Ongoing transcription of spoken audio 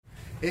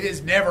It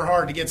is never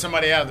hard to get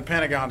somebody out of the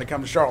Pentagon to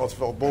come to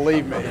Charlottesville,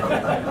 believe me.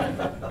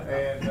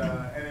 And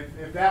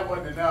if that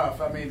wasn't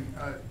enough, I mean,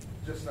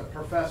 just a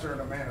professor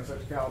and a man of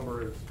such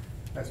caliber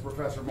as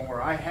Professor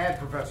Moore. I had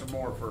Professor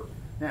Moore for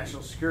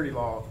national security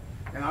law,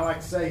 and I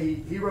like to say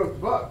he wrote the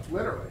book,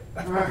 literally,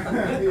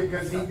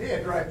 because he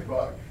did write the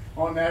book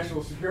on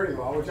national security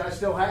law, which I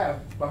still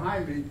have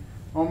behind me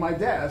on my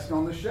desk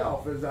on the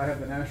shelf, as I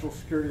have the National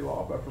Security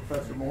Law by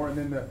Professor Moore, and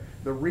then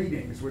the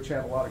readings, which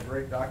have a lot of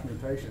great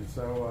documentation.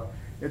 So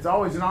it's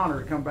always an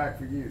honor to come back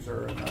for you,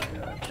 sir,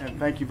 and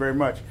thank you very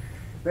much.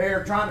 They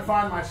are trying to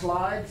find my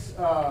slides,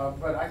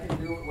 but I can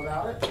do it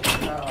without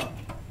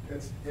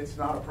it. It's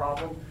not a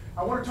problem.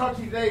 I want to talk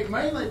to you today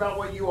mainly about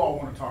what you all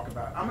want to talk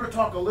about. I'm going to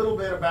talk a little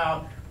bit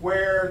about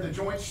where the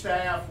Joint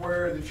Staff,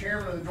 where the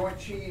Chairman of the Joint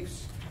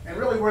Chiefs, and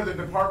really where the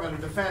Department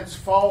of Defense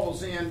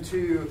falls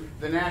into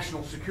the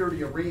national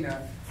security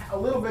arena, a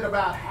little bit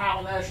about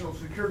how national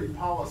security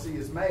policy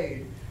is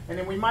made, and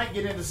then we might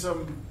get into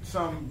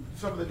some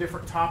of the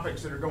different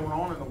topics that are going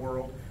on in the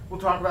world.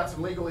 We'll talk about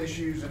some legal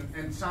issues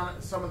and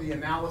some of the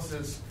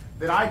analysis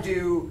that I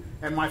do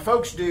and my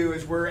folks do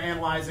as we're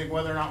analyzing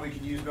whether or not we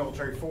can use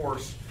military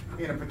force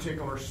in a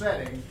particular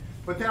setting.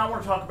 But then I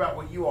want to talk about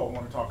what you all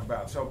want to talk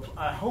about. So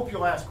I hope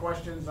you'll ask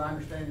questions. I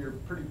understand you're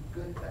pretty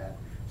good at that.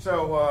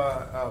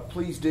 So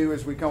please do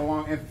as we go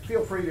along, and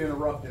feel free to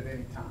interrupt at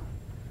any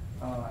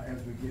time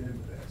as we get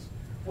into this.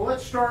 Well,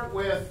 let's start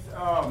with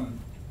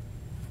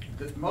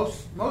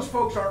most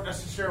folks aren't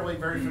necessarily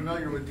very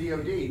familiar with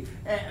DoD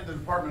and the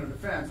Department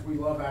of Defense. We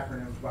love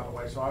acronyms, by the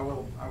way, so I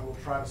will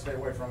try to stay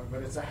away from it,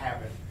 but it's a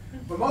habit.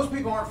 But most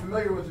people aren't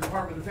familiar with the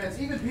Department of Defense,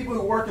 even people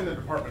who work in the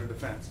Department of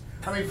Defense.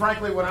 I mean,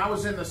 frankly, when I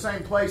was in the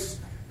same place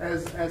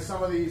as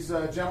some of these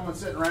gentlemen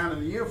sitting around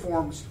in the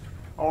uniforms,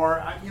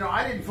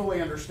 I didn't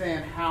fully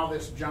understand how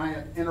this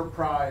giant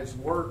enterprise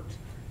worked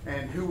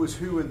and who was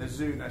who in the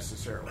zoo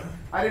necessarily.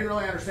 I didn't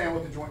really understand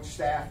what the Joint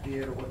Staff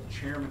did or what the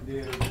Chairman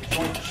did or the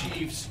Joint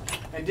Chiefs,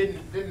 and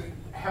didn't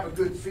have a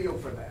good feel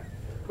for that.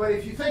 But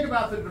if you think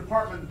about the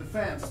Department of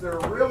Defense,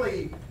 there are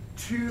really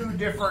two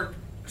different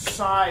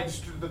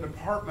sides to the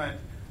department,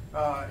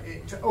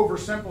 to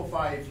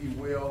oversimplify, if you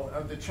will,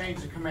 of the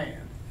chains of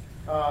command.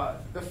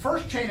 The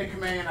first chain of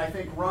command, I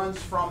think,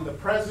 runs from the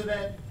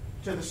President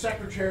to the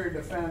Secretary of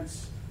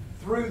Defense,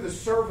 through the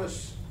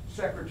service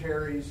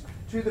secretaries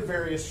to the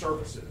various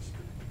services.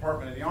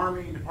 Department of the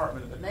Army,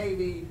 Department of the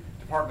Navy,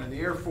 Department of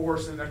the Air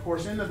Force, and of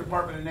course in the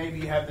Department of the Navy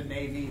you have the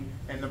Navy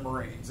and the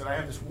Marines. And I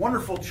have this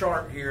wonderful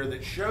chart here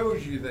that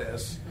shows you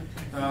this,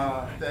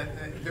 that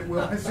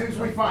we'll, as soon as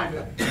we find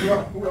it,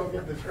 we'll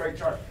get this great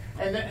chart.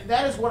 And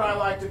that is what I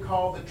like to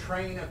call the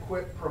train,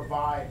 equip,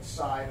 provide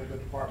side of the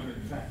Department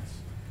of Defense.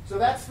 So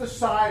that's the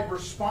side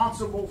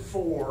responsible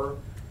for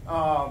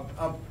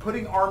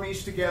putting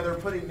armies together,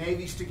 putting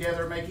navies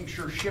together, making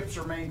sure ships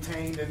are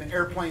maintained and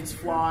airplanes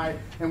fly,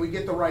 and we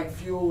get the right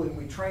fuel, and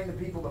we train the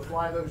people to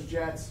fly those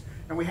jets,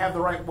 and we have the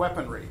right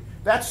weaponry.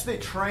 That's the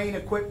train,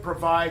 equip,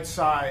 provide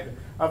side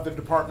of the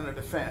Department of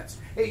Defense.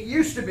 It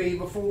used to be,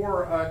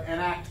 before an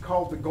act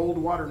called the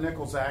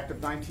Goldwater-Nichols Act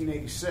of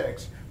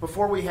 1986,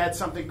 before we had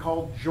something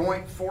called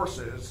Joint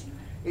Forces,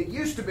 it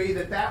used to be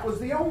that was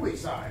the only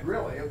side,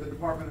 really, of the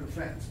Department of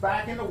Defense.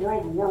 Back in the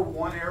World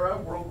War I era,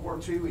 World War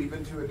II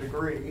even to a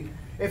degree,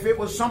 if it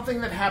was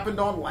something that happened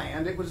on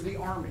land, it was the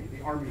Army.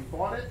 The Army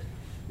fought it.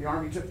 The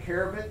Army took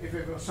care of it. If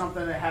it was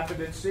something that happened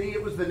at sea,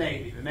 it was the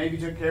Navy. The Navy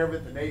took care of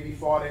it. The Navy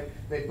fought it.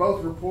 They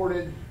both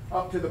reported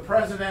up to the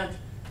President,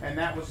 and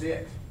that was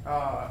it.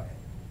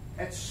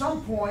 At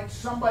some point,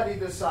 somebody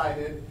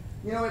decided,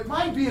 it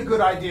might be a good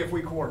idea if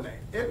we coordinate.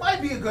 It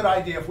might be a good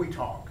idea if we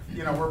talk.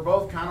 We're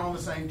both kind of on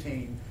the same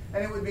team,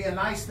 and it would be a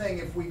nice thing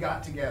if we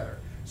got together.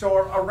 So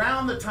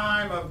around the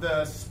time of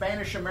the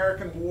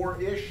Spanish-American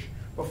War-ish,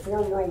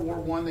 before World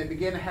War I, they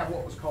began to have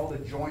what was called a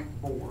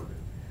joint board.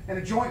 And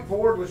a joint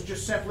board was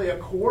just simply a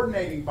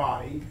coordinating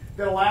body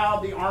that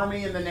allowed the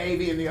Army and the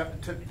Navy,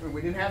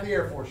 we didn't have the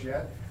Air Force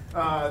yet,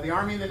 the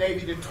Army and the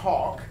Navy to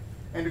talk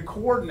and to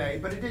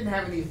coordinate, but it didn't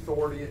have any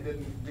authority. It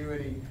didn't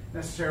do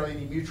necessarily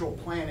any mutual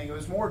planning. It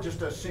was more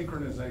just a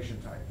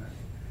synchronization type thing.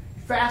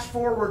 Fast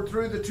forward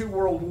through the two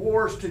world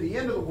wars to the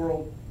end of the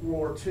World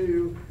War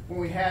II, when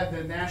we had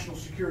the National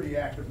Security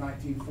Act of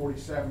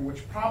 1947,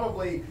 which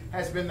probably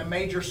has been the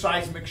major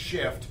seismic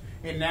shift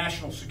in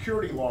national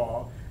security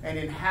law and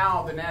in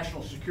how the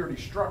national security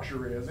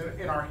structure is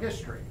in our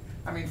history.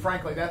 I mean,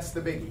 frankly, that's the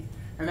biggie.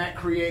 And that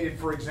created,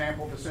 for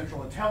example, the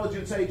Central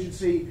Intelligence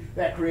Agency.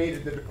 That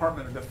created the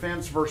Department of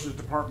Defense versus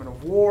Department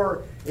of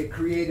War.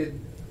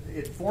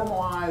 It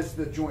formalized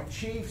the Joint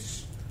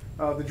Chiefs,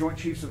 the Joint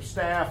Chiefs of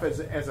Staff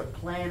as a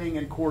planning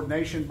and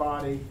coordination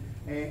body,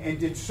 and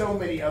did so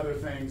many other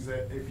things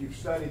that if you've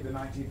studied the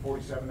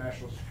 1947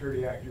 National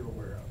Security Act, you're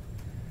aware of.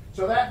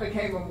 So that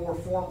became a more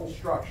formal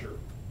structure.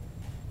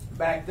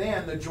 Back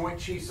then, the Joint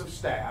Chiefs of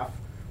Staff,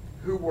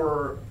 who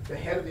were the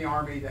head of the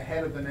Army, the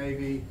head of the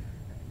Navy,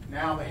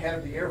 now the head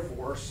of the Air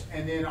Force,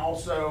 and then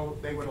also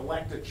they would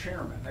elect a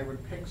chairman. They would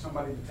pick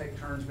somebody to take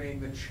turns being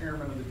the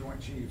chairman of the Joint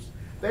Chiefs.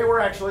 They were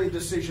actually a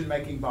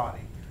decision-making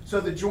body. So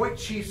the Joint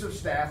Chiefs of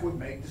Staff would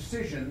make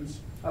decisions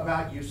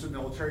about use of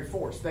military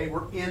force. They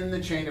were in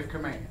the chain of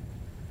command.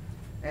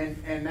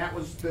 And that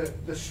was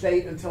the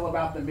state until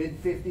about the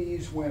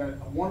mid-50s when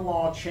one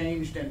law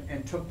changed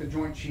and took the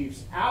Joint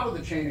Chiefs out of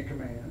the chain of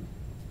command.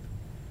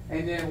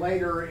 And then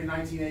later in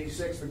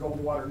 1986, the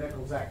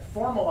Goldwater-Nichols Act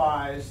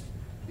formalized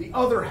the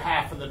other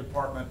half of the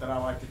department that I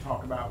like to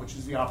talk about, which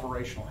is the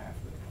operational half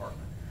of the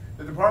department.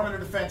 The Department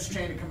of Defense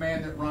chain of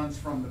command that runs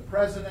from the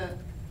President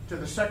to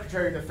the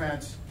Secretary of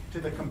Defense to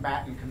the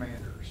combatant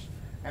commanders.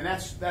 And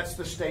that's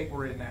the state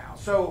we're in now.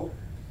 So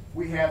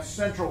we have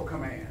Central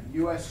Command,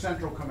 U.S.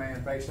 Central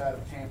Command based out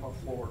of Tampa,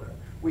 Florida.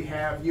 We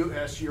have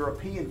U.S.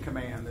 European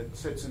Command that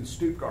sits in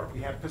Stuttgart. We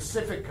have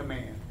Pacific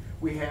Command.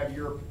 We have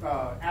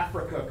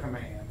Africa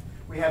Command.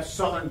 We have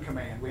Southern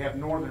Command. We have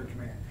Northern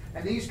Command.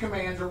 And these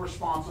commands are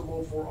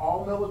responsible for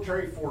all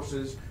military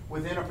forces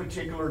within a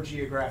particular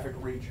geographic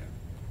region.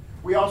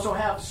 We also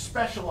have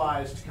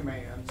specialized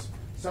commands,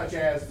 such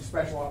as the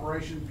Special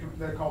Operations,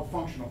 they're called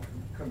Functional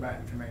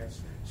Combatant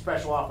Commands.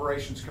 Special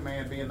Operations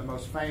Command being the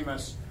most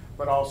famous,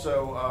 but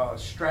also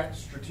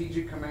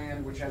Strategic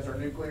Command, which has our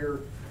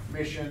nuclear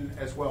mission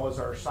as well as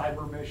our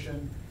cyber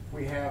mission.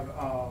 We have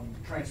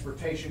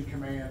Transportation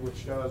Command,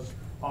 which does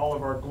all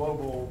of our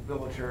global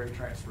military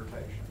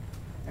transportation.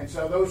 And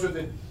so those are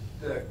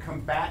the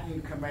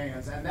combatant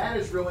commands, and that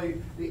is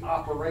really the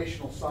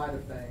operational side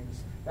of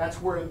things. That's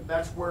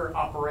where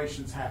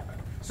operations happen.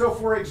 So,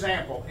 for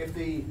example, if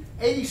the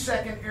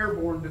 82nd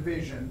Airborne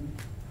Division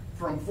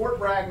from Fort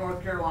Bragg,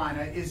 North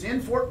Carolina, is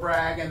in Fort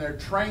Bragg and they're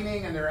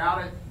training and they're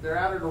out at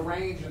a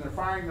range and they're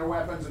firing their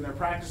weapons and they're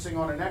practicing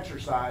on an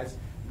exercise,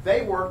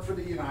 they work for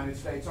the United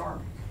States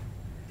Army.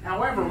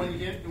 However, when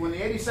the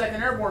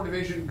 82nd Airborne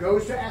Division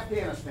goes to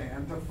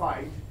Afghanistan to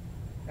fight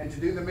and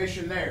to do the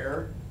mission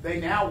there, they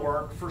now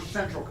work for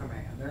Central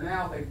Command.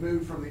 They've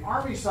moved from the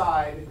Army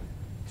side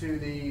to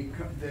the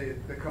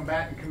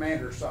combatant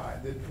commander side,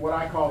 what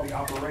I call the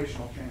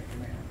operational chain of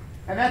command.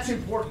 And that's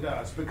important to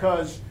us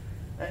because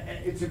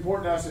it's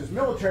important to us as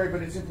military,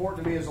 but it's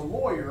important to me as a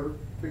lawyer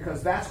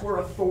because that's where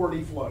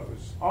authority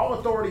flows. All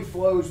authority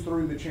flows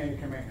through the chain of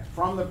command,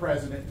 from the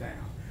president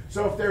down.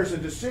 So if there's a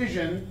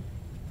decision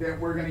that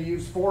we're going to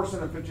use force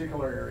in a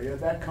particular area,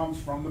 that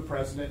comes from the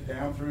president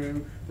down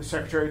through the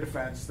Secretary of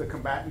Defense, the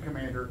combatant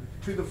commander,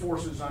 to the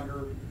forces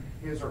under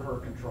his or her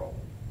control.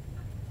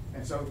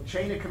 And so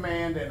chain of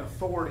command and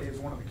authority is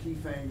one of the key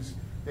things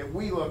that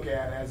we look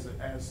at as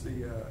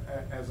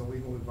a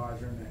legal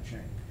advisor in that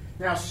chain.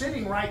 Now,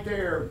 sitting right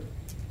there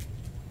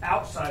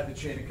outside the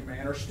chain of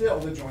command are still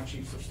the Joint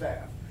Chiefs of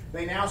Staff.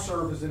 They now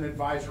serve as an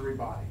advisory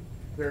body.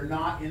 They're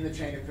not in the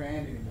chain of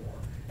command anymore.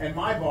 And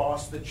my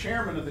boss, the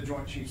chairman of the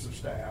Joint Chiefs of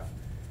Staff,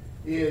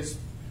 is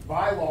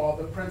by law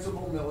the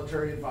principal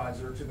military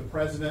advisor to the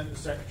President, the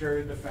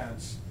Secretary of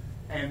Defense,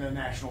 and the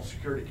National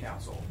Security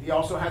Council. He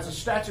also has a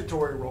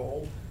statutory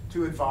role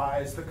to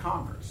advise the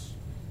Congress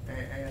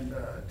and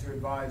to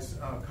advise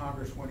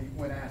Congress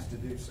when asked to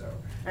do so.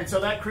 And so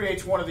that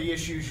creates one of the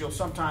issues you'll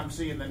sometimes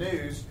see in the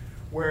news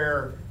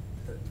where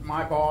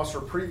my boss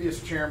or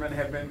previous chairman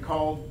have been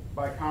called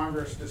by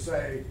Congress to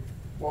say,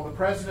 well, the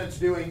president's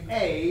doing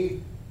A,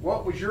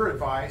 what was your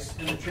advice?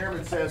 And the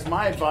chairman says,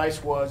 my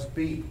advice was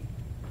B.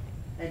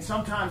 And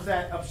sometimes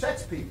that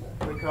upsets people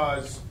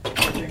because they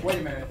think, wait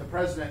a minute, the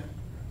president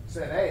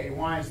said A,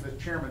 why is the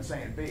chairman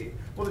saying B?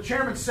 Well, the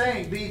chairman's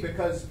saying B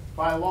because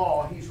by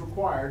law he's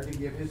required to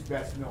give his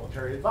best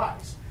military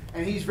advice.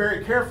 And he's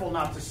very careful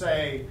not to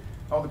say,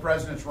 oh, the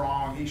president's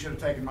wrong, he should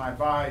have taken my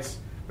advice,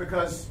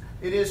 because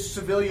it is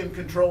civilian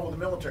control of the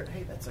military.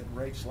 Hey, that's a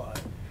great slide.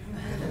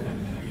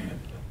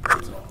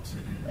 That's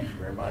awesome. Thank you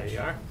very much. There you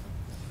are.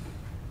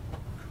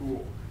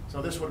 Cool.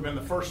 So this would have been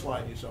the first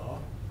slide you saw.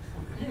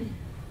 Let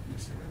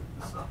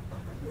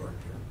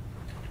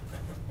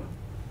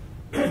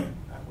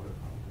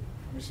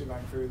me see if I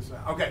can figure this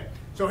out. Okay,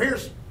 so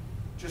here's,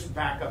 just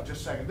back up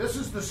just a second. This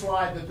is the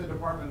slide that the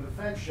Department of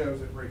Defense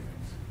shows at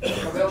briefings.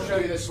 So they'll show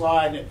you this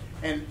slide,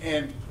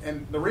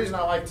 and the reason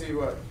I like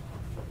to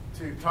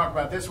talk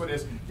about this one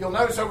is, you'll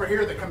notice over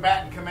here the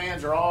combatant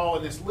commands are all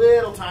in this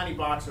little tiny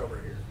box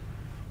over here.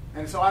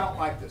 And so I don't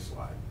like this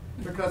slide,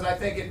 because I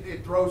think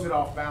it throws it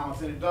off balance,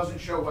 and it doesn't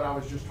show what I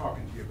was just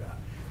talking to you about.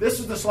 This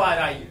is the slide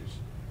I use.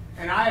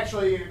 And I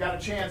actually got a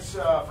chance,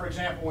 for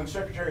example, when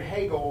Secretary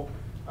Hagel,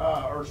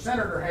 or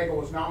Senator Hagel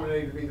was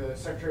nominated to be the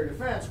Secretary of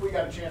Defense, we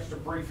got a chance to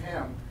brief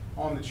him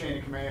on the chain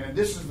of command, and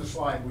this is the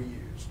slide we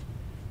used.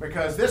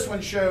 Because this one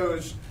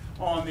shows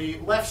on the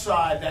left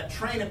side that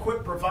train,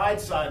 equip, provide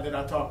side that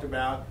I talked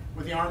about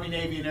with the Army,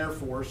 Navy, and Air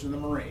Force and the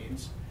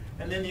Marines,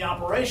 and then the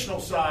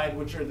operational side,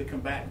 which are the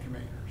combatant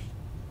commanders.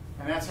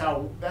 And that's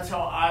how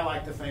I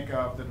like to think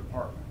of the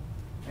department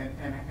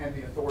and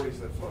the authorities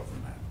that flow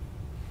from that.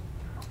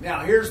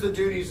 Now, here's the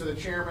duties of the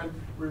chairman.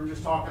 We were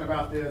just talking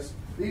about this.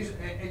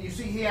 And you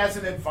see he has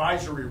an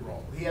advisory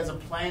role. He has a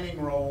planning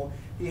role.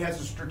 He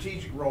has a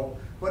strategic role,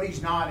 but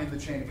he's not in the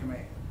chain of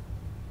command.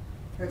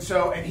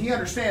 And he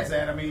understands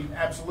that. I mean,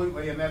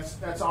 absolutely, and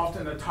that's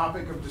often a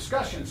topic of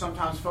discussion.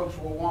 Sometimes folks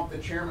will want the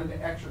chairman to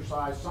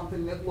exercise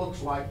something that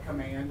looks like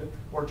command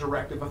or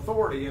directive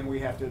authority, and we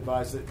have to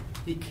advise that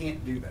he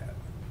can't do that.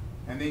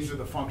 And these are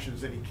the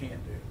functions that he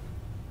can't do.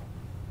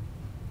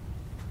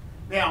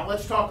 Now,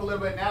 let's talk a little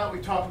bit, now that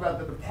we've talked about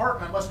the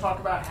department, let's talk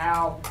about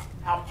how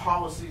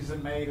policies are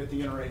made at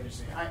the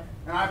interagency.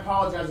 And I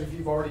apologize if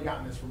you've already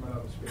gotten this from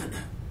another speaker.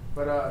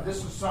 But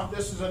this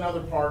is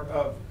another part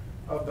of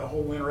the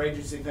whole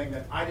interagency thing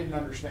that I didn't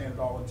understand at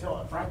all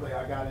until, frankly,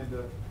 I got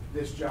into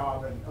this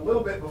job and a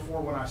little bit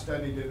before when I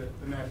studied it at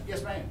the Navy.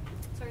 Yes, ma'am?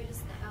 Sorry,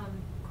 just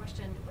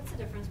question. What's the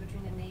difference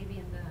between the Navy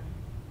and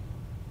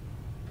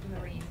the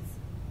Marines?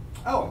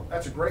 Oh,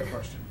 that's a great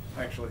question,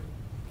 actually.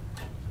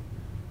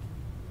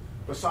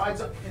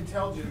 Besides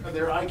intelligence,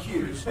 their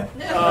IQs.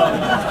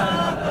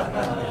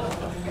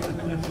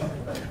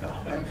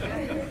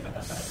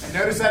 And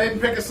notice I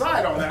didn't pick a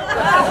side on that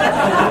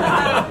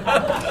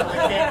one. They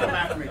can't come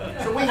after me.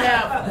 So we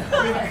have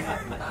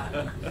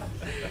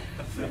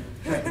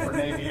for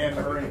Navy and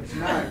Marines.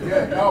 Not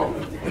good. No.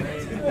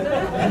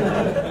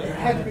 There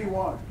had to be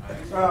one.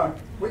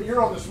 Well,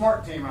 you're on the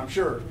smart team, I'm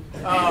sure.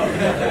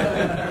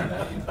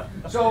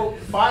 So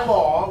by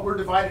law, we're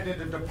divided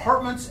into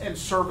departments and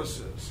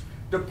services.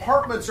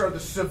 Departments are the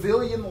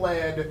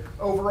civilian-led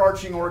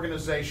overarching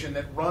organization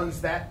that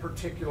runs that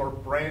particular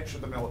branch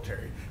of the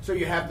military. So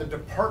you have the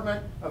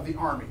Department of the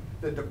Army,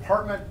 the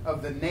Department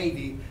of the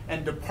Navy,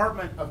 and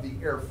Department of the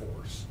Air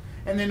Force.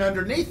 And then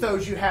underneath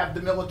those you have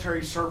the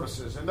military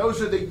services. And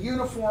those are the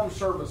uniformed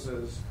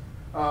services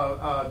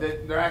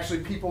that they're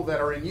actually people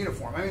that are in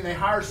uniform. I mean, they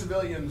hire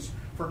civilians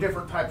for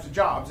different types of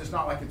jobs. It's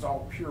not like it's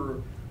all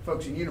pure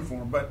folks in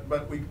uniform,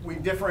 but we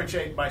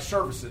differentiate by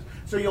services.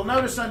 So you'll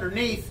notice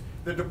underneath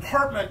the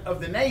Department of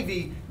the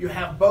Navy, you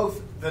have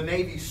both the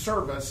Navy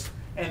service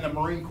and the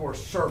Marine Corps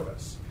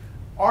service.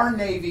 Our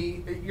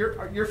Navy,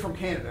 you're from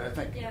Canada, I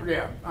think.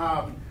 Yeah.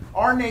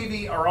 Our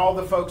Navy are all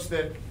the folks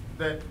that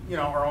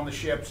are on the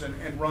ships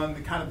and run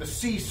the kind of the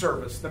sea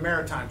service, the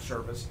maritime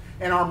service.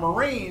 And our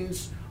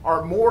Marines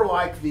are more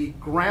like the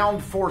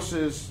ground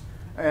forces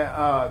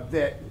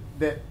that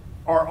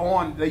are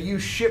on. They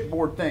use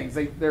shipboard things.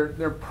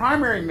 Their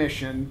primary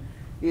mission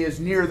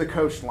is near the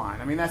coastline.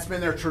 I mean, that's been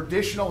their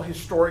traditional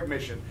historic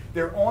mission.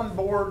 They're on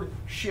board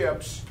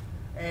ships,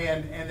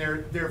 and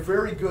they're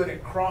very good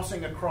at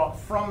crossing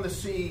across from the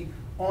sea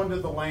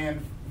onto the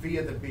land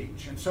via the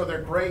beach. And so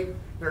they're great.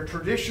 Their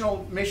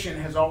traditional mission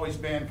has always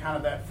been kind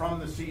of that from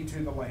the sea to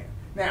the land.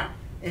 Now,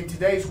 in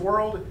today's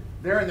world,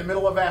 they're in the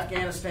middle of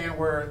Afghanistan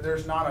where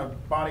there's not a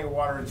body of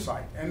water in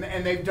sight. And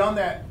they've done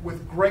that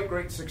with great,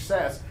 great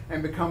success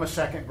and become a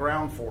second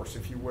ground force,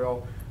 if you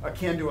will,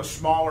 akin to a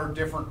smaller,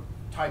 different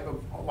type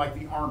of, like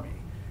the Army.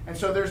 And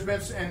so there's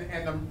been,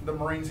 and the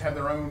Marines have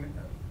their own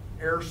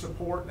air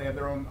support. They have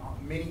their own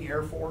mini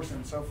Air Force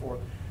and so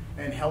forth,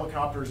 and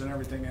helicopters and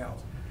everything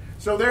else.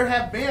 So there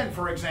have been,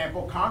 for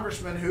example,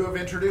 congressmen who have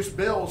introduced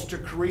bills to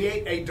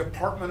create a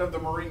Department of the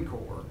Marine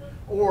Corps,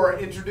 or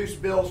introduced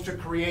bills to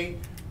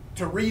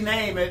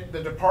rename it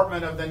the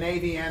Department of the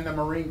Navy and the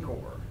Marine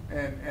Corps.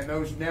 And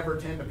those never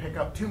tend to pick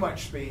up too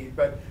much speed,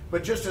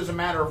 but just as a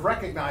matter of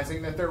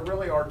recognizing that there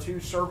really are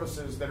two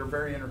services that are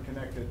very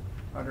interconnected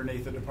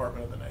underneath the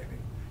Department of the Navy.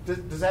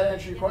 Does that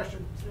answer your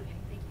question? Okay,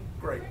 thank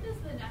you. Great. Where does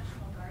the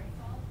National Guard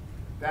fall?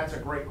 That's a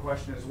great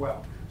question as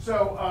well.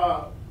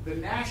 So the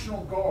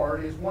National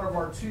Guard is one of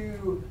our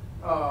two,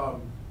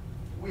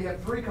 we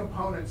have three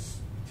components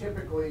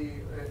typically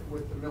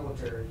with the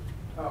military.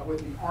 With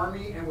the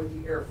Army and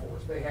with the Air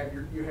Force.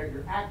 You have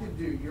your active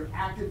duty, your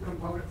active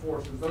component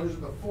forces. Those are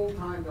the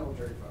full-time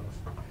military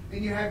folks.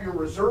 Then you have your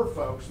reserve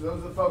folks.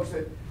 Those are the folks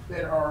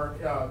that are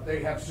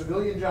they have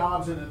civilian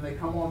jobs and then they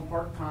come on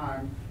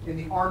part-time in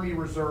the Army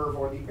Reserve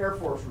or the Air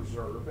Force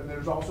Reserve. And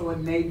there's also a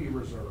Navy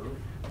Reserve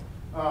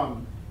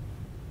and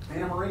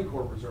a Marine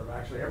Corps Reserve.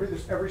 Actually,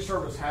 every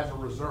service has a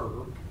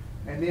reserve.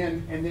 And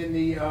then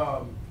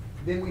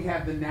we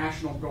have the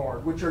National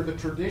Guard, which are the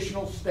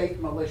traditional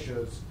state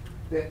militias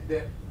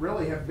that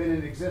really have been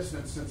in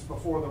existence since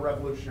before the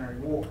Revolutionary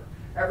War.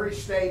 Every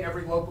state,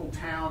 every local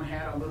town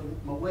had a little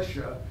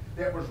militia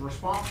that was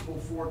responsible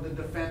for the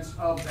defense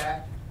of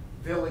that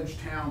village,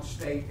 town,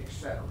 state,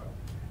 etc.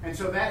 And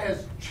so that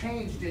has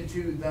changed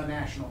into the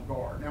National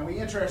Guard. Now,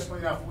 interestingly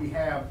enough, we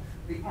have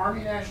the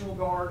Army National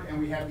Guard and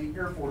we have the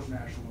Air Force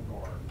National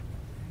Guard.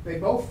 They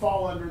both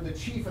fall under the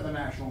Chief of the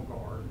National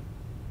Guard,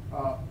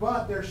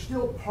 but they're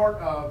still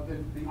part of,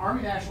 the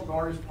Army National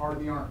Guard is part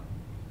of the Army.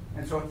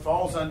 And so it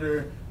falls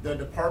under the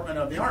Department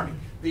of the Army.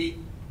 The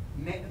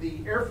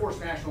Air Force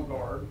National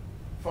Guard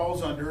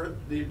falls under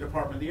the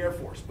Department of the Air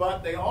Force.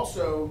 But they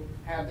also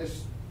have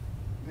this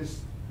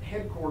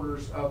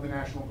headquarters of the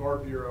National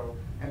Guard Bureau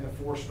and the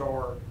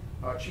four-star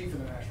Chief of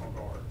the National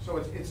Guard. So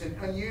it's an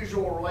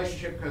unusual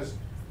relationship because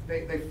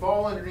they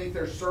fall underneath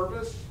their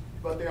service,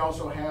 but they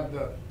also have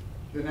the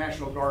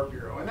National Guard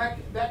Bureau. And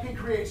that can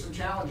create some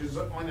challenges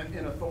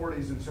in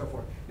authorities and so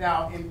forth.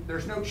 Now,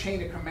 there's no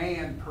chain of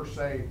command per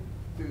se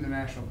through the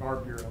National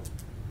Guard Bureau.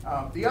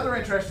 The other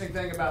interesting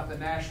thing about the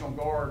National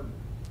Guard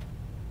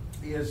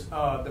is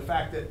the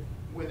fact that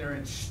when they're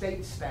in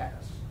state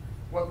status,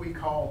 what we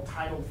call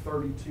Title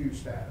 32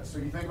 status. So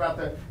you think about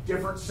the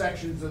different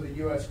sections of the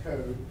U.S.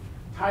 Code.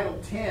 Title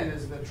 10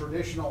 is the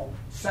traditional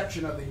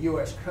section of the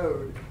U.S.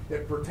 Code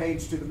that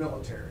pertains to the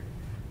military.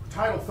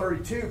 Title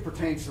 32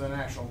 pertains to the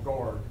National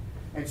Guard.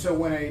 And so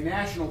when a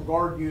National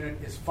Guard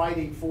unit is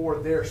fighting for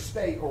their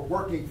state or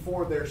working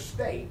for their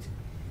state,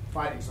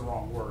 fighting's the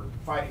wrong word,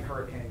 fighting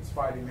hurricanes,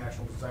 fighting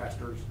natural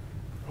disasters,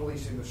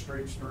 policing the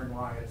streets during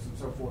riots and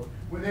so forth.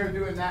 When they're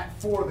doing that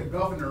for the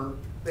governor,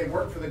 they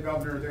work for the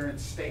governor, they're in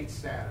state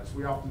status.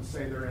 We often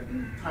say they're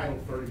in Title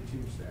 32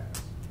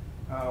 status.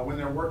 When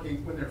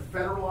they're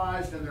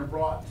federalized and they're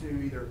brought to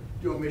either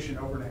do a mission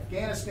over in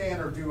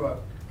Afghanistan or do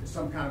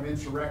some kind of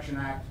insurrection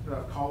act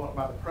call up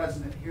by the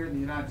president here in the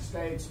United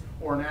States,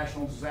 or a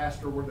national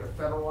disaster where they're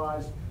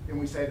federalized, then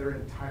we say they're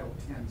in Title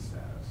 10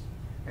 status.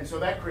 And so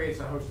that creates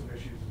a host of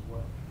issues as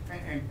well.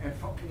 And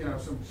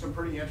some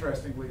pretty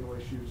interesting legal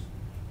issues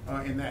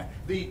in that.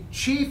 The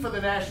chief of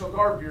the National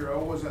Guard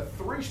Bureau was a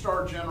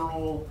 3-star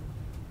general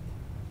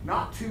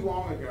not too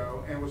long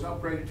ago and was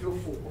upgraded to a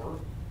 4.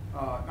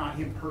 Not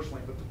him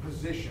personally, but the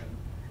position.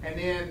 And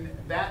then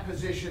that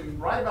position,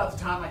 right about the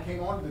time I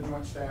came onto the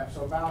Joint Staff,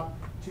 so about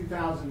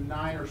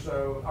 2009 or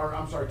so, or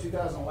I'm sorry,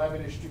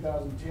 2011-ish,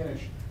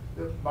 2010-ish,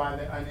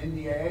 an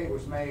NDAA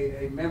was made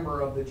a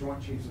member of the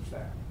Joint Chiefs of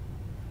Staff.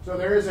 So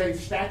there is a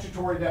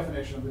statutory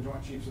definition of the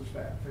Joint Chiefs of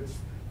Staff. It's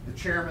the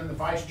chairman, the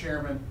vice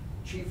chairman,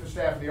 Chief of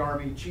Staff of the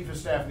Army, Chief of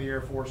Staff of the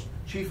Air Force,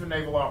 Chief of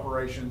Naval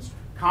Operations,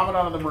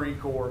 Commandant of the Marine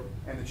Corps,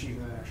 and the Chief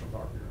of the National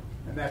Guard Bureau.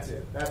 And that's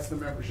it. That's the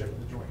membership of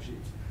the Joint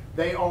Chiefs.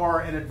 They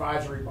are an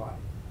advisory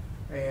body.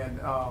 And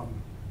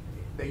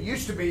they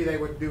used to be, they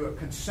would do a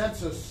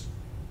consensus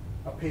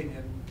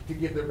opinion to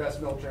give their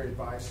best military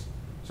advice.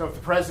 So if the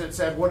president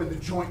said, what do the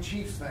Joint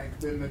Chiefs think?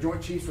 Then the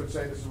Joint Chiefs would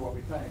say, this is what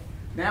we think.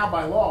 Now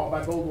by law,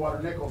 by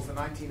Goldwater-Nichols, the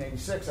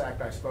 1986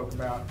 Act I spoke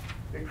about,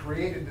 it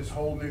created this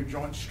whole new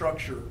joint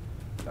structure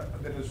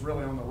that is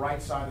really on the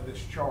right side of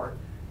this chart.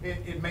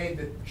 It made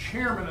the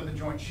chairman of the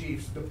Joint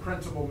Chiefs the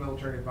principal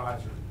military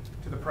advisor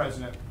to the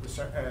president, the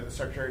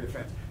Secretary of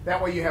Defense.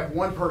 That way you have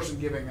one person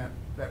giving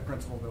that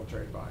principal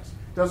military advice.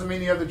 Doesn't mean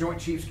the other Joint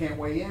Chiefs can't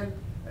weigh in.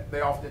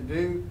 They often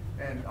do.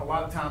 And a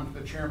lot of times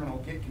the chairman will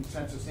get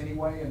consensus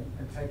anyway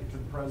and take it to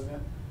the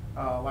president,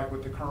 like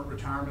with the current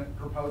retirement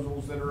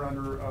proposals that are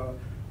under,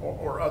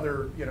 or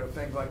other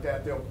things like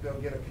that.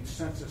 They'll get a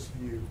consensus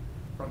view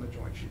from the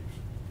Joint Chiefs.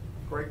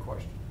 Great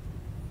question.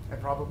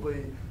 And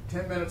probably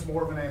 10 minutes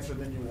more of an answer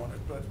than you wanted.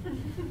 But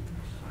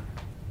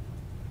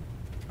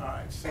all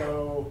right,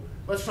 so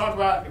let's talk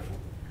about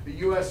the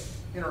U.S.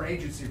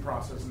 interagency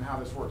process and how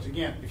this works.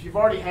 Again, if you've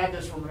already had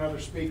this from another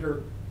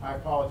speaker, I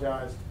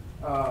apologize.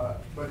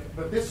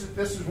 But this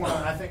is one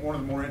of the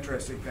more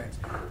interesting things.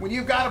 When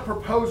you've got a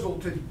proposal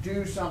to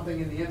do something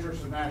in the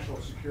interest of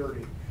national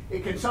security,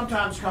 it can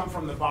sometimes come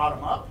from the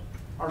bottom up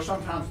or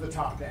sometimes the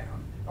top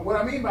down. And what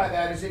I mean by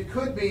that is it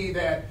could be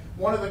that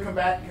one of the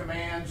combatant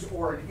commands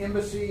or an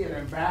embassy, an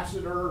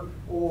ambassador,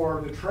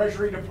 or the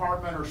Treasury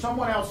Department or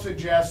someone else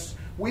suggests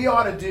we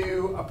ought to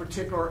do a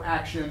particular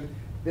action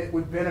that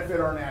would benefit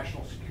our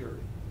national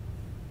security.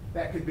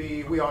 That could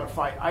be we ought to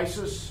fight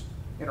ISIS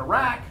in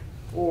Iraq,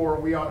 or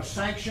we ought to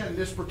sanction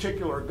this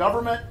particular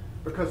government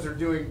because they're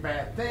doing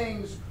bad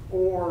things,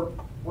 or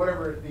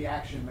whatever the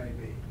action may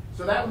be.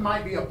 So that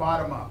might be a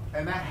bottom up,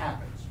 and that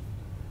happens.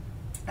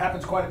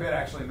 Happens quite a bit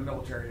actually in the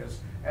military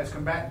as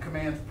combatant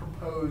commands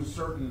propose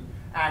certain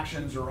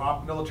actions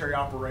or military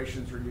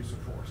operations or use of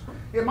force.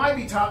 It might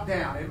be top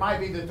down. It might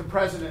be that the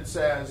president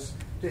says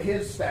to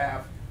his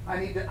staff, I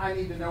need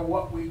to know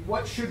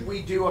what should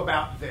we do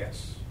about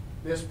this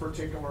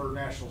particular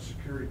national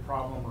security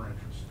problem or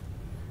interest.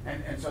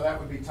 And so that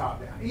would be top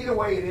down. Either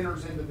way, it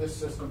enters into this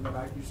system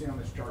that you see on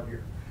this chart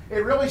here.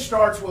 It really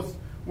starts with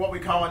what we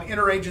call an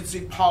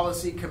Interagency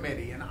Policy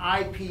Committee, an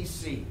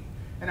IPC.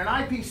 And an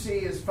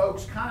IPC is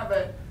folks kind of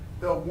at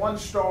the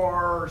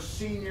 1-star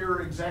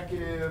senior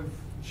executive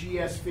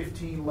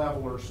GS-15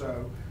 level or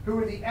so, who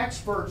are the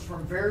experts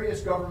from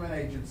various government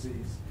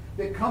agencies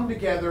that come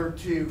together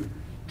to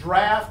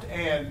draft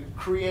and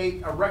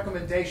create a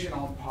recommendation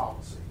on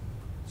policy.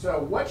 So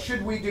what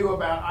should we do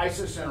about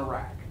ISIS in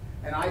Iraq?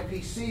 An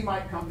IPC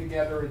might come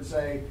together and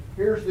say,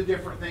 here's the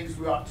different things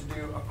we ought to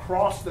do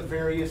across the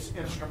various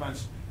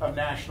instruments of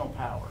national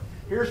power.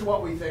 Here's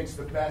what we think is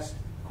the best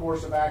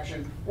course of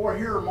action, or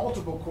here are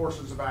multiple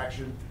courses of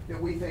action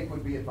that we think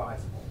would be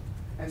advisable.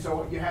 And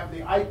so you have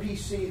the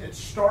IPC that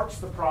starts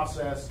the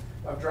process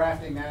of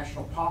drafting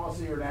national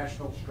policy or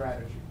national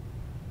strategy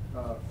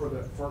for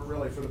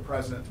the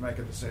president to make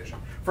a decision.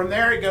 From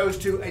there, it goes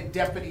to a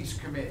deputies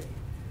committee.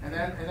 And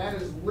that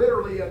is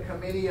literally a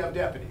committee of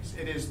deputies.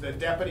 It is the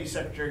Deputy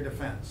Secretary of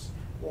Defense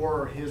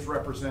or his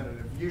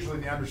representative. Usually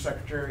the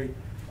Undersecretary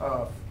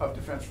of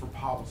Defense for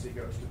Policy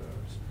goes to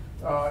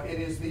those. It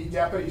is the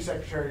Deputy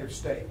Secretary of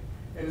State.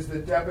 It is the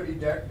Deputy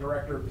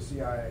Director of the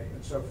CIA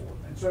and so forth.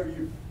 And so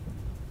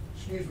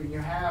you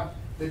have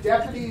the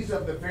deputies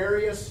of the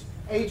various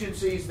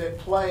agencies that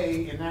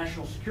play in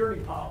national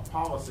security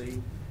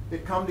policy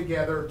that come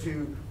together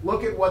to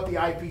look at what the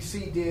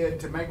IPC did,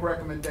 to make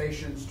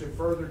recommendations, to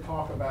further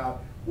talk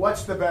about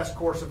what's the best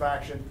course of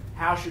action,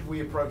 how should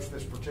we approach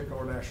this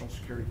particular national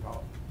security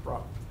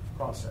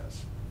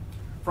process.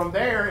 From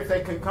there, if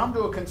they can come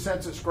to a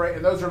consensus, great,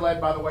 and those are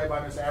led, by the way, by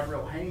Ms.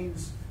 Avril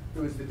Haines,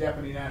 who is the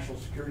Deputy National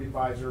Security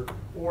Advisor,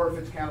 or if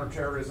it's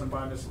counterterrorism,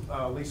 by Ms.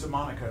 Lisa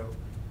Monaco,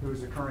 who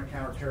is the current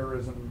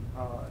counterterrorism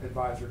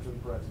advisor to the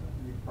President.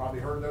 You've probably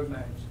heard those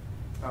names.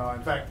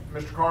 In fact,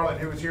 Mr. Carlin,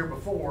 who was here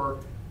before,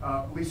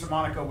 Lisa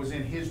Monaco was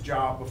in his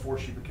job before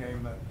she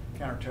became the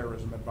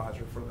counterterrorism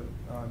advisor for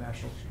the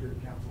National Security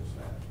Council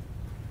staff.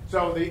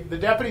 So the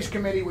Deputies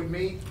Committee would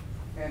meet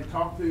and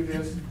talk through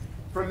this.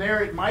 From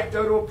there, it might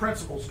go to a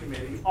Principals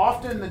Committee.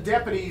 Often the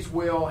deputies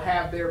will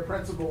have their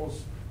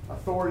principals'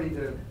 authority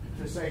to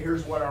say,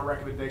 here's what our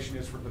recommendation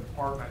is for the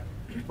department.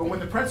 But when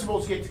the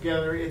principals get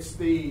together, it's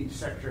the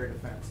Secretary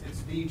of Defense.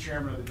 It's the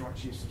Chairman of the Joint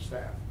Chiefs of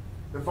Staff.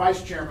 The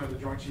Vice Chairman of the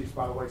Joint Chiefs,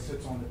 by the way,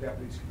 sits on the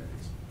Deputies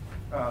Committee's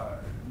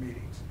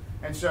meetings.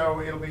 And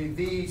so it'll be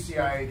the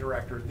CIA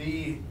Director,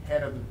 the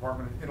head of the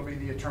department. It'll be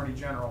the Attorney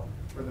General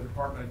for the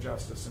Department of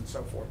Justice and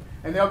so forth.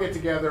 And they'll get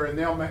together and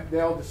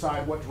they'll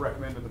decide what to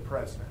recommend to the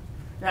President.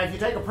 Now, if you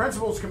take a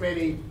Principals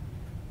Committee,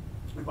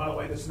 and by the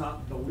way, this is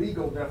not the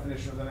legal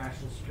definition of the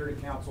National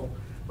Security Council,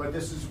 but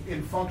this is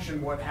in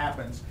function what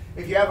happens.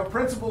 If you have a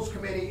Principals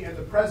Committee and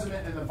the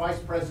President and the Vice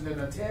President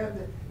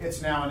attend,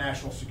 it's now a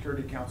National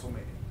Security Council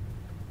meeting.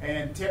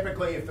 And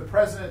typically, if the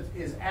President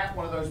is at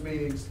one of those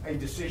meetings, a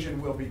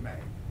decision will be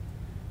made.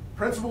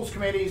 Principals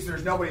Committees,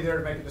 there's nobody there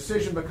to make a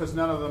decision because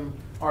none of them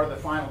are the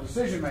final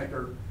decision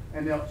maker,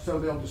 and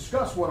they'll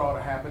discuss what ought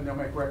to happen, they'll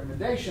make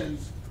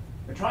recommendations,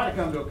 and try to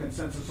come to a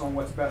consensus on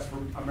what's best for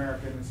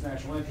America and its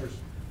national interest,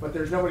 but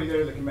there's nobody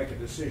there that can make a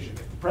decision.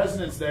 If the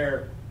President's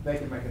there, he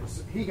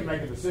can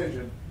make a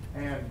decision,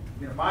 and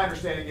my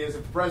understanding is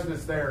if the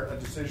President's there, a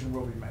decision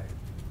will be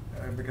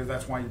made, because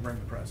that's why you bring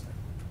the President.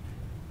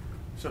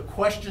 So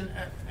question,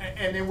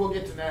 and then we'll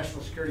get to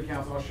National Security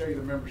Council. I'll show you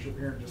the membership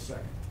here in just a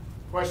second.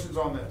 Questions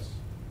on this?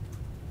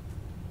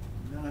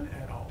 None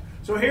at all.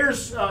 So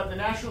here's the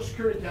National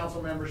Security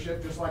Council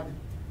membership, just like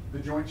the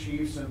Joint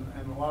Chiefs and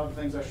a lot of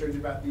the things I showed you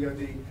about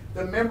DOD.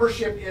 The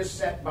membership is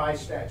set by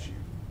statute.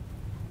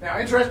 Now,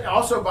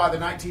 also by the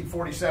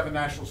 1947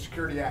 National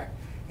Security Act.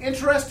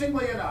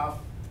 Interestingly enough,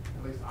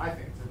 at least I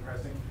think it's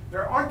interesting,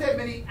 there aren't that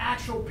many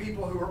actual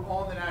people who are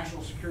on the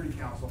National Security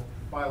Council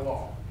by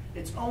law.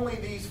 It's only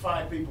these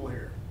 5 people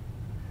here.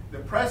 The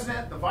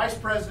President, the Vice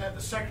President,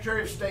 the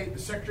Secretary of State, the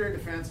Secretary of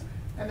Defense,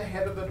 and the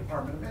head of the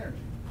Department of Energy.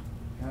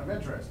 Kind of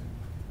interesting.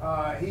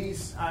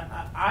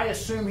 I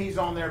assume he's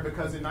on there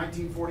because in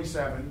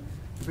 1947,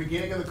 the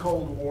beginning of the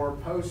Cold War,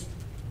 post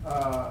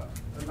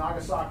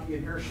Nagasaki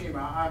and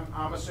Hiroshima,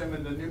 I'm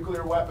assuming the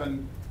nuclear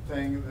weapon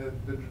thing,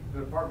 the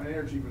Department of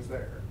Energy was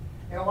there.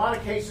 In a lot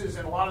of cases,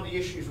 and a lot of the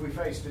issues we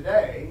face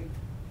today,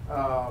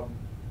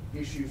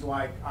 issues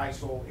like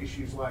ISIL,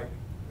 issues like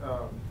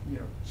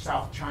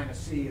South China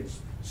Sea, it's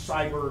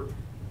cyber.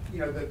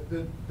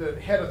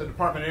 The head of the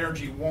Department of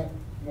Energy won't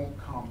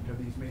come to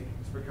these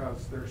meetings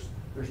because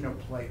there's no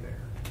play there.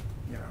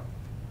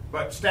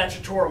 But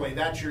statutorily,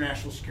 that's your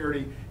national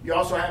security. You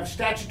also have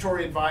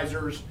statutory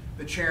advisors,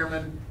 the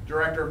chairman,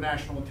 director of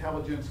national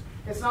intelligence.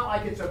 It's not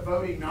like it's a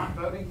voting, not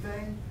voting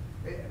thing,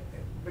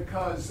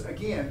 because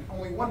again,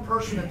 only one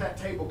person at that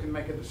table can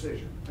make a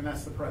decision, and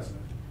that's the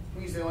President.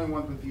 He's the only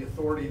one with the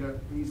authority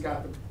he's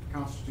got the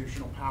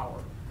constitutional power.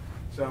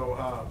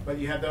 So, but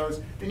you have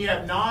those. Then you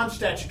have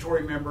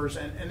non-statutory members,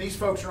 and these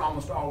folks are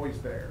almost always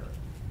there.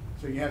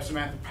 So you have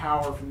Samantha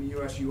Power from the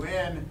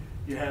USUN.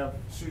 You have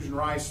Susan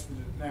Rice,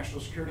 the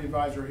National Security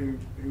Advisor, who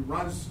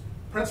runs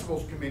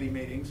Principals Committee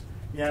meetings.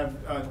 You have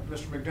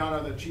Mr.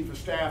 McDonough, the Chief of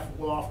Staff,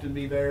 will often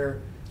be there,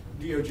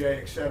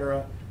 DOJ, et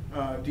cetera,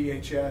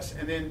 DHS.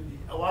 And then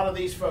a lot of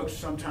these folks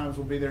sometimes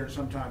will be there and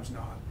sometimes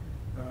not.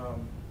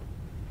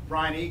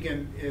 Brian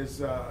Egan is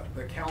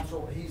the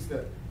counsel. He's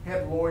the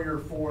head lawyer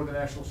for the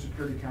National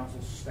Security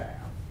Council staff.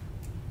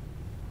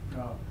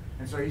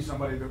 And so he's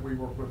somebody that we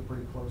work with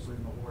pretty closely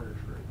in the lawyers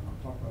group. And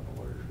I'll talk about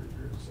the lawyers group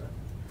here in a second.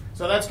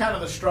 So that's kind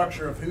of the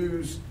structure of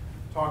who's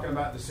talking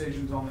about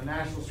decisions on the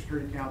National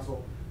Security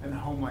Council and the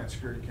Homeland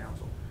Security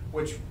Council,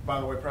 which, by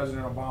the way,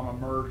 President Obama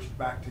merged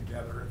back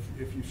together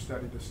if you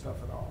study this stuff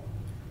at all.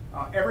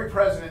 Every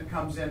president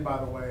comes in, by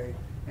the way,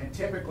 and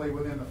typically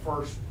within the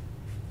first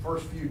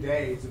few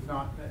days, if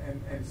not,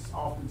 and it's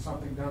often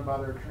something done by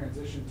their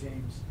transition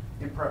teams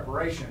in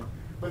preparation,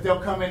 but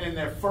they'll come in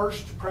their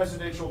first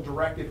presidential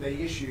directive they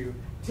issue,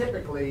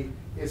 typically,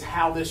 is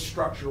how this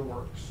structure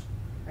works.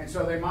 And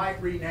so they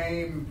might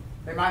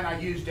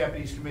not use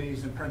deputies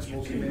committees and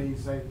principals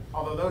committees,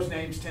 although those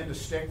names tend to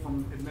stick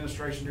from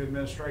administration to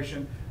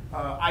administration.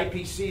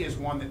 IPC is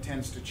one that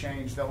tends to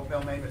change.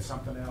 They'll name it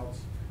something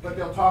else. But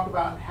they'll talk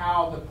about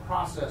how the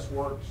process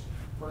works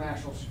for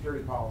national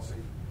security policy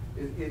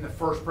in the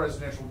first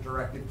presidential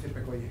directive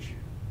typically issued.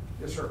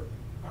 Yes, sir.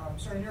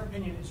 Sir, in your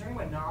opinion, is there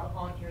anyone not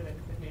on here that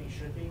maybe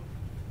should be?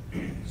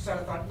 So I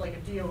thought, like,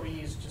 a DOE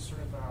is just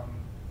sort of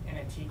an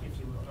antique, if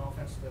you will. No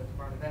offense to the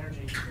Department of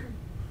Energy,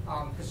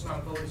 because it's not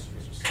a vote. Is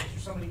there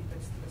somebody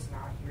that's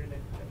not here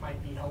that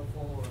might be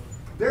helpful?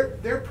 Or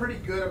They're pretty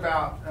good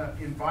about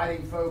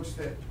inviting folks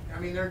that, I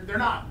mean, they're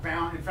not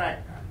bound. In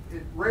fact,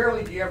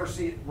 rarely do you ever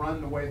see it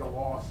run the way the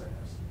law says.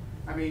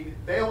 I mean,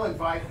 they'll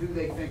invite who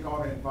they think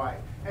ought to invite.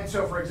 And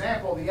so, for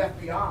example, the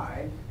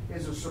FBI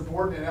is a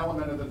subordinate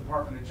element of the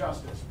Department of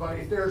Justice. But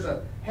if there's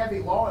a heavy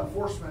law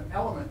enforcement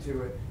element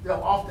to it, they'll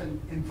often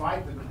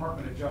invite the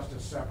Department of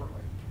Justice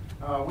separately.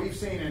 We've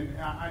seen,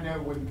 and I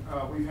know when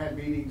we've had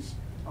meetings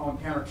on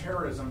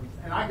counterterrorism,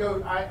 and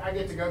I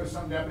get to go to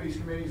some deputies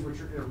committees, which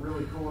are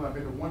really cool, and I've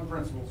been to one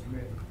principals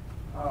committee,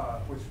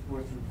 which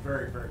was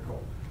very, very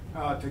cool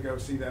to go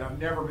see that. I've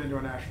never been to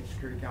a National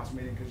Security Council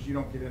meeting because you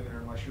don't get in there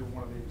unless you're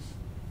one of these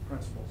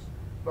principals.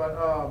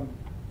 But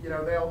you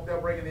know,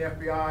 they'll bring in the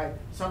FBI.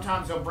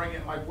 Sometimes they'll bring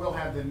in, like, we'll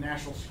have the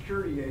National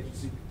Security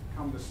Agency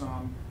come to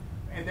some,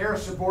 and they're a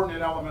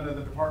subordinate element of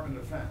the Department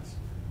of Defense.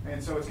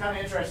 And so it's kind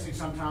of interesting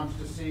sometimes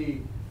to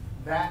see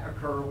that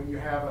occur when you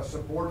have a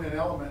subordinate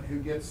element who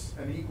gets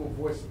an equal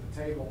voice at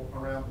the table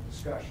around the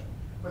discussion.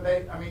 But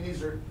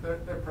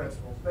they're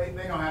principals. They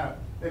know how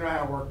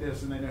to work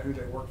this, and they know who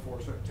they work for,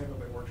 so it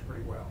typically works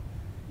pretty well.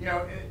 You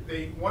know,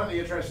 one of the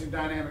interesting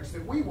dynamics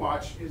that we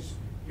watch is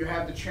you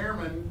have the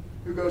chairman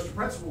who goes to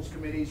principals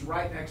committees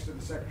right next to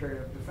the Secretary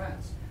of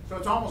Defense. So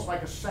it's almost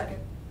like a second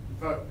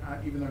vote,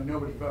 even though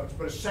nobody votes,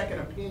 but a second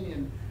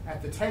opinion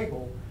at the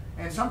table.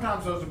 And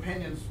sometimes those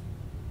opinions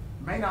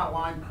may not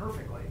align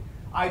perfectly.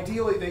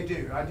 Ideally, they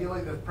do.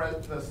 Ideally, the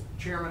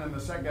chairman and the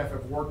SecDef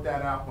have worked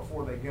that out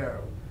before they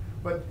go.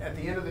 But at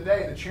the end of the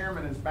day, the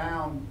chairman is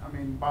bound, I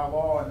mean, by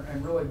law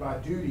and really by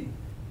duty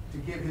to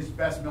give his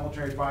best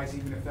military advice,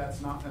 even if that's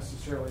not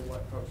necessarily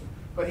what folks.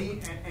 But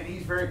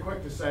he's very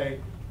quick to say,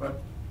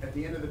 but at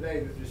the end of the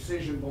day, the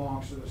decision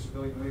belongs to the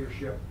civilian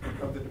leadership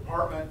of the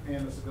department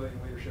and the civilian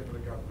leadership of the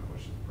government,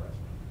 which is the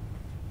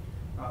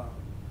president.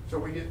 So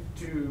we get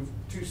two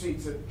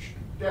seats at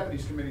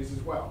deputies committees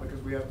as well,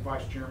 because we have the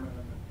vice chairman and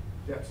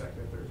the dep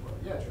secretary there as well.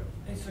 Yeah, Joe.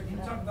 Hey, sir, can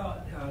you talk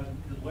about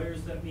the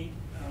lawyers that meet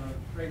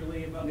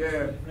regularly about Yeah.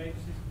 this different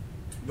agencies?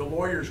 The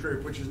lawyers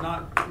group, which is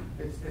not,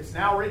 it's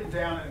now written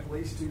down in at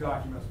least 2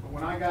 documents, but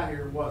when I got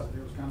here, it wasn't.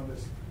 It was kind of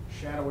this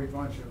shadowy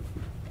bunch of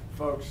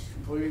folks,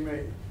 including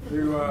me,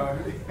 who,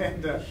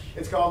 and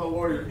it's called the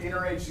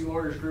Interagency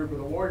Lawyers Group, or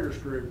the Lawyers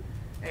Group,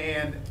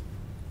 and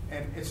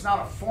it's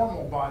not a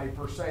formal body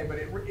per se, but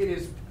it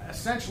is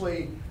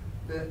essentially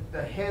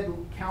the head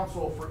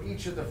counsel for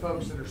each of the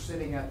folks that are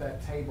sitting at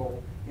that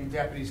table in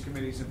deputies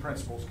committees and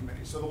principals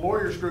committees. So the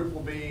Lawyers Group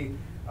will be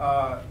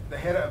the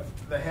head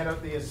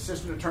of the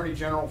Assistant Attorney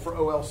General for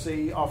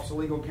OLC, Office of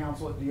Legal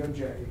Counsel at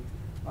DOJ.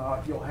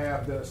 You'll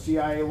have the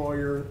CIA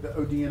lawyer, the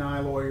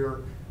ODNI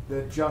lawyer,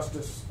 the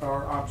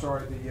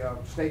the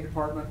State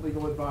Department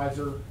legal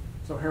advisor.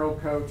 So Harold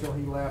Coe till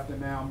he left,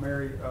 and now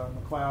Mary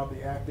McLeod,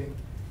 the acting.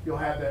 You'll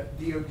have the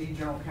DOD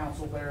General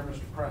Counsel there,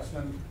 Mr.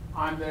 Preston.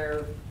 I'm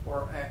there,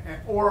 or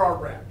our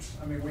reps.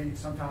 I mean,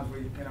 sometimes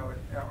we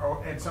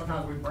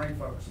bring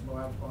folks and we'll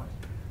have a bunch.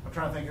 I'm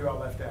trying to think who I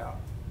left out.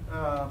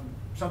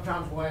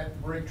 Sometimes we'll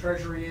bring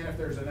Treasury in if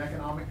there's an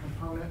economic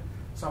component.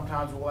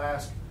 Sometimes we'll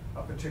ask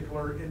a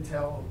particular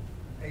intel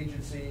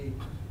agency,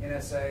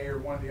 NSA, or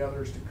one of the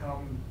others to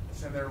come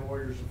send their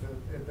lawyers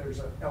if there's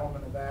an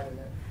element of that in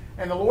it.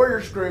 And the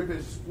lawyers group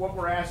is what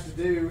we're asked to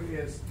do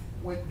is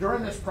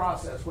during this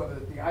process, whether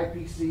it's the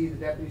IPC,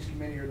 the Deputies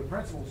Committee, or the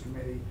Principals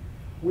Committee,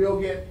 we'll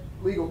get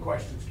legal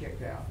questions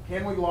kicked out.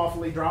 Can we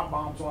lawfully drop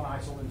bombs on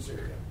ISIL in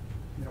Syria?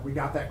 You know, we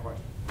got that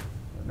question.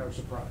 No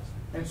surprise.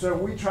 And so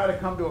we try to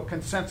come to a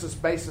consensus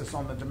basis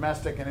on the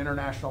domestic and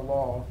international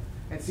law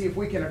and see if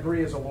we can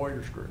agree as a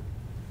lawyers group.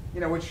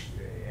 You know,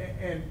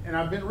 and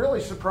I've been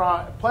really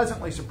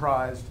pleasantly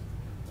surprised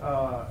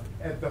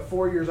at the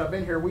 4 years I've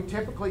been here. We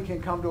typically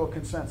can come to a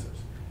consensus.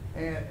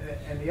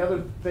 And the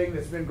other thing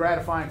that's been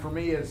gratifying for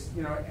me is,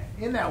 you know,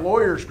 in that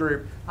lawyers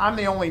group, I'm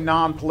the only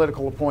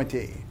non-political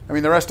appointee. I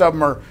mean, the rest of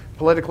them are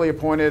politically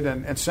appointed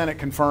and Senate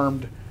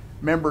confirmed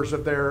members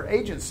of their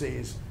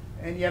agencies,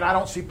 and yet I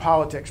don't see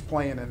politics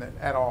playing in it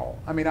at all.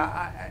 I mean,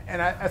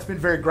 that's been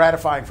very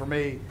gratifying for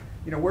me.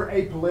 You know, we're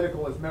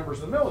apolitical as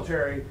members of the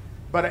military,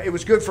 but it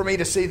was good for me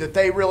to see that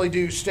they really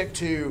do stick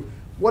to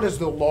what does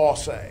the law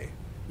say,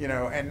 you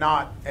know, and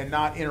not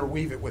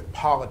interweave it with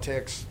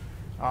politics.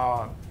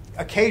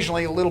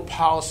 Occasionally, a little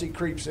policy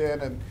creeps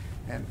in,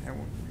 and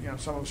you know,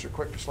 some of us are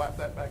quick to slap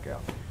that back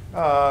out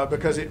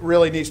because it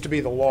really needs to be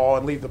the law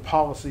and leave the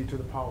policy to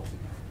the policymakers.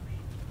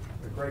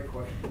 A great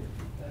question.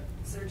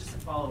 Sir, just to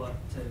follow up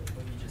to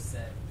what you just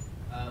said,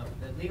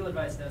 the legal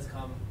advice does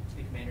come to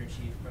the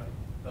Commander-in-Chief from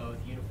both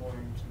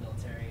uniformed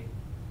military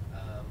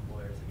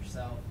lawyers like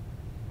yourself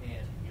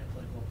and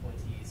political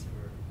appointees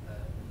who are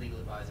legal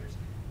advisors.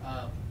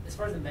 As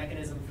far as the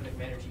mechanism for the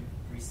Commander-in-Chief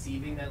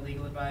receiving that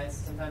legal advice,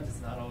 sometimes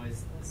it's not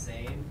always the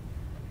same.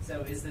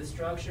 So is the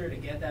structure to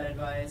get that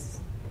advice,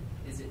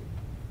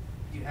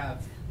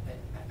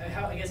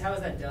 how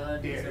is that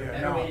done? Is there a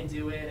better way to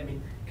do it? I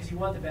mean, because you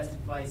want the best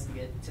advice to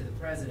get to the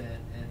president,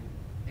 and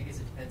I guess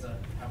it depends on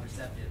how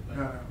receptive. But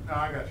No,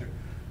 I got you.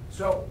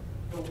 So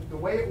the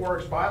way it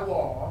works by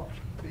law,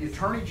 the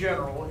Attorney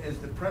General is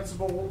the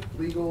principal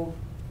legal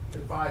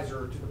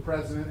advisor to the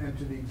president and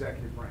to the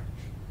executive branch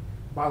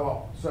by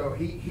law. So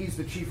he's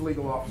the chief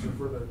legal officer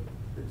for the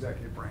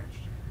executive branch.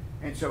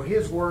 And so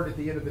his word at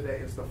the end of the day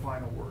is the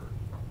final word.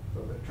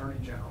 So the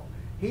Attorney General.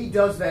 He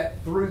does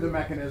that through the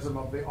mechanism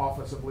of the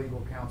Office of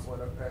Legal Counsel.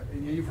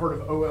 You've heard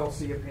of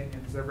OLC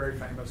opinions. They're very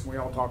famous, and we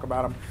all talk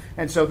about them.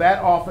 And so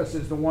that office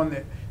is the one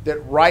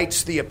that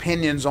writes the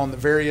opinions on the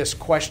various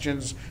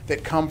questions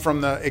that come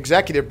from the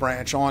executive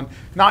branch on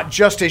not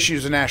just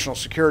issues of national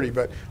security,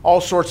 but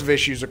all sorts of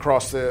issues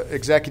across the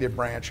executive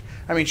branch.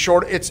 I mean,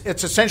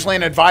 it's essentially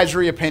an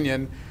advisory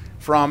opinion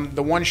from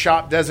the one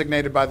shop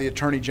designated by the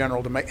Attorney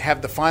General to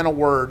have the final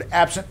word,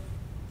 absent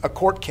a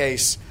court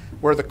case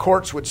where the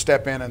courts would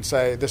step in and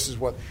say, this is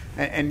what,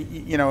 and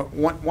you know,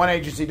 one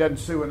agency doesn't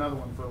sue another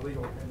one for a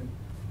legal opinion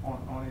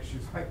on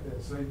issues like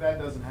this. So that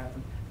doesn't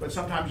happen. But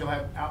sometimes you'll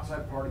have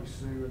outside parties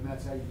sue, and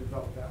that's how you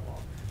develop that law.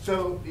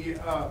 So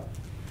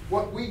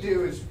what we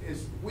do is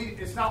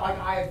it's not like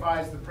I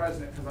advise the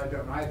president, because I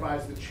don't. I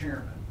advise the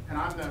chairman. And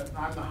I'm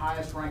the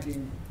highest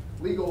ranking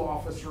legal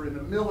officer in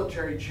the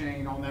military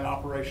chain on that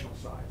operational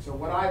side. So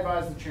what I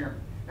advise the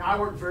chairman. Now I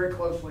work very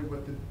closely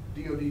with the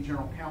DoD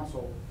General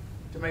Counsel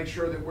to make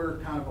sure that we're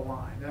kind of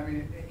aligned. I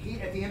mean,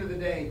 at the end of the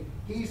day,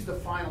 he's the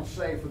final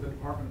say for the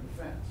Department of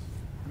Defense.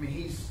 I mean,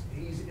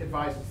 he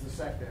advises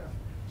the SecDef.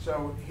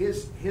 So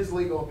his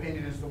legal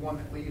opinion is the one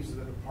that leaves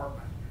the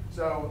department.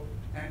 So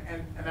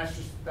and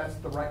that's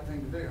the right thing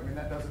to do. I mean,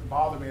 that doesn't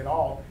bother me at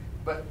all.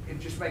 But it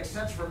just makes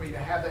sense for me to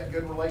have that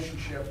good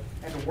relationship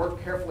and to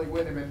work carefully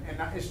with him.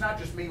 And it's not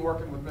just me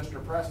working with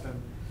Mr. Preston.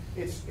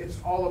 It's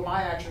all of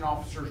my action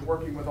officers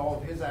working with all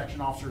of his action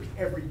officers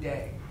every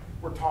day.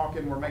 We're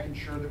talking, we're making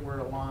sure that we're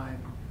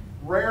aligned.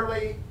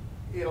 Rarely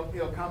it'll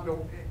come to,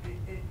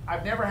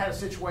 I've never had a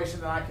situation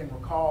that I can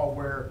recall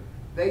where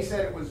they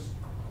said it was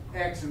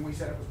X and we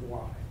said it was Y.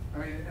 I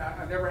mean,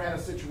 I've never had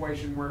a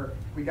situation where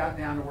we got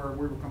down to where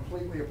we were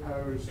completely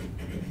opposed,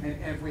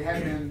 and if we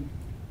had been,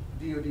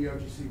 DoD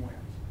OGC wins.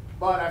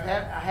 But I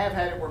have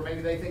had it where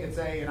maybe they think it's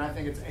A and I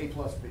think it's A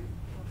plus B,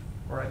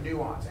 or a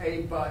nuance,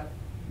 A but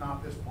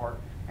not this part.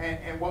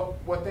 And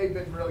what they've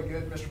been really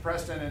good, Mr.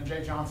 Preston and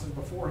Jay Johnson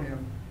before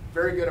him,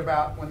 very good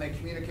about when they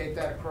communicate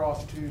that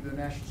across to the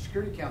National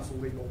Security Council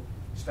legal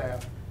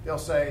staff. They'll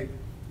say,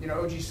 you know,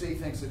 OGC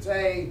thinks it's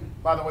A.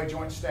 By the way,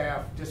 Joint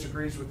Staff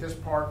disagrees with this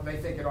part. They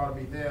think it ought to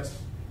be this.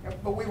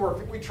 But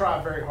we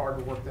try very hard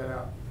to work that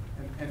out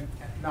and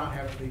not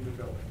have it leave the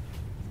building,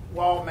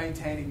 while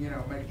maintaining, you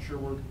know, making sure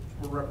we're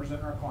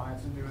representing our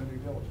clients and doing due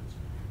diligence.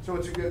 So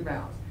it's a good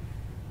balance.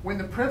 When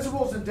the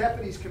principals and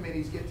deputies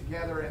committees get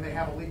together and they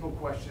have a legal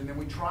question, then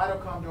we try to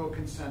come to a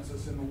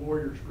consensus in the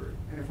lawyers group.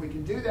 And if we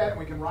can do that and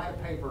we can write a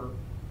paper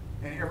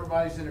and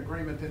everybody's in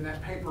agreement, then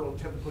that paper will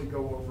typically go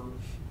over.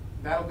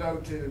 That'll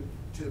go to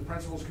the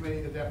principals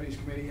committee, the deputies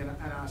committee, and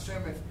I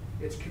assume if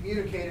it's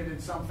communicated in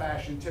some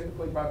fashion,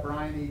 typically by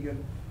Brian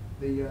Egan,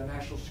 the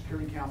National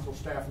Security Council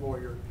staff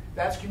lawyer,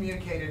 that's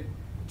communicated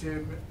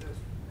to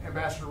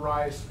Ambassador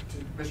Rice,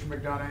 to Mr.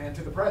 McDonough, and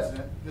to the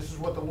president. This is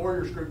what the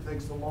lawyers group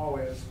thinks the law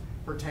is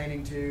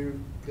pertaining to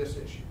this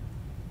issue.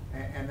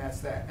 And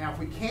that's that. Now, if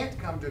we can't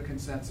come to a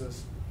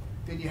consensus,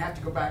 then you have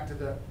to go back to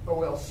the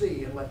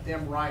OLC and let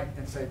them write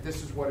and say,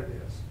 this is what it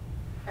is.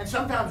 And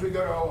sometimes we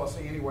go to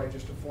OLC anyway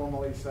just to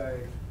formally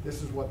say,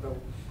 this is what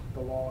the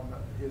law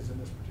is in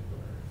this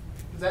particular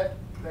area. Does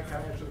that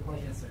kind of answer the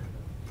question? Yes,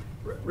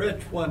 sir.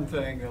 Rich, one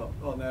thing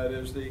on that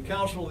is the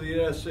Council of the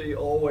NSC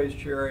always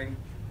chairing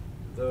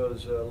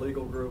those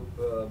legal group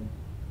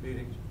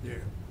meetings? Yeah,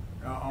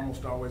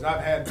 almost always.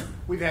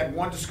 We've had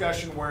one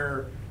discussion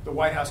where the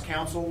White House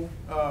counsel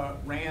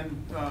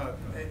ran.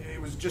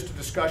 It was just a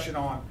discussion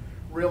on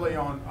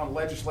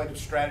legislative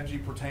strategy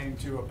pertaining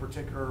to a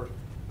particular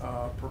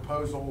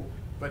proposal.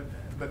 But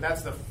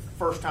that's the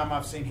first time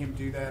I've seen him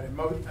do that, and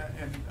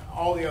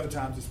all the other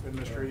times it's been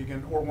Mr.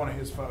 Egan or one of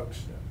his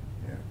folks.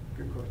 Yeah,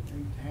 good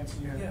question.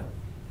 Hanson, you have? Yeah,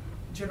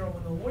 General,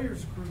 when the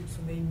lawyers groups,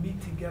 when they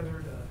meet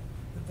together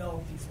to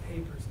develop these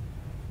papers,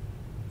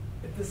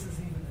 if this is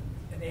even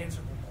an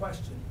answerable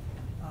question,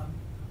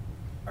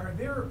 are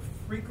there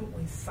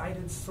frequently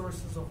cited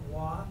sources of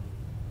law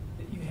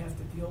that you have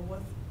to deal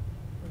with,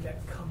 or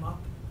that come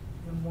up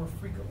more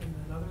frequently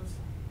than others?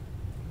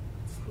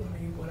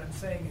 What I'm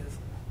saying is,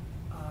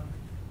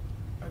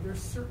 are there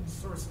certain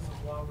sources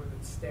of law, whether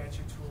it's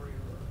statutory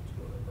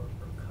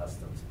or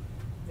customs,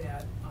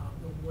 that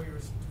the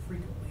lawyers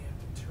frequently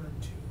have to turn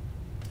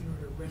to in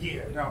order to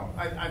regulate? Yeah, no,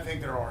 I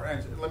think there are.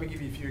 And let me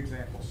give you a few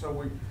examples. So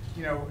we,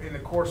 in the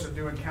course of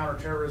doing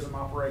counterterrorism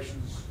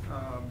operations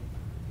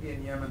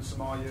in Yemen,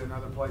 Somalia, and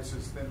other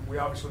places, then we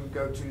obviously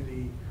go to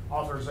the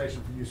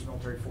authorization for use of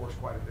military force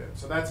quite a bit.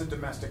 So that's a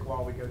domestic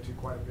law we go to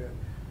quite a bit.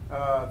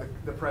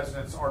 The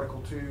President's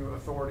Article 2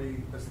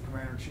 authority as the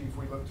Commander-in-Chief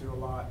we look to a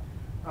lot.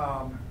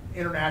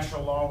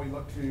 International law, we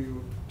look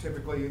to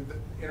typically the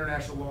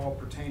international law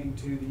pertaining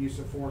to the use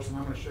of force, and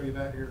I'm going to show you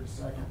that here in a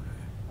second.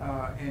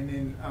 And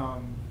then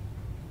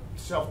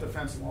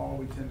self-defense law,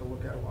 we tend to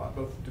look at a lot,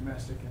 both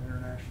domestic and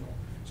international.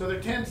 So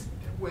there tends,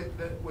 with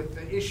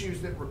the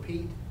issues that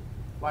repeat,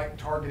 like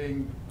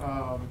targeting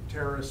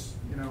terrorists,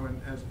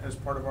 and as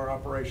part of our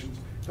operations,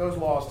 those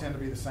laws tend to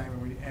be the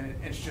same, and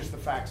it's just the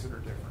facts that are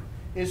different.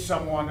 Is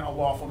someone a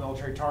lawful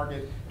military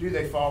target? Do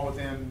they fall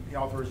within the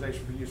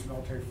authorization for use of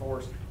military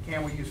force?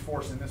 Can we use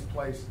force in this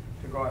place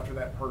to go after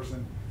that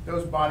person?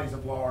 Those bodies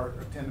of law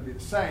tend to be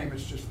the same.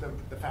 It's just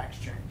the facts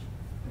change,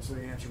 and so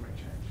the answer may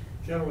change.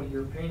 Generally,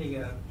 you're painting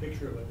a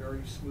picture of a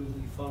very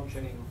smoothly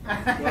functioning,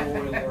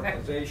 well-oiled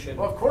organization.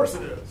 Well, of course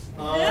it is.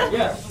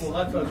 Yes, well,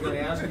 that's what I was going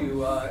to ask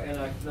you, and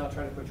I'm not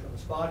trying to put you on the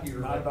spot here.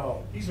 Not at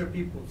all. These are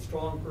people with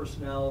strong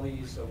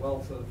personalities, a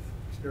wealth of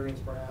experience,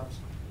 perhaps,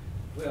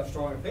 who have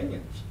strong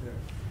opinions.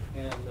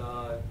 Yeah. And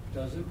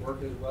does it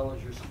work as well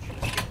as you're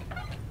suggesting?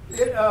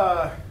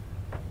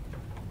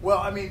 Well,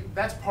 I mean,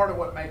 that's part of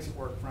what makes it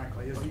work,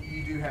 frankly, is that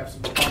you do have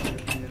some strongly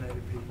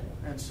opinionated people.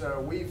 And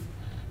so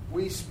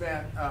we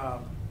spent,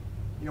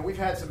 we've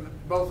had some,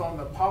 both on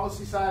the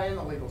policy side and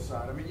the legal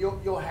side. I mean,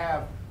 you'll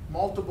have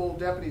multiple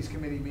deputies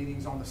committee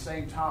meetings on the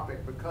same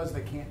topic because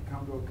they can't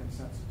come to a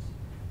consensus,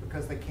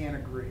 because they can't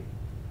agree.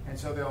 And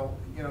so they'll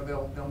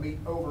meet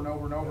over and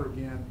over and over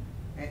again,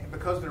 and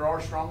because there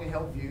are strongly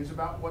held views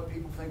about what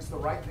people think is the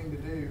right thing to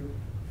do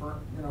for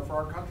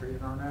our country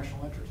and our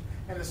national interest.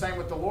 And the same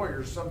with the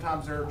lawyers.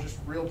 Sometimes there are just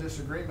real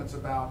disagreements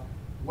about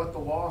what the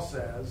law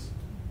says,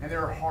 and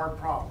there are hard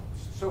problems.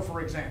 So,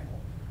 for example,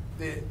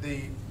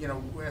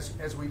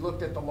 as we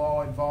looked at the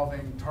law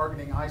involving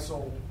targeting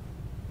ISIL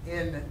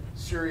in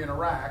Syria and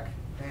Iraq,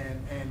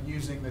 and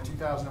using the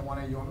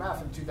 2001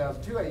 AUMF and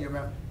 2002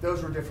 AUMF,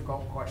 those were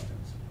difficult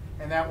questions.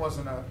 And that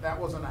wasn't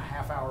a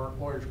half-hour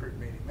lawyers group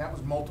meeting. That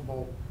was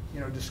multiple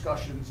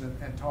discussions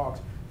and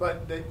talks.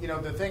 But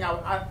the thing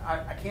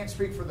I can't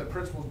speak for the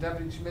principals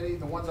deputies committee.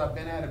 The ones I've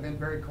been at have been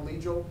very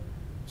collegial,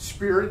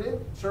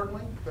 spirited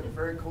certainly, but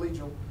very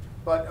collegial.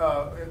 But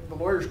the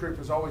lawyers group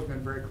has always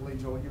been very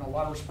collegial. A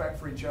lot of respect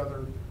for each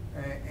other,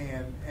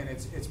 and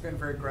it's been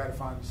very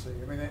gratifying to see.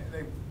 I mean,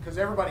 because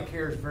everybody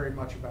cares very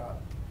much about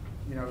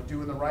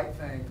doing the right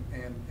thing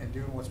and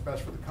doing what's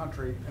best for the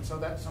country, and so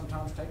that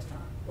sometimes takes time.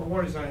 Well,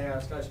 one reason I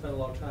asked, I spent a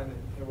lot of time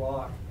in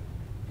Iraq,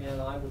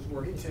 and I was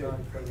working Me too.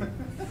 for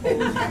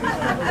the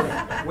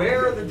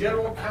where the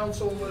general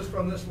counsel was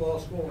from this law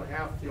school, and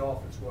half the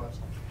office was.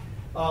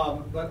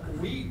 But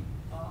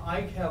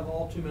I have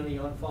all too many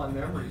unfond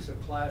memories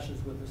of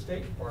clashes with the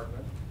State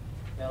Department,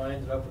 and I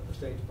ended up with the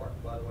State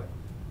Department, by the way.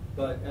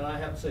 And I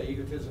have to say,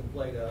 egotism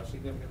played a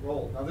significant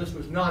role. Now, this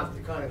was not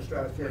the kind of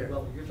stratospheric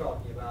level you're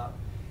talking about,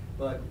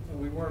 but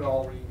we weren't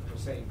all reading from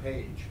the same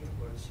page. It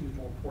was who's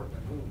more important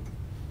than whom,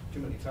 too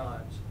many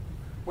times.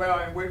 Well,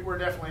 and we're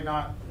definitely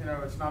not,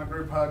 it's not a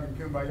group hug and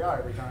kumbaya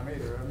every time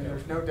either. I mean,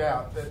 there's no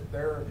doubt that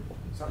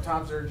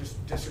sometimes there are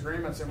just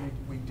disagreements and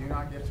we do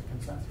not get to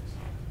consensus.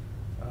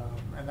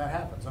 And that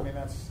happens. I mean,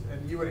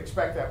 and you would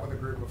expect that with a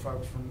group of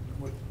folks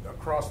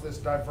across this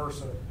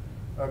diverse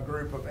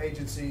group of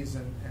agencies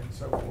and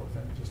so forth,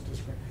 and just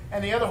disagree.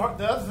 And the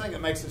other thing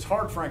that makes this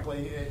hard,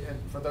 frankly, and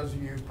for those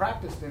of you who've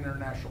practiced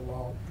international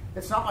law,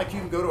 it's not like you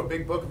can go to a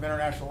big book of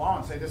international law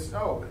and say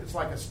it's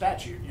like a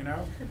statute,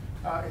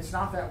 It's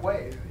not that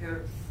way.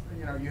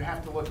 You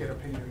have to look at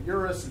opinion of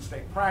juris and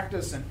state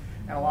practice and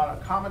a lot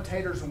of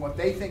commentators and what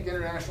they think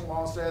international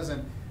law says,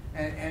 and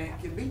it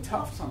can be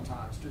tough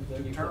sometimes to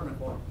determine.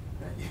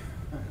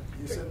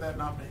 You said that,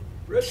 not me.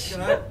 Rich,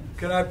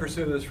 can I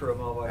pursue this for a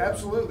moment?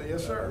 Absolutely,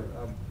 yes, sir.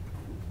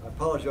 I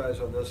apologize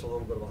on this, a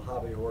little bit of a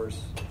hobby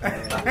horse.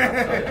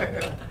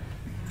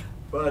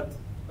 But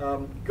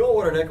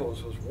Goldwater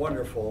Nichols was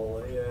wonderful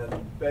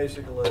in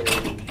basically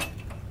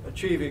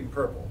achieving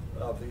purple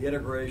of the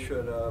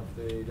integration of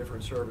the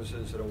different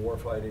services and a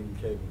warfighting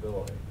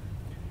capability.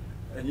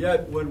 And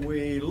yet, when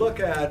we look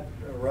at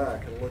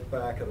Iraq and look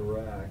back at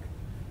Iraq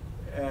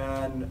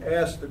and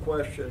ask the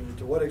question,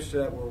 to what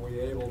extent were we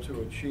able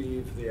to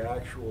achieve the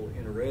actual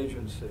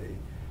interagency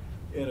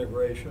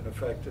integration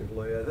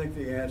effectively? I think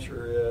the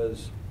answer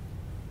is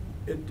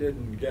it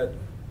didn't get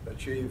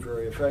achieved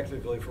very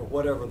effectively for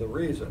whatever the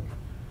reason.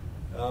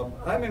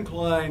 I'm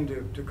inclined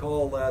to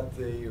call that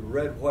the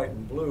red, white,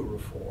 and blue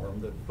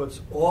reform that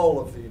puts all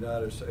of the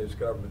United States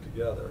government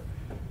together,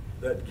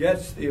 that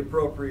gets the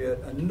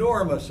appropriate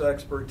enormous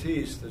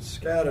expertise that's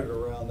scattered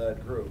around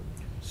that group,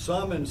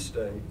 some in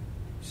state,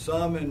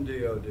 some in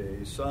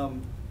DOD,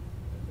 some,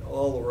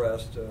 all the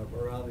rest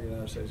around the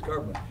United States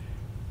government.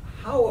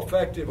 How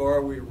effective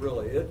are we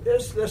really?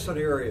 Is this an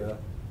area,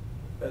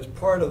 as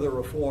part of the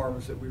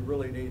reforms, that we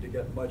really need to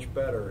get much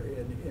better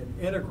in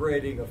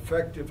integrating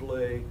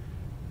effectively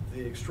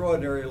the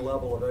extraordinary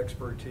level of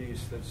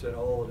expertise that's in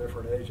all the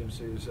different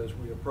agencies as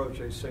we approach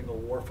a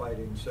single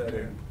warfighting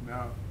setting?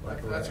 No,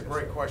 that's a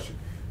great question.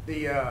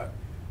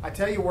 I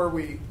tell you where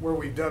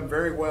we've done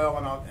very well,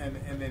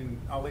 and then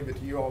I'll leave it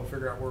to you all to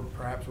figure out where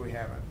perhaps we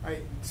haven't.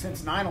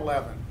 Since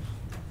 9/11,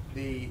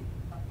 the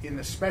in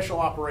the special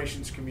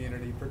operations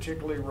community,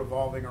 particularly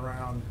revolving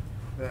around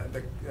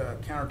the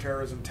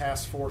counterterrorism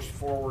task force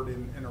forward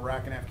in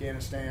Iraq and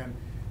Afghanistan,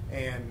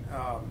 and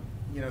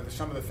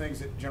some of the things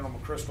that General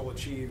McChrystal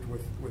achieved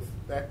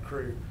with that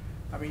crew.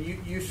 I mean,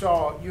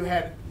 you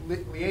had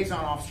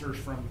liaison officers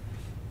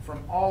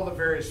from all the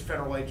various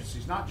federal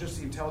agencies, not just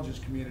the intelligence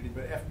community,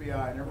 but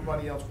FBI and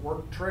everybody else,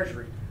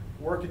 Treasury,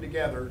 working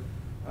together.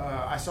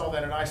 I saw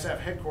that at ISAF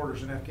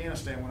headquarters in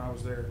Afghanistan when I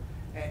was there.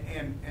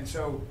 And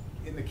so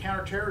in the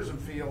counterterrorism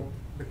field,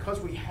 because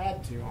we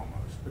had to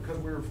almost, because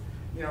we were,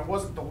 it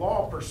wasn't the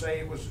law per se,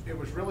 it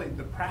was really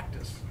the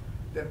practice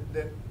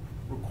that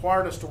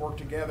required us to work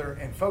together.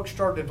 And folks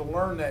started to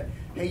learn that,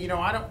 hey,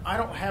 I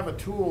don't have a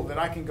tool that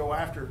I can go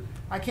after.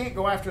 I can't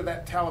go after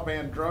that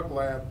Taliban drug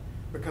lab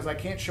because I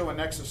can't show a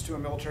nexus to a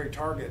military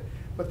target.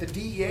 But the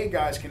DEA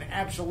guys can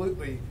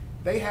absolutely,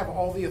 they have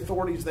all the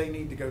authorities they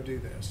need to go do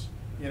this.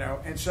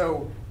 And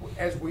so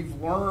as we've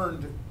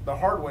learned the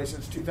hard way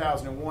since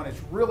 2001,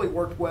 it's really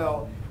worked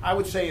well, I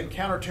would say, in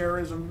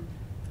counterterrorism,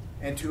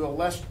 and to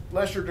a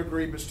lesser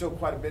degree, but still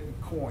quite a bit in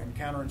COIN,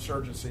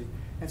 counterinsurgency.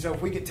 And so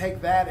if we could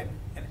take that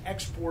and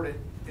export it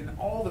in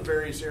all the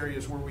various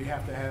areas where we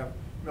have to have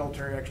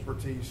military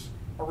expertise,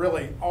 or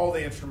really all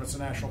the instruments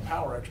of national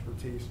power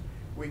expertise,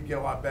 we can get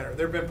a lot better.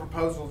 There have been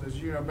proposals, as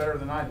you know better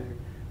than I do,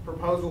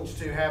 proposals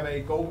to have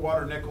a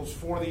Goldwater Nichols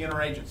for the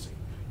interagency.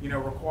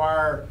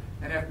 Require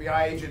an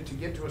FBI agent to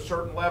get to a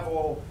certain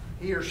level,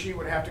 he or she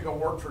would have to go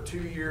work for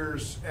 2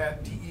 years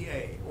at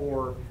DEA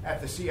or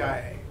at the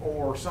CIA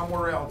or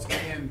somewhere else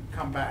and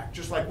come back,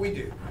 just like we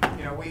do.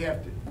 We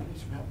have to. You need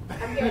some help?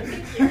 I'm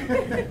good, thank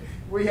you.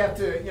 We have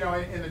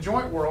to, in the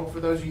joint world,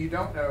 for those of you who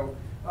don't know,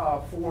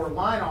 for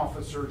line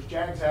officers,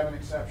 JAGs have an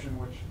exception,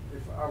 which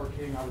if I were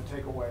king, I would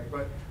take away.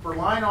 But for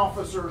line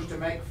officers to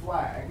make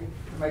flag,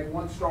 to make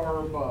 1 star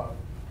or above,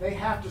 they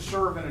have to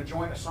serve in a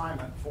joint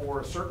assignment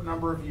for a certain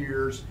number of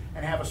years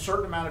and have a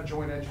certain amount of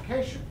joint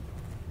education,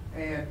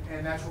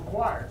 and that's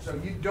required. So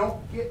you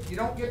don't get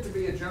to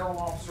be a general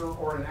officer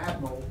or an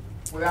admiral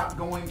without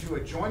going to a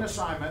joint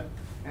assignment,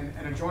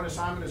 and a joint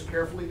assignment is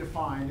carefully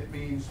defined. It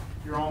means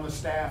you're on the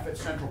staff at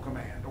Central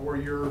Command, or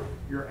you're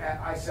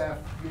at ISAF,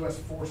 U.S.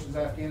 Forces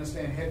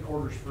Afghanistan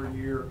headquarters for a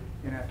year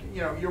in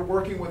Afghanistan. You're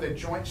working with a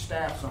joint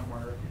staff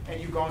somewhere, and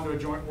you've gone to a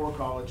joint war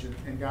college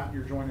and gotten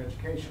your joint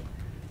education.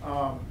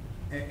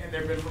 And there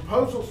have been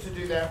proposals to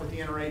do that with the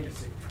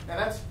interagency.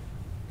 Now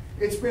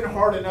it's been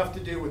hard enough to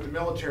do with the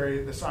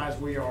military the size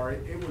we are.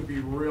 It would be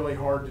really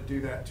hard to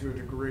do that to a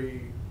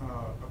degree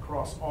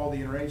across all the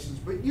interagencies.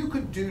 But you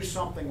could do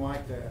something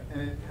like that.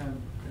 And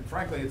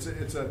frankly,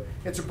 it's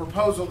a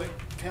proposal that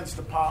tends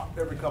to pop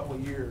every couple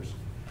of years.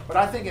 But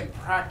I think in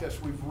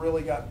practice, we've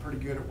really gotten pretty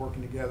good at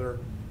working together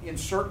in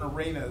certain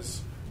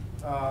arenas.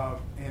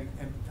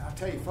 And I'll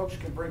tell you, folks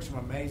can bring some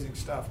amazing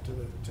stuff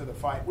to the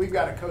fight. We've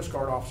got a Coast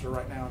Guard officer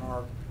right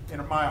now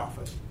in my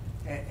office,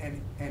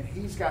 and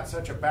he's got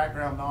such a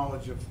background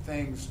knowledge of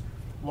things,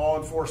 law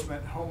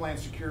enforcement, homeland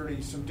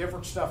security, some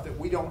different stuff that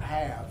we don't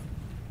have,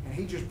 and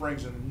he just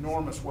brings an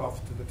enormous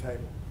wealth to the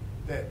table.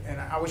 And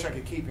I wish I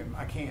could keep him.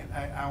 I can't.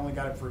 I only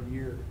got him for a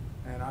year,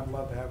 and I'd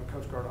love to have a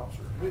Coast Guard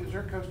officer. Is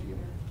there a Coast Guard in here?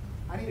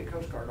 I need a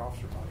Coast Guard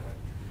officer, by the way.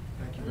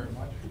 Thank you very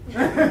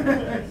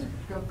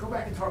much. Go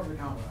back and talk to the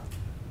Commandant.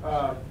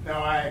 No,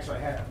 I actually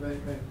have.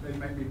 They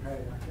make me pay.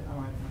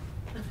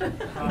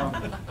 I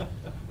don't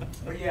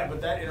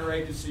but that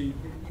interagency,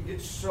 you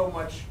get so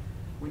much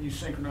when you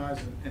synchronize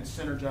and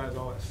synergize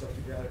all that stuff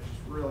together. It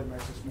just really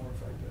makes us more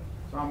effective.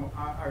 So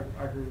I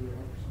agree with you 100%.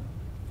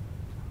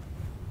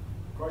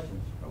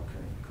 Questions?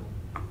 Okay,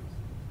 cool.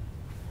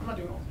 I'm not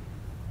doing all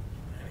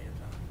any of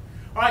time.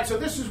 All right, so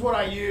this is what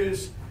I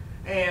use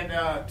and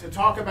to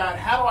talk about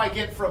how do I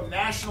get from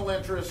national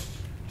interest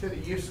to the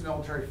use of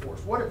military force.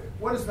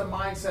 What is the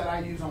mindset I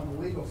use on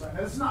the legal side?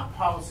 Now, this is not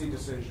policy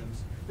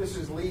decisions. This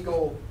is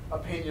legal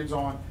opinions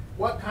on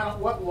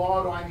what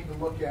law do I need to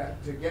look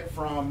at to get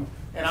from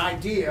an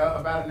idea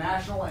about a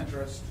national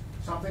interest,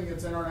 something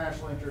that's in our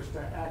national interest, to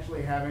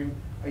actually having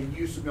a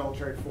use of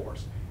military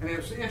force. And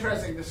it's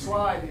interesting, this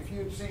slide, if you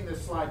had seen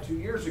this slide 2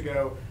 years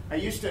ago,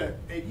 it used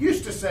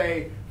to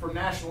say from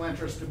national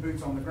interest to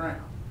boots on the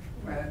ground.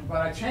 But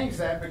I changed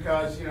that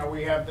because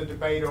we have the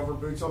debate over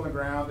boots on the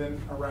ground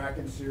in Iraq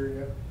and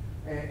Syria,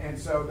 and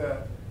so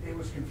it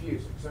was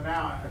confusing. So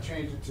now I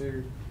changed it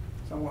to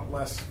somewhat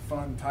less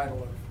fun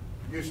title of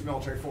use of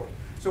military force.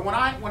 So when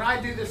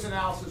I do this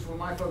analysis, when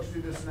my folks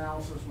do this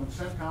analysis, when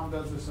CENTCOM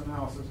does this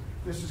analysis,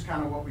 this is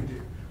kind of what we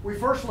do. We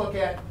first look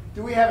at,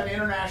 do we have an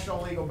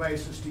international legal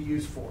basis to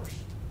use force?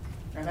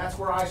 And that's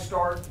where I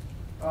start.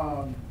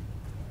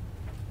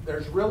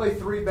 There's really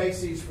 3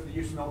 bases for the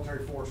use of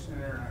military force in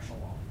international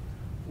law.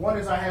 One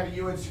is I have a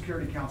UN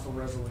Security Council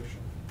resolution,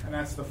 and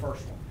that's the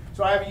first one.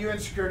 So I have a UN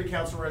Security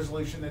Council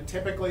resolution that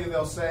typically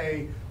they'll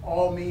say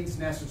all means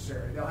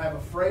necessary. They'll have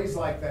a phrase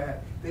like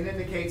that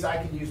indicates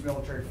I can use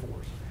military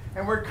force.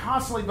 And we're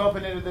constantly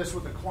bumping into this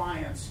with the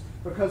clients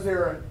because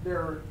there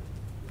are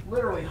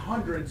literally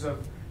hundreds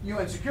of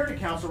UN Security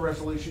Council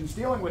resolutions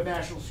dealing with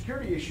national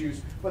security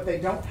issues, but they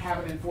don't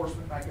have an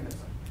enforcement mechanism.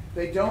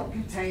 they don't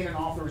contain an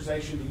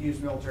authorization to use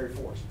military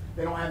force.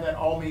 They don't have that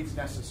all means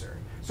necessary.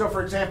 So,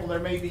 for example, there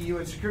may be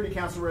UN Security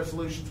Council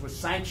resolutions with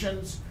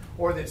sanctions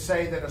or that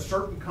say that a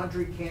certain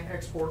country can't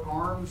export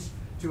arms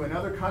to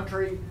another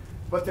country,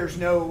 but there's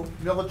no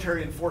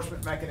military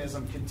enforcement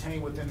mechanism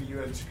contained within the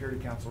UN Security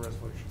Council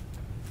resolution.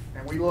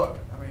 And we look,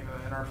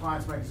 and our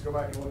clients make us go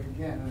back and look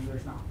again, and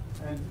there's not.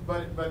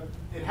 But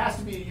it has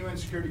to be a UN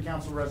Security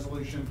Council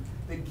resolution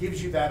that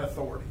gives you that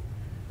authority.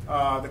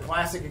 The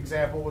classic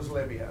example was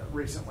Libya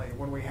recently,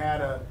 when we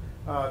had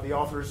the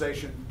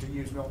authorization to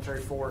use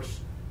military force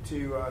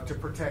to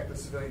protect the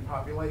civilian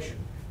population.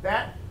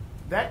 That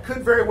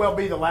could very well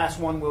be the last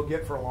one we'll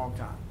get for a long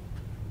time.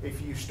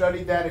 If you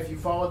studied that, if you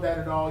followed that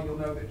at all, you'll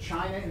know that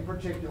China in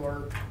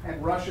particular,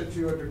 and Russia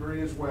to a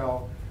degree as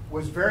well,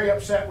 was very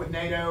upset with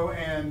NATO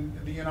and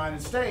the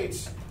United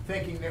States,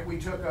 thinking that we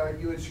took a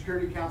UN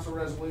Security Council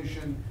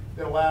resolution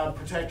that allowed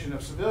protection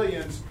of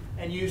civilians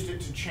and used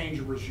it to change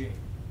a regime.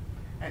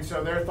 And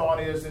so their thought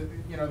is that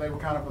they were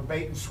kind of a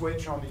bait and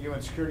switch on the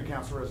UN Security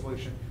Council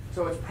resolution.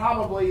 So it's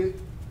probably,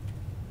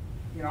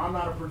 I'm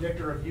not a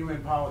predictor of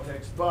UN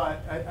politics,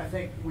 but I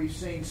think we've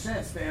seen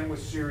since then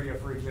with Syria,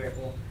 for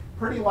example,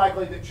 pretty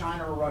likely that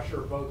China or Russia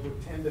or both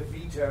would tend to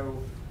veto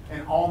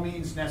an all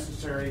means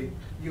necessary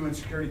UN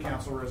Security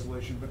Council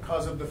resolution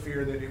because of the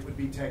fear that it would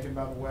be taken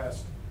by the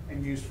West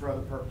and used for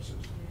other purposes.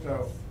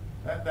 So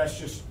that's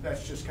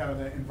just kind of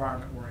the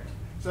environment we're in.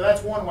 So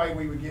that's one way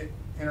we would get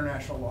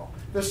international law.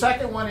 The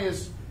second one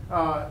is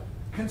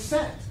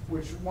consent,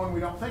 which one we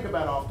don't think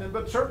about often,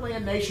 but certainly a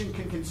nation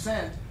can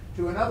consent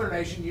to another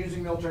nation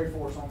using military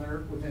force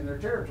within their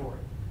territory.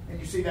 And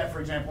you see that, for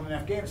example, in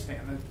Afghanistan.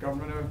 The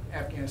government of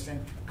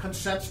Afghanistan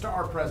consents to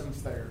our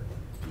presence there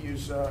to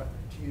use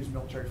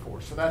military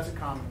force. So that's a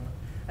common one.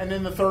 And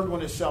then the third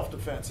one is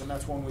self-defense, and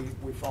that's one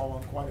we fall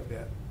on quite a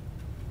bit.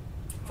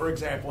 For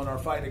example, in our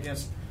fight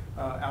against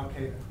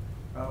Al-Qaeda,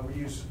 we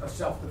use a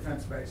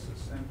self-defense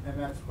basis, and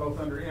that's both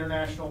under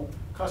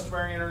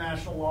customary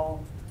international law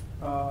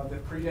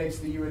that predates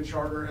the UN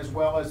Charter, as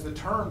well as the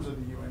terms of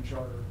the UN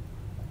Charter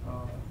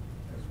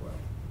as well.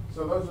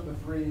 So those are the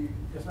three.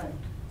 Yes, ma'am.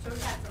 So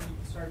we've had some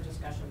sort of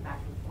discussion back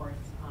and forth,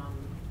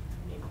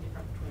 maybe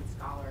different between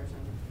scholars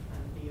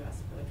and the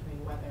U.S.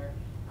 between whether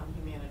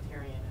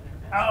humanitarian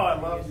intervention. Oh, I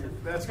love you.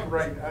 That's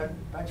great.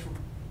 Thanks for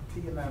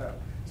teeing that up.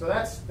 So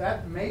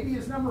that maybe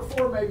is number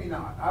 4, maybe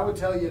not. I would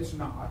tell you it's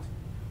not.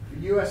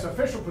 The U.S.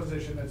 official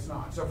position, it's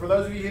not. So for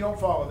those of you who don't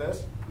follow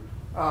this,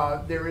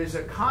 there is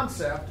a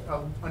concept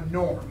of a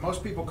norm.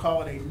 Most people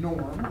call it a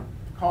norm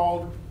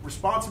called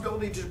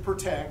responsibility to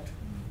protect,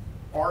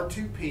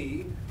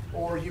 R2P,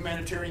 or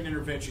humanitarian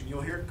intervention.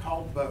 You'll hear it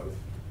called both.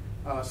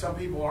 Some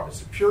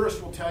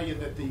purists will tell you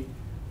that the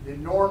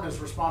norm is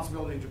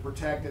responsibility to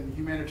protect, and the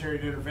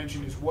humanitarian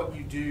intervention is what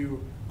you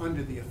do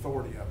under the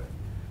authority of it.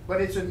 But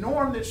it's a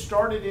norm that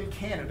started in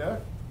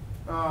Canada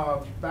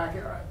back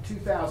in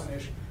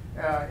 2000-ish.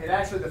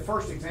 The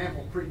first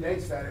example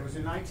predates that. It was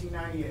in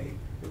 1998,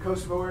 the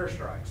Kosovo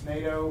airstrikes.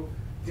 NATO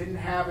didn't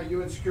have a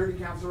UN Security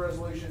Council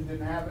resolution,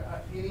 didn't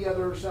have any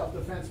other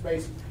self-defense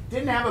basis,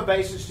 didn't have a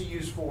basis to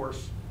use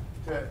force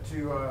to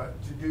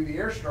do the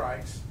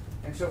airstrikes,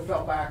 and so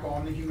fell back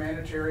on the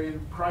humanitarian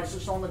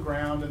crisis on the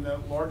ground and the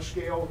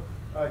large-scale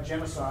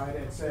genocide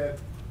and said,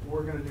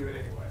 we're going to do it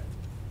anyway.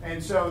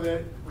 And so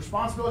the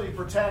responsibility to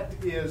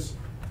protect is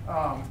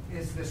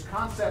this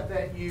concept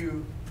that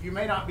you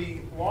may not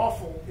be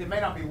lawful. It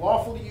may not be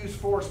lawful to use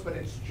force, but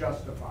it's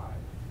justified.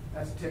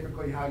 That's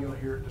typically how you'll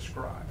hear it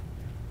described.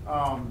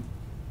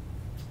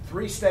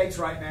 3 states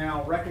right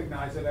now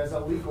recognize it as a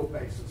legal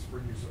basis for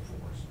use of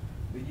force: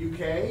 the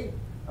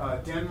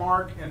UK,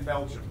 Denmark, and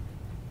Belgium.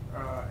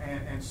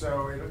 And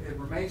so it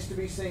remains to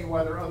be seen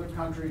whether other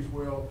countries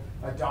will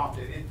adopt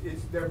it.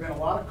 There have been a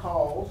lot of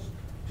calls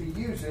to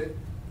use it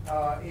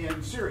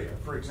in Syria,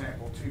 for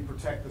example, to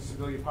protect the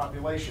civilian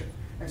population.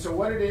 And so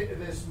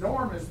this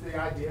norm is the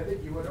idea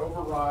that you would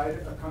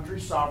override a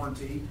country's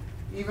sovereignty,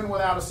 even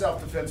without a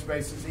self-defense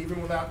basis,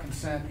 even without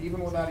consent,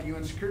 even without a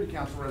UN Security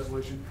Council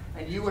resolution,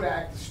 and you would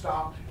act to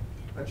stop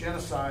a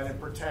genocide and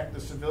protect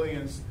the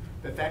civilians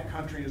that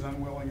country is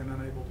unwilling and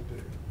unable to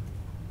do.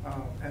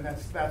 And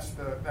that's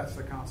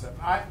the concept.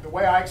 The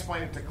way I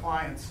explain it to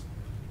clients,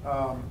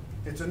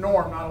 it's a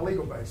norm, not a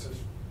legal basis.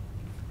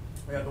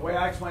 The way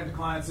I explain it to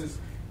clients is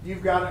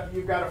you've got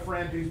a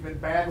friend who's been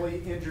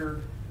badly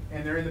injured,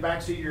 and they're in the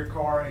backseat of your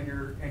car,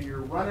 and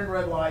you're running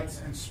red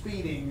lights and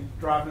speeding,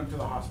 driving them to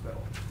the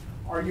hospital.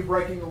 Are you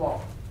breaking the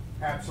law?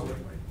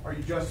 Absolutely. Are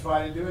you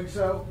justified in doing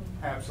so?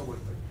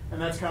 Absolutely.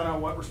 And that's kind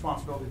of what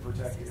responsibility to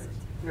protect is.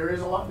 There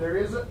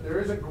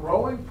is a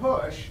growing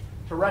push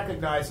to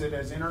recognize it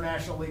as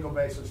international legal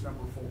basis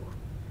number 4.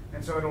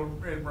 And so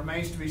it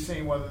remains to be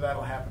seen whether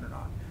that'll happen or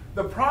not.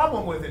 The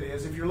problem with it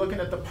is, if you're looking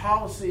at the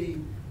policy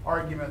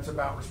arguments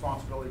about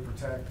responsibility to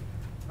protect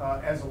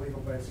as a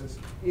legal basis,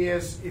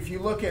 is if you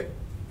look at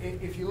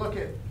if you look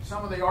at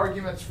some of the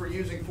arguments for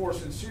using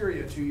force in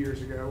Syria 2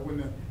 years ago,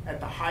 when at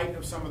the height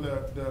of some of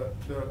the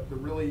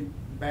really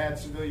bad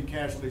civilian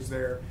casualties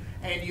there,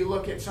 and you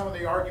look at some of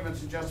the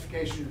arguments and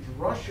justifications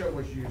Russia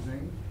was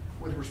using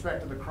with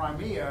respect to the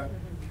Crimea,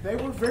 they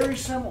were very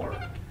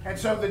similar. And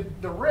so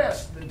the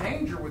risk, the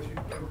danger with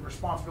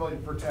responsibility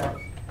to protect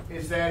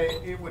is that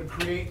it would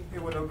create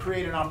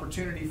an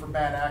opportunity for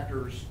bad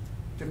actors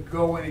to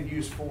go in and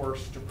use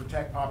force to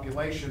protect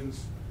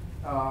populations,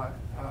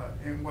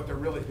 and what they're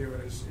really doing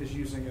is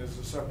using it as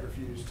a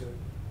subterfuge to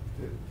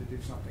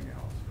do something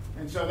else.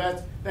 And so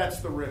that's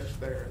the risk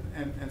there.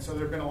 And so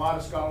there have been a lot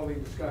of scholarly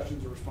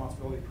discussions of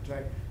responsibility to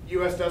protect. The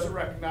U.S. doesn't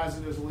recognize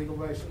it as a legal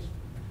basis,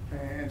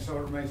 and so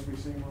it remains to be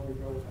seen where we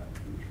go with that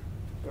in the future.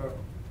 So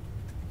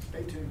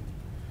stay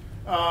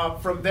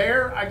tuned. From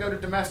there, I go to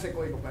domestic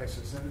legal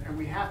basis, and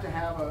we have to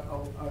have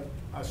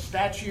a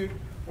statute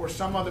or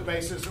some other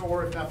basis,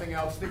 or if nothing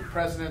else, the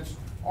President's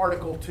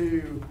Article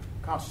 2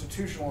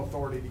 constitutional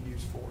authority to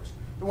use force.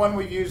 The one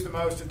we've used the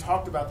most and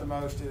talked about the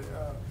most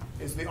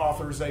is the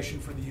authorization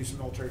for the use of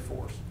military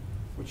force,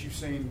 which you've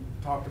seen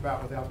talked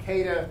about with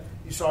Al-Qaeda.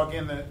 You saw,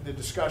 again, the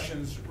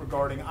discussions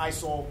regarding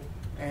ISIL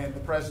and the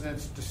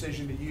President's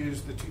decision to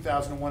use the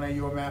 2001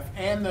 AUMF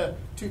and the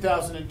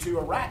 2002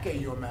 Iraq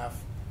AUMF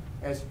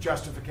as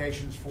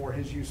justifications for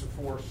his use of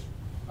force,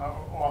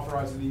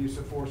 authorizing the use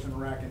of force in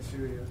Iraq and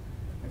Syria.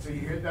 And so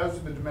you hear those are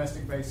the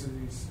domestic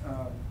bases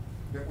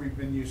that we've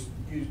been used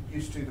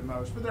to the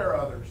most. But there are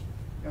others.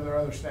 There are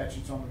other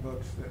statutes on the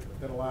books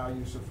that allow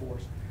use of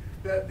force.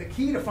 The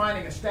key to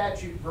finding a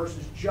statute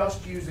versus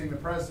just using the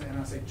President,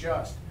 and I say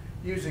just,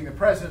 using the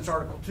President's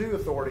Article 2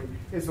 authority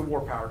is the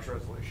War Powers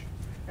Resolution.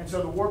 And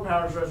so the War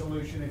Powers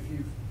Resolution,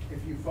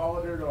 if you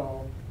followed it at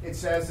all, it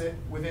says that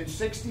within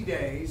 60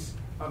 days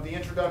of the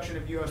introduction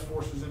of U.S.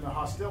 forces into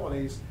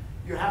hostilities,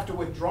 you have to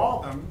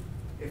withdraw them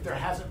if there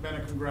hasn't been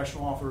a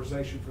congressional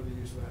authorization for the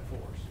use of that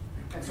force.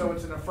 And so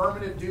it's an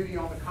affirmative duty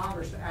on the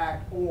Congress to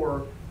act,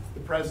 or the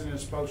President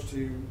is supposed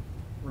to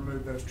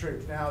remove those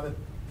troops. Now,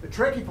 the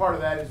tricky part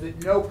of that is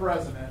that no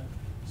president,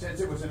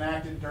 since it was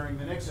enacted during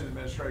the Nixon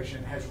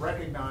administration, has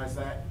recognized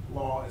that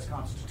law as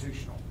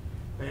constitutional.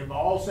 They have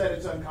all said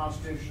it's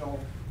unconstitutional.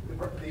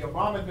 The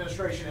Obama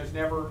administration has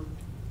never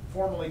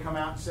formally come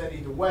out and said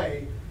either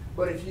way,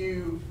 but if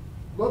you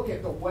look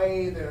at the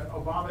way the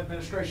Obama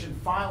administration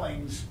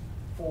filings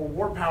for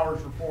war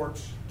powers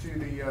reports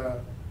to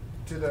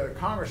the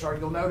Congress are,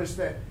 you'll notice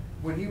that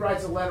when he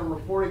writes a letter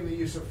reporting the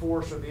use of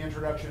force or the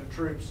introduction of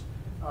troops,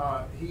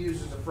 he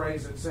uses a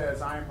phrase that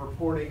says, "I am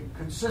reporting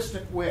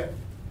consistent with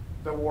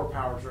the War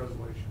Powers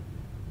Resolution."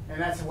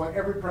 And that's what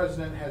every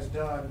president has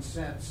done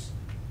since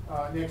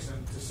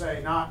Nixon, to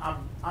say,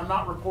 I'm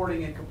not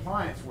reporting in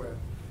compliance with,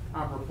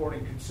 I'm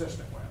reporting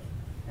consistent with.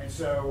 And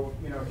so,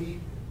 he,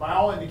 by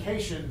all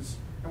indications,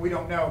 and we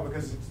don't know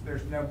because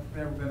there's never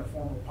been a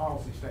formal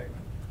policy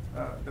statement,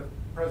 the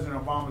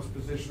President Obama's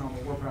position on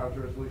the War Powers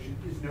Resolution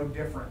is no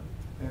different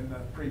than the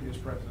previous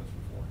presidents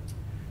before.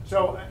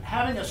 So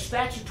having a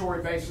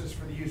statutory basis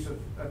for the use of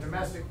a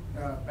domestic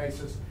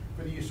basis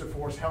for the use of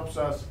force helps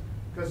us,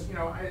 because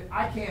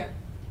I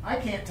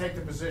can't take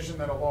the position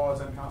that a law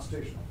is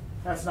unconstitutional.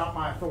 That's not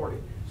my authority.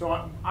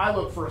 So I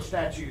look for a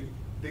statute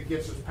that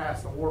gets us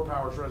past the War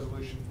Powers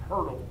Resolution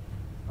hurdle.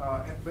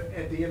 But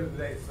at the end of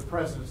the day, it's the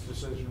President's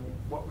decision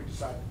what we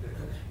decide to do.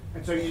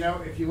 And so,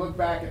 if you look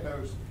back at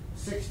those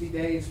 60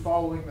 days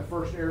following the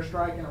first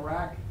airstrike in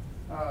Iraq,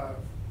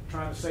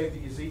 trying to save the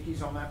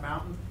Yazidis on that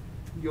mountain,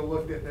 you'll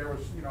look that there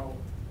was,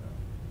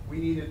 we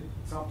needed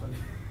something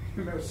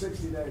in those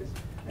 60 days.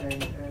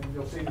 And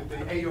you'll see that the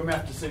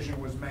AUMF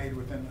decision was made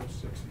within those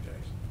 60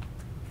 days.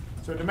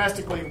 So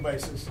domestic legal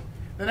basis.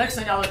 The next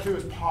thing I look to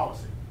is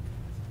policy,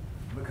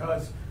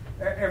 because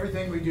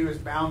everything we do is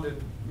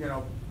bounded,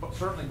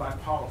 certainly by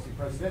policy,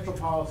 presidential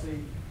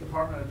policy,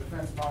 Department of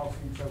Defense policy,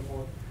 and so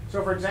forth.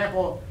 So, for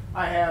example,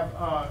 I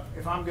have,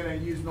 if I'm going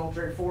to use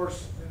military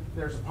force,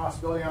 there's a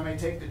possibility I may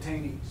take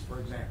detainees, for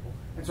example.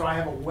 And so I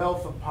have a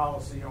wealth of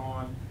policy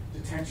on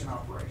detention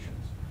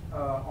operations,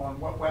 on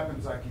what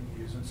weapons I can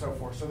use, and so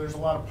forth. So there's a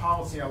lot of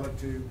policy I look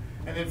to.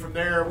 And then from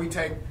there, we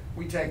take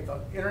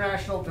the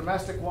international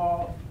domestic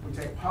law, we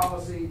take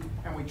policy,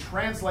 and we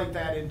translate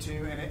that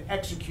into an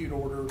execute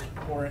order,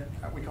 or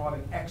we call it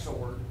an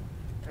exord.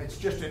 It's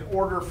just an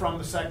order from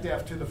the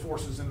SecDef to the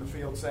forces in the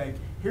field saying,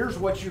 here's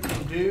what you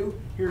can do,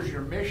 here's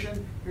your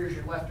mission, here's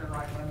your left and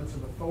right limits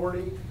of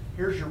authority,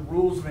 here's your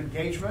rules of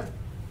engagement,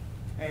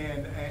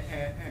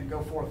 and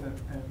go forth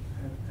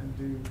and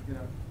do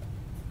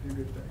good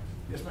things.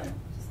 Yes, ma'am.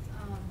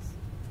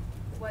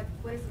 What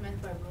is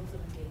meant by rules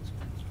of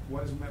engagement?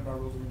 What is meant by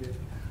rules of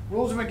engagement?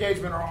 Rules of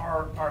engagement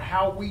are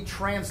how we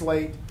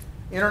translate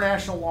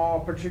international law,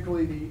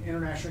 particularly the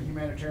international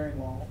humanitarian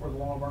law or the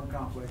law of armed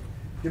conflict,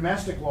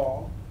 domestic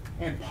law,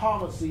 and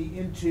policy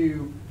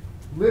into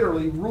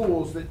literally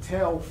rules that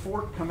tell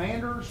fort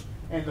commanders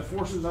and the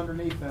forces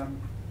underneath them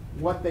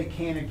what they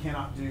can and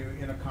cannot do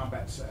in a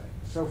combat setting.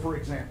 So, for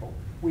example,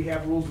 we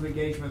have rules of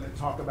engagement that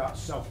talk about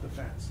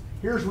self-defense.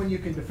 Here's when you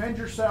can defend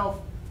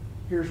yourself.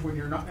 Here's when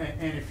you're not,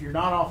 and if you're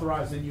not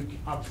authorized, then you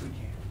obviously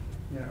can't.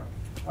 You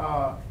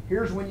know,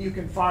 here's when you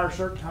can fire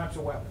certain types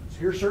of weapons.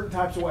 Here's certain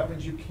types of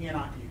weapons you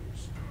cannot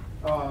use.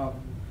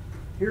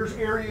 Here's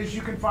areas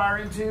you can fire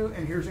into,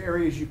 and here's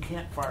areas you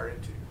can't fire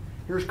into.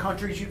 Here's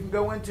countries you can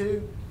go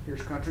into.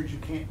 Here's countries you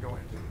can't go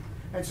into.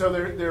 And so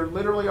there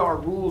literally are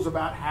rules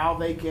about how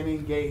they can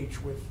engage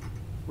with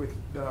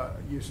the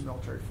use of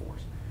military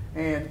force.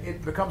 And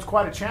it becomes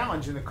quite a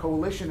challenge in the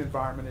coalition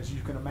environment, as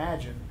you can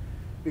imagine,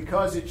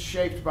 because it's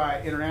shaped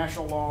by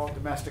international law,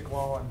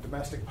 and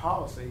domestic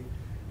policy.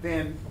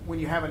 Then when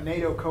you have a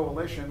NATO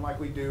coalition like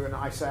we do in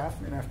ISAF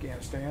in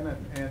Afghanistan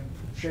and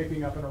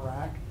shaping up in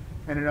Iraq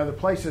and in other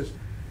places,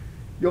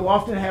 you'll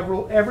often have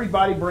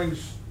everybody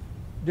brings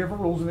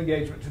different rules of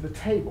engagement to the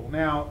table.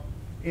 Now,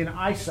 in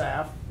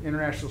ISAF,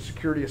 International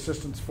Security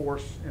Assistance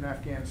Force in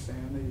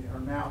Afghanistan,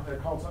 they're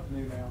called something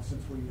new now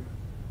since we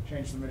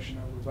changed the mission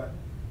over, but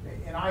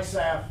in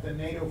ISAF, the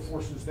NATO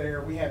forces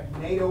there, we have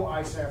NATO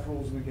ISAF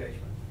rules of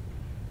engagement.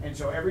 And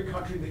so every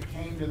country that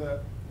came to the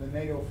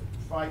NATO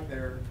fight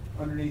there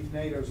underneath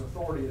NATO's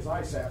authority as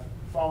ISAF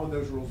followed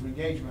those rules of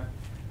engagement.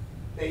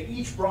 They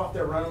each brought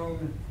their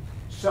own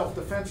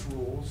self-defense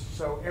rules,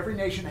 so every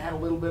nation had a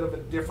little bit of a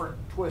different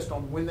twist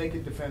on when they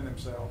could defend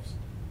themselves.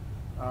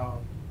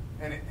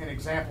 An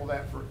example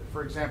that,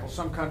 for example,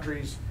 some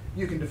countries,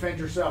 you can defend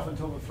yourself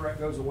until the threat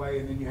goes away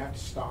and then you have to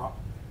stop.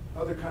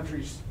 Other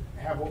countries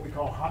have what we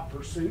call hot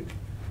pursuit,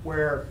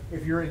 where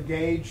if you're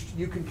engaged,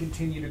 you can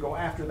continue to go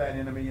after that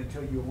enemy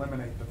until you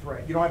eliminate the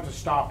threat. You don't have to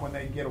stop when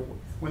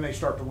they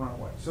start to run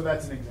away. So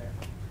that's an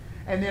example.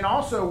 And then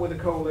also with a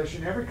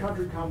coalition, every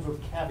country comes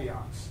with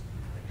caveats.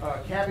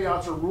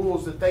 Caveats are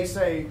rules that they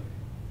say,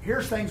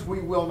 here's things we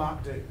will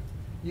not do.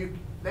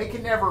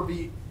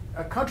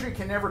 A country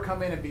can never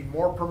come in and be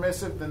more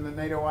permissive than the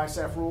NATO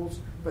ISAF rules,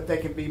 but they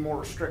can be more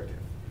restrictive.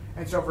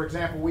 And so, for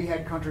example, we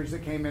had countries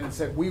that came in and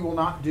said, we will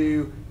not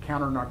do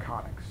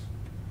counter-narcotics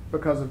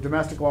because of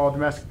domestic law,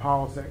 domestic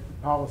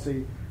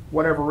policy,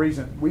 whatever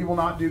reason. We will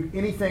not do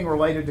anything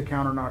related to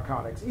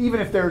counter-narcotics,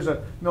 even if there's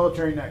a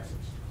military nexus.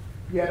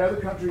 You had other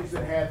countries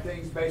that had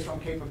things based on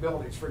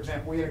capabilities. For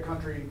example, we had a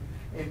country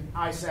in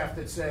ISAF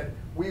that said,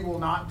 we will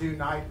not do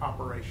night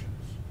operations.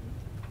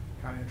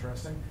 Kind of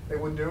interesting. They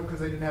wouldn't do them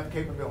because they didn't have the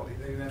capability.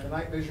 They didn't have the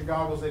night vision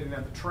goggles. They didn't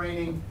have the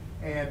training.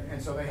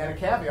 And so they had a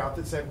caveat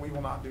that said, we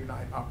will not do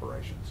night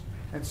operations.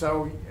 And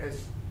so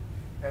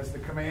as the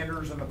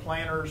commanders and the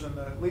planners and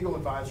the legal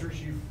advisors,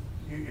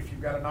 if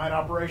you've got a night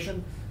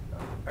operation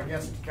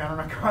against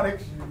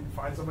counter-narcotics, you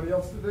find somebody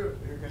else to do it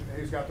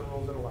who's got the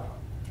rules that allow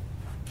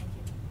it.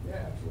 Yeah,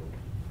 absolutely.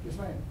 Yes,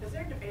 ma'am. Is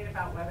there a debate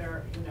about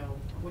whether,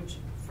 which,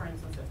 for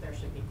instance, if there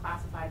should be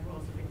classified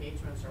rules of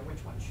engagements or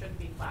which one should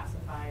be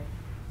classified?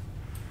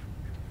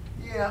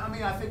 Yeah,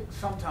 I think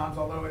sometimes,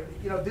 although,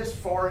 this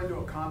far into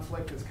a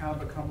conflict has kind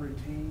of become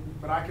routine,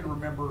 but I can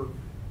remember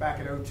back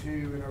in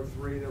 2002 and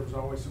 2003, there was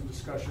always some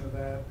discussion of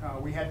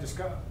that. We had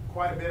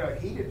quite a bit of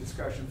heated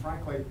discussion,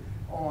 frankly,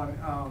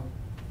 on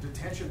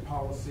detention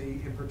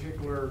policy, in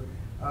particular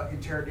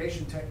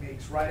interrogation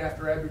techniques. Right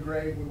after Abu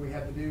Ghraib, when we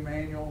had the new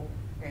manual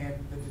and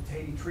the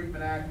Detainee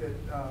Treatment Act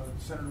that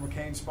Senator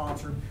McCain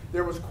sponsored,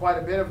 there was quite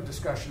a bit of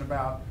discussion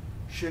about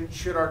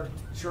should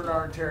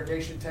our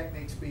interrogation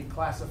techniques be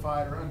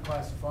classified or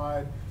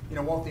unclassified?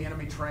 Won't the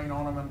enemy train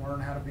on them and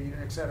learn how to beat it,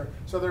 et cetera?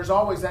 So there's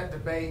always that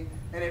debate,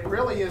 and it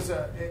really is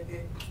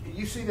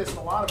you see this in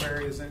a lot of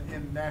areas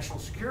in national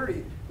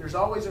security. There's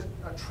always a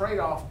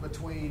trade-off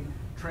between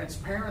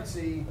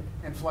transparency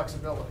and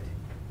flexibility.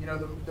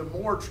 The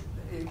more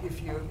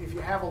if you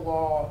have a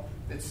law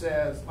that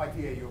says, like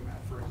the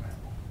AUMF, for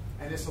example,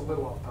 and it's a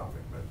little off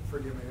topic, but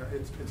forgive me,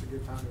 it's a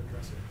good time to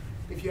address it.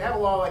 If you have a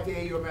law like the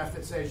AUMF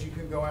that says you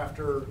can go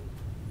after,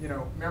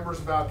 members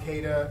of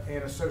Al-Qaeda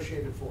and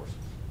associated forces,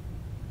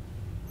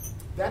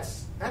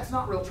 that's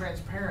not real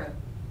transparent,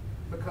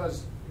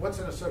 because what's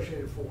an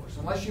associated force?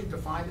 Unless you've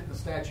defined it in the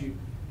statute,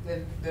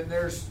 then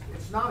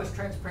it's not as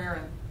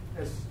transparent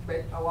as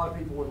a lot of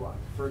people would like,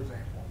 for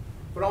example.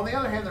 But on the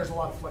other hand, there's a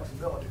lot of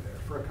flexibility there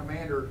for a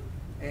commander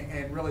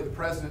and really the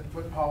president to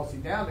put policy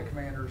down to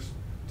commanders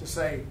to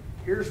say,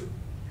 here's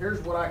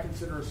what I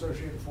consider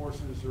associated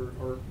forces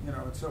or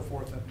and so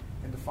forth,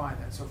 and define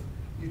that. So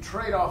you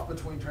trade off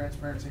between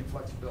transparency and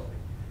flexibility.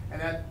 And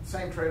that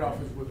same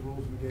trade-off is with rules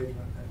of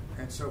engagement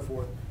and so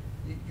forth.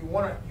 You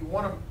want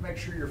to make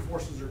sure your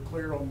forces are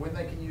clear on when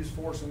they can use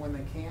force and when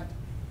they can't.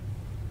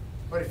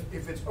 But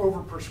if it's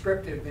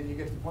over-prescriptive, then you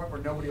get to the point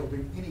where nobody will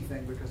do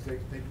anything because they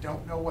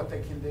don't know what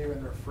they can do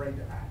and they're afraid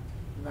to act.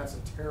 And that's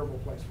a terrible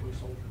place for a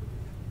soldier to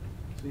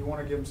be. So you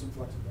want to give them some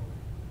flexibility.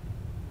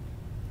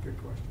 Good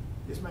question.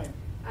 Yes, ma'am.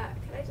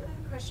 Could I have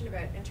a question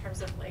about, in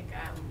terms of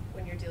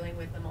when you're dealing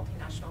with a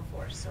multinational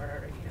force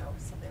or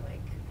something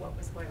like what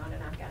was going on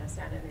in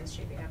Afghanistan and is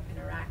shaping up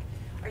in Iraq?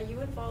 Are you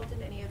involved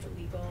in any of the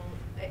legal?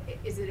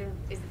 Is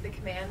it the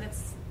command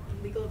that's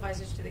legal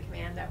advisors to the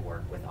command that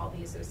work with all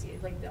the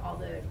associated, all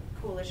the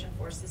coalition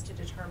forces to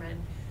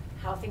determine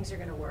how things are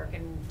going to work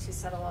and to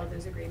settle all of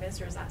those agreements,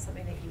 or is that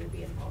something that you would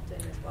be involved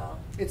in as well?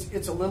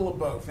 It's a little of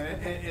both,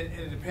 and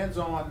it depends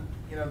on,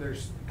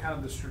 there's kind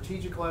of the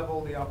strategic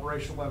level, the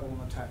operational level, and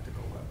the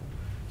tactical level.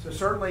 So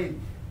certainly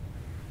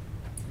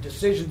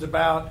decisions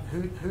about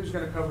who's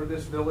going to cover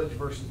this village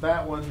versus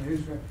that one,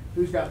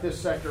 who's got this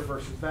sector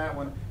versus that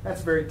one,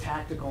 that's very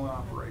tactical and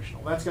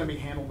operational. That's going to be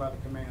handled by the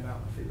command out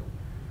in the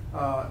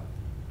field.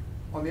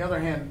 On the other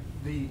hand,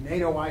 the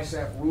NATO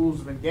ISAF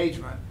rules of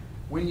engagement,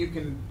 when you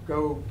can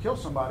go kill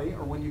somebody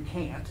or when you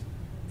can't,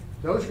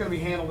 those are going to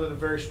be handled at a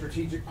very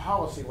strategic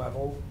policy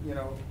level.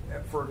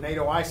 For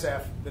NATO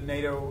ISAF, the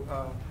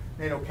NATO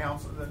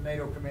Council, the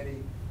NATO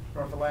Committee,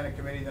 North Atlantic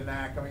Committee, the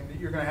NAC. I mean,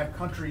 you're going to have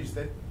countries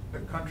that the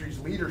country's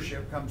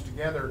leadership comes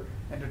together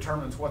and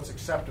determines what's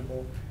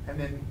acceptable, and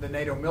then the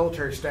NATO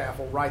military staff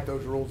will write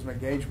those rules of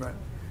engagement.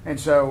 And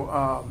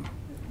so,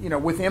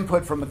 with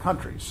input from the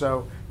countries.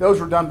 So those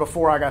were done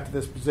before I got to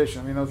this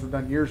position. I mean, those were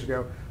done years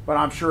ago. But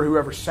I'm sure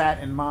whoever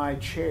sat in my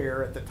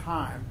chair at the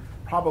time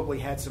probably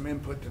had some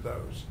input to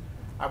those.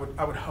 I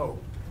would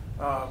hope,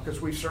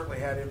 because we certainly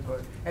had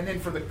input. And then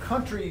for the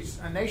countries,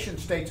 a nation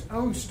state's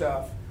own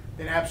stuff,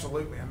 then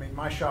absolutely. I mean,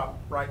 my shop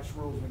writes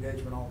rules of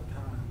engagement all the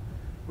time.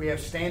 We have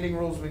standing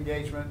rules of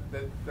engagement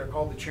that they're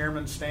called the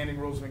Chairman's Standing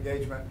Rules of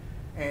Engagement,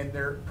 and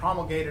they're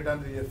promulgated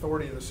under the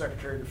authority of the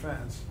Secretary of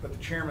Defense, but the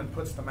Chairman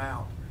puts them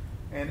out.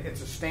 And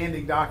it's a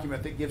standing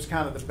document that gives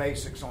kind of the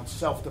basics on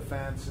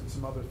self-defense and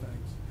some other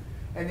things.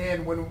 And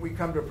then when we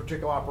come to a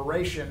particular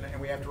operation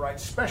and we have to write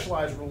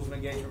specialized rules of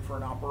engagement for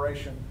an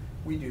operation,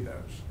 we do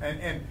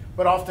those.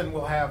 But often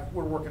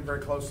we're working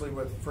very closely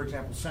with, for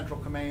example, Central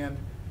Command.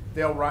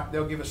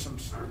 They'll give us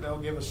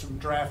some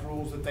draft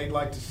rules that they'd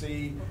like to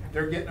see.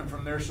 They're getting them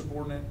from their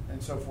subordinate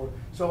and so forth.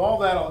 So all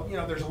that,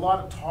 there's a lot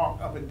of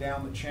talk up and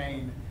down the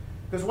chain.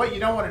 Because what you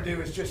don't want to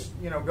do is just,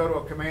 go to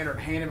a commander and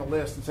hand him a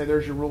list and say,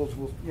 there's your rules,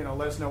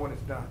 let us know when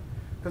it's done.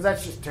 Because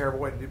that's just a terrible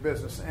way to do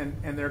business, and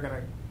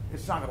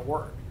it's not going to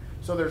work.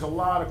 So there's a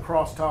lot of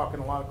crosstalk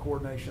and a lot of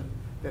coordination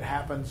that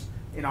happens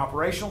in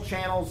operational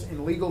channels,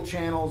 in legal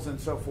channels, and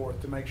so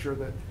forth to make sure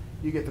that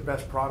you get the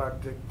best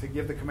product to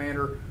give the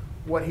commander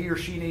what he or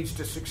she needs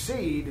to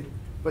succeed,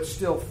 but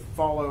still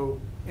follow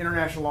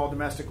international law,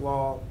 domestic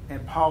law,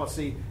 and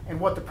policy, and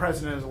what the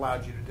president has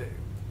allowed you to do.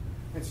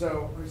 And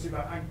so, let me see.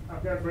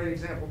 I've got a great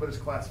example, but it's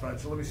classified.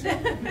 So let me see.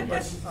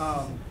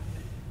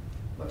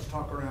 Let's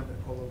talk around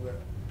it a little bit.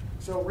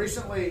 So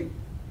recently,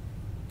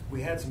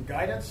 we had some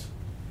guidance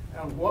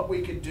on what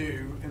we could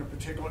do in a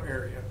particular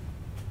area,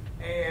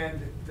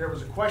 and there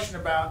was a question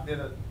about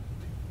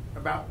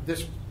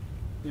this,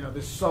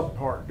 this sub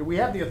part. Do we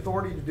have the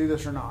authority to do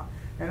this or not?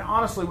 And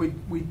honestly,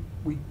 we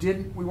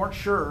weren't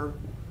sure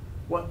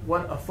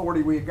what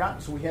authority we had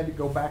gotten, so we had to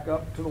go back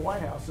up to the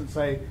White House and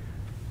say,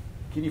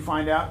 can you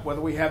find out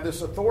whether we have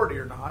this authority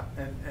or not?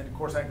 And of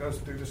course that goes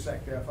through the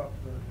SecDef up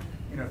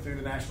through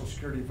the National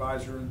Security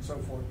Advisor and so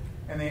forth.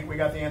 And then we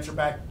got the answer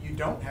back, you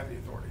don't have the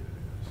authority to do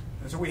this.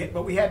 And so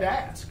but we had to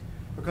ask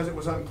because it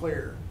was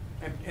unclear.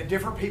 And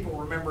different people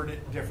remembered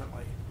it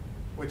differently,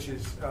 which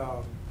is,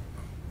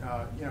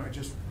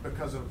 just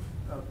because of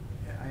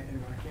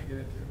anyway, I can't get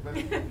into it. But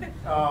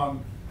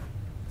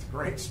it's a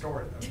great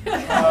story though.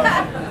 Sorry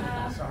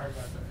about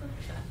that.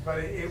 But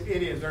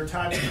it is. There are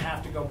times you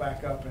have to go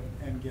back up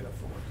and get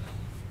authority.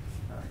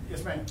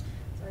 Yes, ma'am.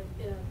 Sorry,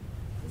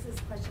 this is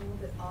a question a little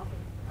bit off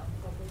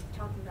of what we're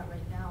talking about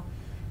right now.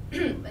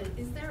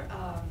 Is there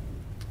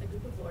a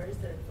group of lawyers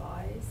that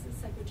advise the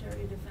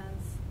Secretary of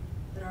Defense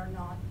that are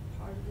not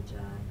part of the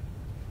JAG?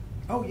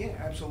 Oh yeah,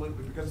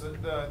 absolutely. Because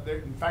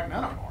in fact,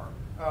 none of them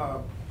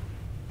are.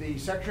 The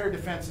Secretary of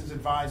Defense is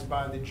advised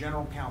by the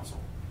General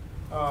Counsel,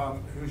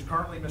 who's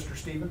currently Mr.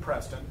 Stephen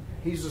Preston.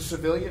 He's a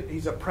civilian.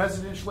 He's a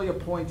presidentially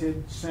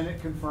appointed,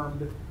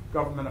 Senate-confirmed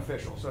government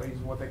official. So he's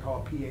what they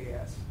call a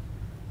PAS.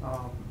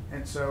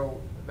 And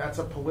so that's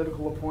a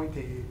political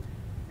appointee.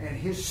 And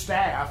his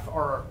staff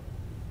are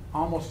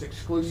almost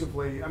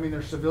exclusively,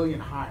 they're civilian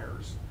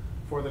hires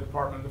for the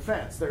Department of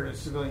Defense. They're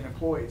civilian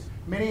employees.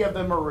 Many of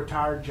them are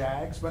retired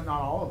JAGs, but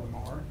not all of them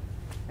are.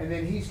 And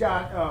then he's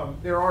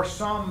got, there are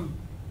some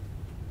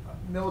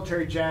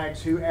military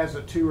JAGs who, as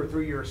a 2 or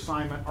 3 year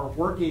assignment, are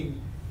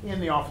working in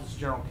the Office of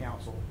General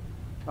Counsel.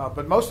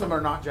 But most of them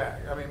are not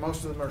JAG.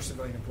 Most of them are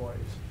civilian employees.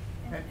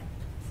 And,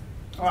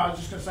 I was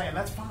just going to say, and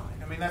that's fine.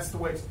 That's the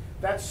way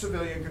that's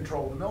civilian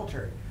control of the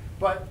military.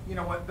 But you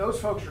know what? Those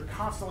folks are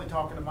constantly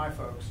talking to my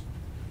folks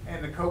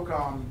and the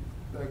COCOM,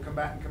 the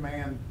Combatant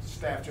Command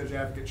Staff Judge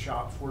Advocate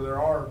shops where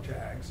there are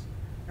JAGs.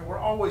 And we're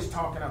always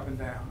talking up and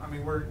down.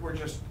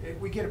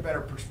 We get a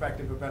better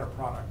perspective, a better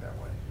product that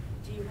way.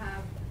 Do you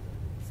have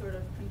sort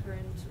of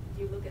concurrent,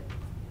 do you look at the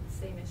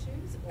same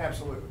issues? Or?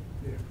 Absolutely,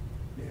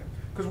 yeah.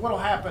 Because what will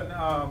happen,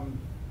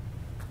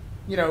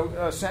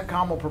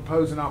 CENTCOM will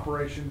propose an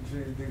operation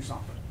to do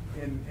something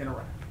in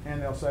Iraq.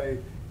 And they'll say,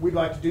 we'd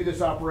like to do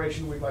this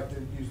operation, we'd like to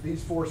use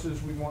these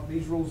forces, we want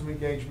these rules of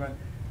engagement,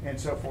 and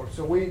so forth.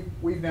 So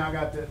we've now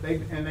got they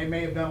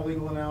may have done a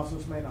legal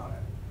analysis, may not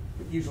have,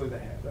 but usually they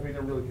have.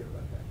 They're really good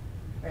about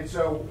that. And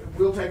so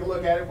we'll take a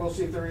look at it. We'll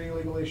see if there are any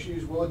legal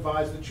issues. We'll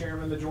advise the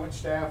chairman, the joint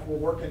staff. We're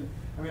working.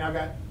 I mean, I've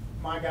got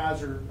my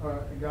guys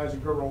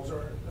and girls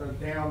are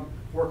down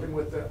working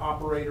with the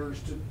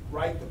operators to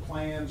write the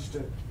plans,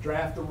 to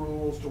draft the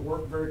rules, to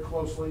work very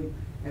closely,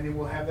 and then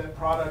we'll have that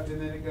product,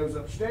 and then it goes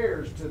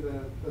upstairs to the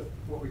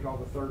what we call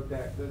the third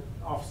deck, the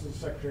Office of the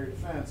Secretary of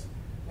Defense,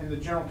 and the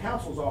General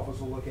Counsel's office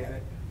will look at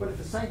it. But at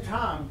the same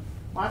time,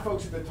 my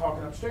folks have been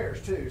talking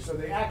upstairs too. So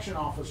the action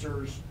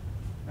officers,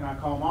 and I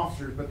call them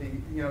officers, but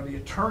the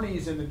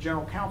attorneys in the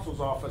General Counsel's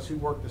office who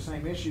work the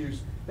same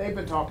issues, they've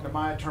been talking to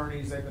my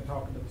attorneys, they've been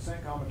talking to the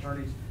CENTCOM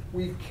attorneys.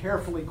 We've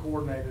carefully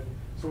coordinated,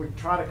 so we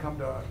try to come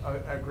to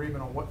an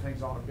agreement on what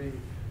things ought to be,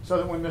 so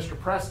that when Mr.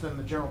 Preston,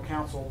 the General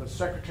Counsel, the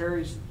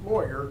Secretary's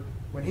lawyer,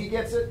 when he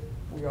gets it,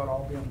 we ought to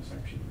all be on the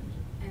same sheet of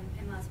music.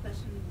 And last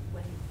question,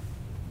 when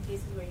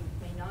cases where you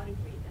may not agree,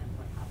 then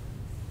what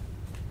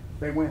happens?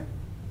 They win.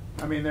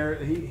 I mean,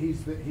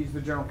 he's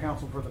the General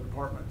Counsel for the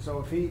department. So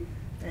if he,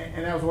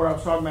 and that was what I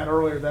was talking about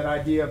earlier, that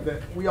idea of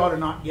that we ought to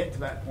not get to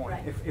that point.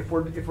 Right. If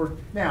we're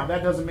now,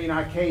 that doesn't mean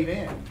I cave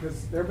in,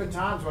 because there have been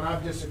times when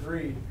I've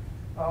disagreed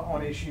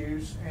on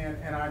issues,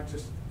 and I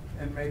just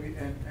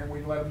and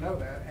we let them know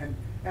that,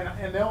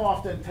 and they'll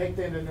often take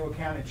that into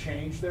account and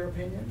change their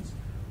opinions,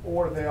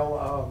 or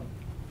they'll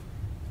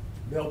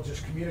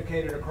just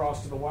communicate it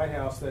across to the White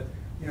House that,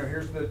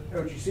 here's the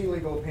OGC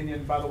legal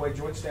opinion. By the way,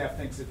 Joint Staff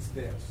thinks it's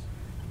this,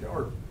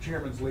 or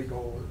Chairman's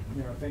legal,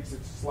 thinks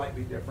it's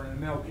slightly different,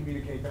 and they'll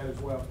communicate that as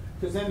well.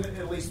 Because then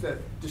at least the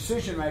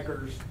decision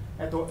makers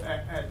on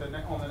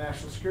the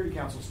National Security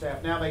Council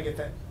staff, now they get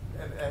that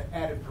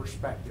added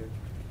perspective.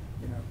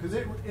 Because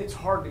it's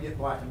hard to get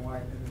black and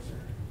white in this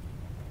area.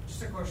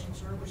 Just a question,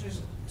 sir, which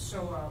is, so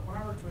when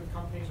I worked with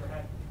companies or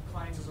had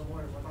clients as a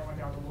lawyer, like I went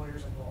down to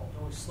lawyers involved,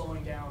 always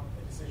slowing down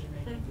the decision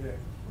making. Yeah.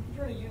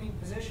 You're in a unique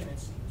position, it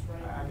seems,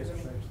 right? I guess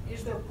Because,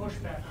 is there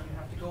pushback when you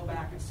have to go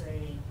back and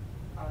say,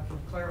 can you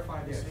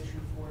clarify this Yes. issue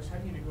for us? How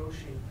do you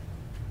negotiate?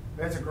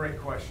 That's a great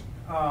question.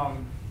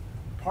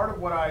 Part of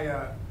what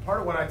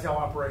I tell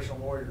operational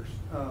lawyers,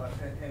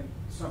 and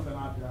something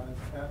I've done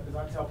is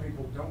I tell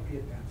people, don't be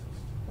a dentist.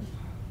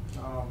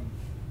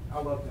 I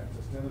love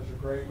dentists. Dentists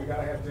are great. We got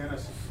to have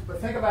dentists. But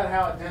think about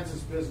how a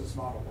dentist's business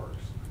model works.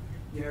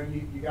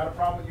 You got a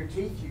problem with your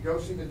teeth, you go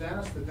see the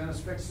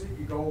dentist fixes it,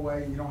 you go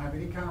away, you don't have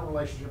any kind of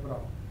relationship at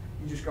all.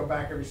 You just go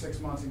back every 6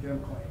 months and get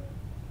them clean.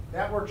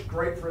 That works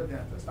great for a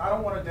dentist. I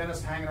don't want a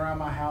dentist hanging around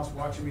my house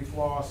watching me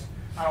floss.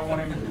 I don't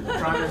want him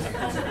trying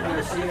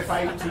to see if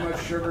I eat too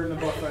much sugar in the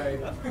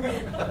buffet.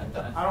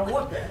 I don't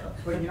want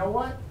that. But you know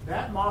what?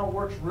 That model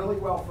works really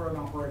well for an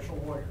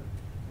operational lawyer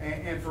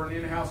and for an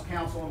in-house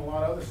counsel and a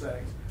lot of other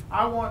settings.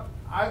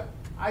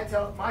 I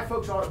tell my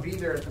folks ought to be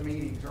there at the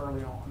meetings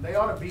early on. They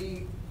ought to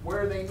be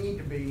where they need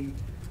to be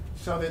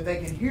so that they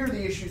can hear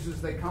the issues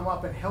as they come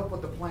up and help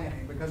with the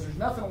planning. Because there's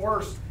nothing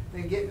worse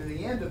than getting to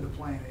the end of the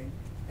planning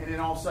and then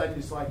all of a sudden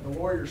it's like the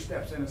lawyer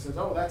steps in and says,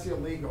 oh, that's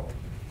illegal.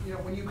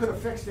 When you could have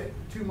fixed it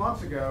 2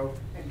 months ago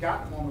and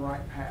gotten them on the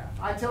right path.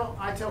 I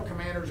tell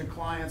commanders and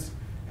clients,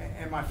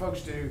 and my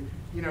folks do,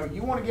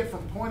 you want to get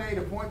from point A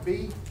to point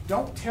B,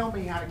 don't tell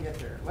me how to get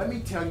there. Let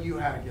me tell you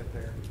how to get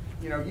there.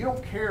 You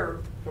don't care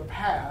the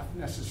path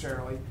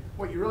necessarily.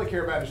 What you really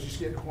care about is just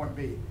getting to point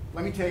B.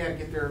 Let me tell you how to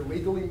get there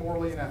legally,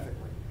 morally, and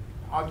ethically.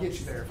 I'll get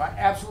you there. If I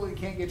absolutely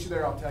can't get you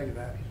there, I'll tell you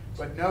that.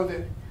 But know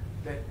that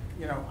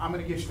I'm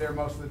going to get you there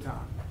most of the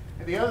time.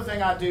 And the other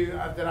thing I do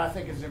that I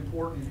think is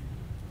important,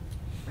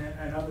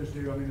 and others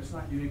do, I mean, it's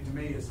not unique to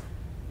me,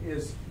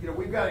 is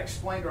we've got to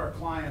explain to our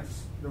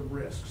clients the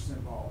risks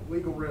involved,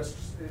 legal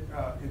risks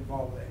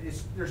involved with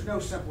it. There's no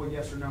simple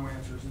yes or no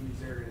answers in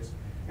these areas.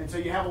 And so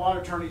you have a lot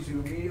of attorneys who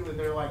immediately,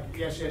 they're like,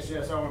 yes, yes,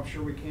 yes, oh, I'm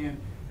sure we can,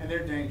 and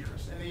they're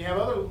dangerous. And then you have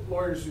other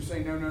lawyers who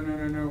say no, no, no,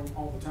 no, no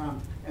all the time,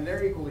 and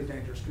they're equally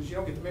dangerous because you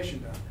don't get the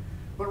mission done.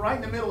 But right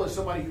in the middle is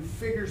somebody who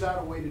figures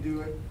out a way to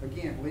do it,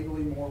 again,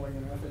 legally, morally,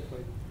 and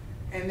ethically,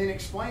 and then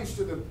explains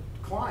to the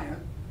client,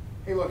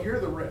 hey, look, here are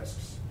the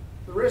risks.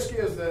 The risk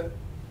is that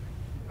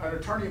an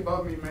attorney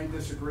above me may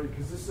disagree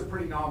because this is a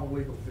pretty novel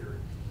legal theory.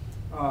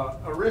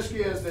 A risk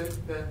is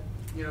that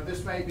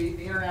this may be,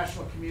 the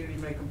international community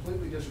may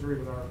completely disagree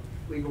with our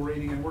legal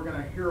reading and we're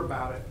going to hear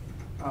about it.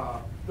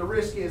 The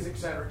risk is, et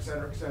cetera, et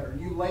cetera, et cetera.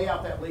 You lay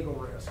out that legal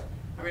risk.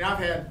 I mean, I've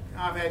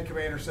had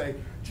commanders say,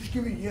 just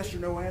give me a yes or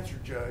no answer,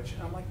 Judge.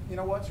 And I'm like, you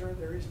know what, sir?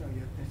 There is no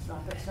yes. It's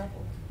not that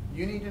simple.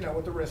 You need to know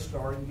what the risks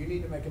are and you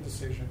need to make a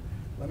decision.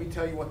 Let me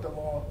tell you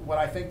what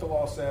I think the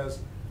law says,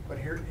 but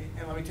here,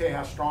 and let me tell you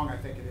how strong I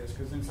think it is,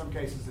 because in some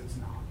cases it's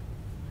not.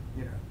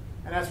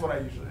 And that's what I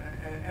usually,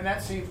 and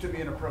that seems to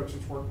be an approach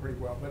that's worked pretty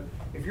well. But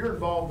if you're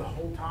involved the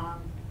whole time,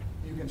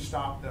 you can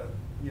stop a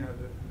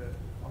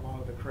lot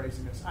of the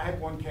craziness. I had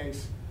one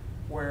case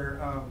where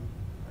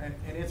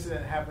an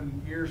incident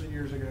happened years and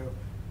years ago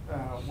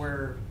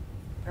where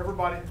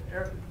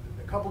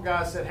a couple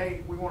guys said,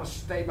 hey, we want to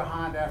stay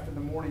behind after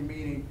the morning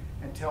meeting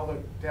and tell the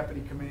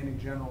deputy commanding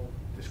general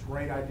this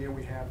great idea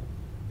we have.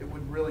 It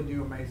would really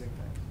do amazing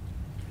things.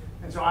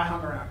 And so I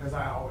hung around, because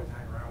I always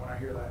hang around when I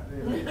hear that.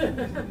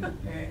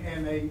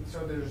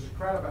 So there's a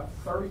crowd of about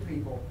 30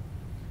 people,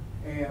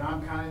 and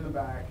I'm kind of in the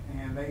back,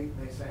 and they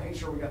say, hey,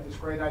 sir, we got this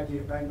great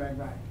idea, bang, bang,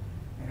 bang.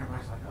 And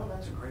everybody's like, oh,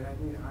 that's a great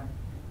idea. And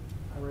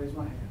I raise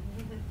my hand.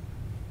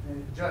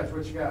 And Judge,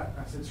 what you got?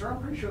 I said, sir,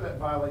 I'm pretty sure that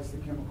violates the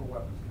Chemical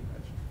Weapons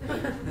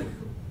Convention.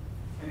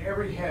 And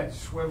every head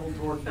swiveled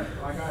towards me,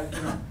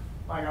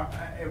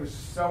 it was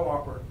so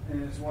awkward.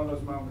 And it's one of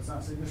those moments. And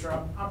I said, yes,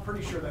 sir, I'm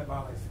pretty sure that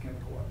violates the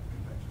Chemical Weapons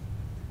Convention.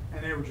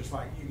 And they were just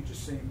like, you could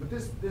just see them. But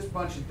this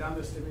bunch had done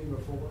this to me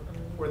before,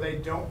 where they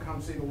don't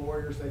come see the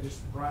lawyers, they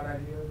just bright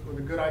ideas, with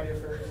a good idea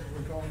fairy,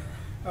 we're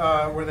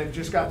calling, where they've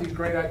just got these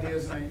great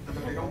ideas,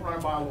 but they don't run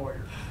it by a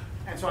lawyer.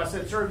 And so I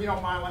said, sir, if you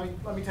don't mind,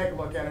 let me take a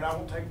look at it. I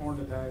won't take more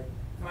than a day.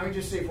 And let me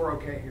just see if we're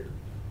okay here.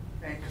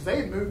 And because they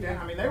had moved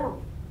down,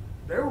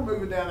 they were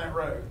moving down that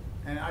road.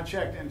 And I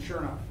checked, and sure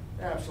enough,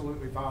 they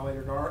absolutely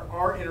violated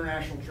our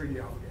international treaty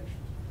obligations.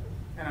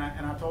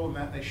 And I told them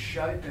that, and they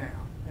shut it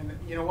down. And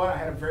you know what? I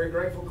had a very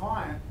grateful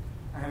client.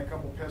 I had a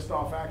couple pissed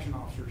off action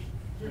officers,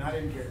 and I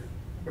didn't care,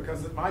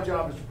 because my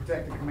job is to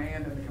protect the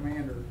command and the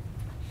commander,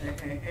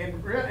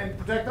 and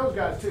protect those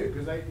guys too,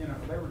 because they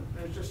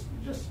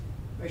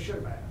should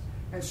have asked.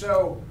 And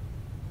so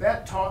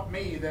that taught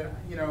me that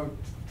to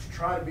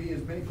try to be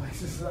as many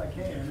places as I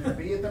can, and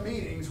be at the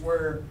meetings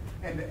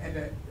and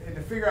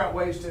to figure out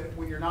ways to,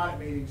 when you're not at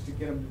meetings, to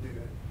get them to do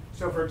that.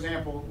 So for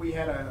example, we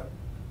had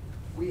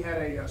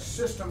a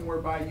system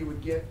whereby you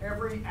would get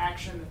every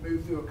action that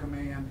moved through a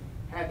command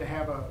had to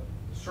have a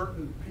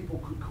certain people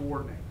could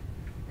coordinate.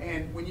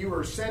 And when you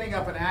were setting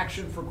up an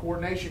action for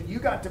coordination, you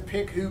got to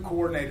pick who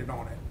coordinated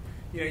on it.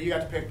 You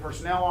got to pick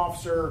personnel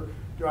officer.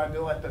 Do I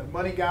let the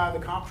money guy, the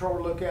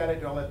comptroller look at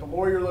it? Do I let the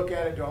lawyer look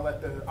at it? Do I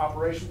let the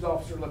operations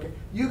officer look at it?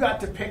 You got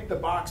to pick the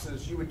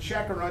boxes. You would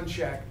check or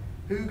uncheck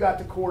who got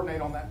to coordinate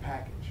on that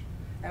package.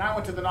 And I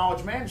went to the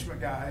knowledge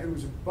management guy, who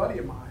was a buddy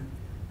of mine,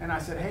 and I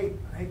said,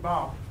 hey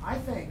Bob, I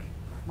think,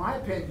 my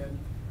opinion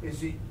is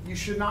that you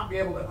should not be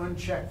able to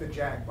uncheck the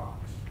JAG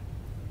box.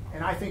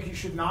 And I think you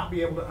should not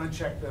be able to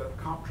uncheck the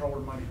comptroller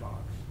money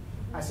box.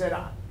 I said,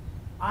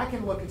 I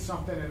can look at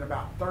something in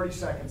about 30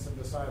 seconds and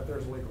decide if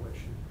there's a legal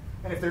issue.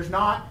 And if there's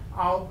not,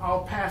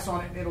 I'll pass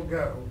on it and it'll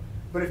go.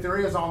 But if there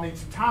is, I'll need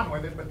some time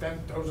with it, but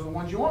then those are the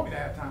ones you want me to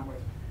have time with.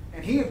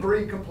 And he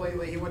agreed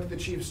completely. He went to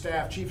the chief of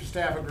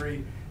staff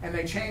agreed, and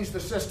they changed the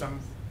system.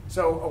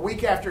 So a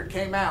week after it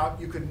came out,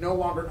 you could no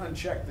longer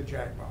uncheck the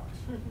JAG box,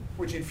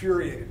 which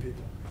infuriated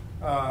people.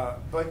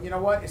 But you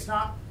know what? It's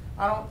not,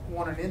 I don't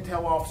want an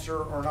intel officer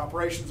or an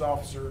operations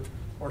officer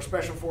or a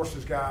special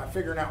forces guy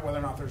figuring out whether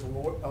or not there's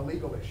a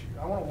legal issue.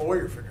 I want a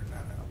lawyer figuring that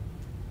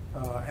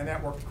out. And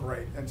that worked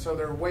great. And so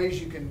there are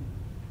ways you can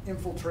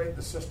infiltrate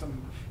the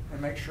system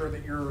and make sure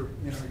that you're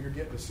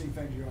getting to see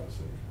things you ought to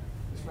see.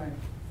 Yes, ma'am.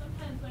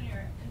 Sometimes when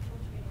you're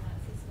infiltrating that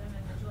system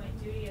in the joint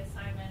duty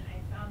assignment, I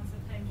found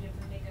sometimes you have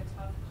to make a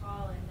tough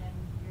call, and then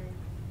you're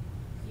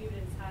viewed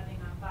as having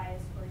a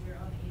bias towards your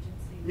own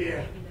agency.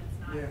 Yeah. Maybe that's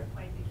not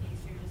quite the case.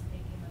 You're just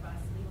making the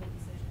best legal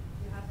decision.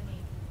 Do you have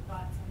any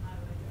thoughts on how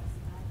to address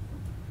that?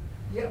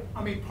 Yeah,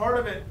 part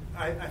of it,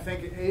 I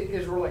think,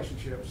 is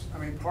relationships.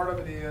 Part of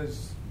it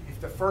is,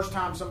 if the first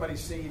time somebody's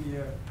seeing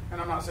you,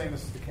 and I'm not saying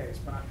this is the case,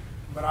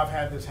 but I've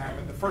had this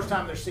happen. The first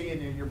time they're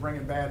seeing you, you're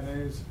bringing bad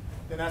news,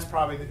 then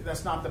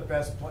that's not the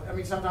best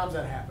place. Sometimes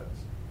that happens.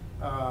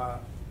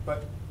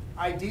 But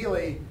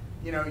ideally,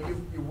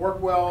 you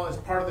work well as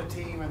part of the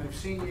team, and they've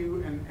seen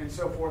you and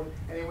so forth.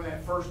 And then when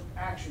that first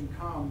action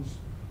comes,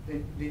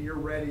 then you're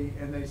ready,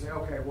 and they say,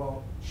 okay,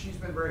 well, she's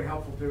been very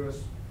helpful to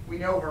us. We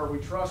know her. We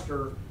trust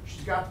her.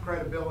 She's got the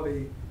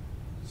credibility.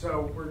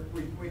 So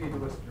we need to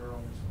listen to her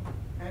on this one.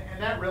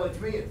 And that really,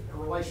 to me,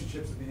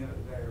 relationships at the end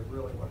of the day are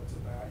really what it's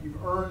about.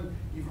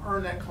 You've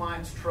earned that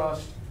client's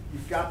trust.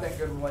 You've got that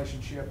good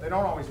relationship. They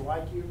don't always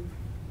like you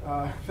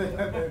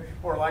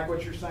or like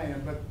what you're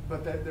saying,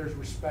 but there's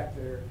respect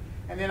there.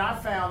 And then I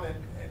found that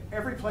at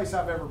every place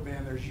I've ever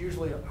been, there's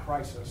usually a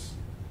crisis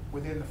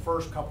within the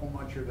first couple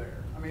months you're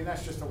there.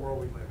 That's just the world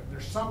we live in.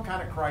 There's some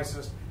kind of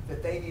crisis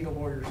that they need a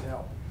lawyer's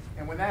help.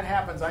 And when that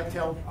happens, I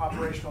tell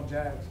operational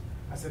JAGs,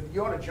 I said,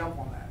 you ought to jump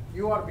on that.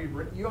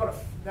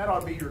 That ought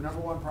to be your number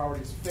one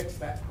priority, is fix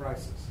that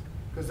crisis,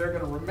 because they're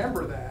going to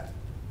remember that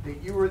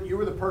you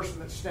were the person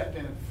that stepped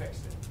in and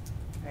fixed it.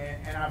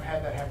 And I've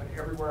had that happen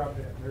everywhere I've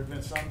been. There's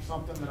been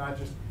something that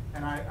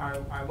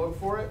I look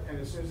for it, and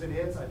as soon as it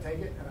hits, I take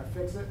it and I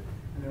fix it,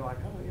 and they're like,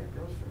 oh yeah,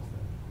 girls fix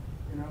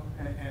that,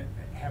 and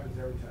it happens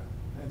every time.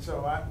 And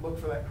so I look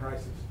for that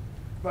crisis.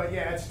 But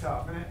yeah, it's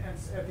tough, and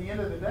at the end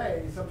of the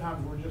day,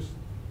 sometimes we're just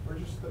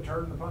the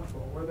turd in the punch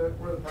bowl. We're the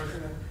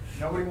person that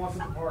nobody wants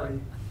at the party.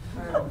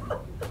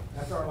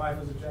 That's our life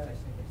as a JAG.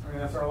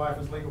 That's our life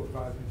as legal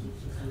advisors.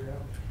 It's just the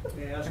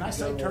reality. Can I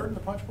say turd in the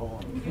punch bowl?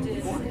 You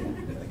did.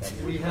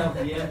 We have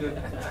the end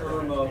of the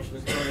term of the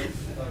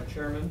current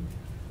chairman,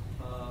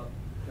 John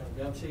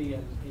Dempsey,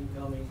 and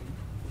incoming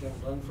John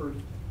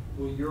Dunford.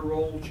 Will your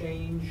role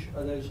change?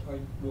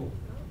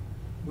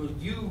 Will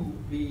you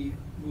be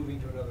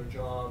moving to another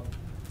job?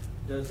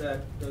 Does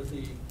the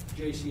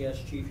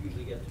JCS chief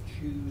usually get to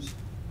choose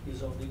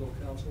his own legal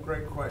counsel?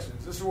 Great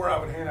questions. This is where I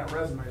would hand out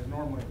resumes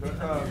normally, but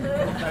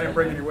I didn't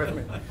bring any with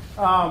me.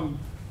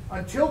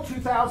 Until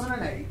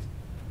 2008,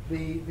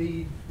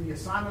 the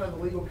assignment of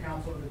the legal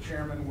counsel to the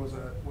chairman was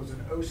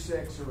an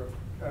 06 or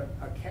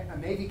a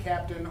Navy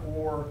captain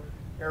or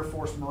Air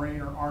Force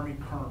Marine or Army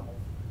colonel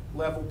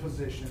level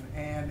position,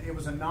 and it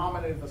was a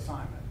nominative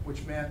assignment,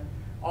 which meant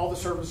all the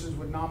services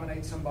would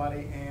nominate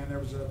somebody, and there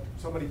was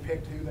somebody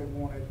picked who they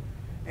wanted.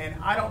 And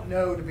I don't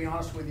know, to be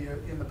honest with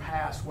you, in the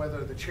past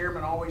whether the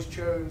chairman always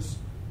chose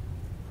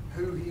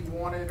who he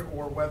wanted,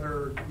 or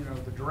whether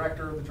the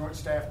director of the Joint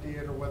Staff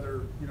did, or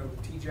whether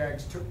the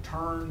TJAGs took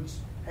turns.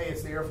 Hey,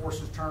 it's the Air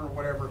Force's turn, or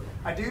whatever.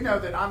 I do know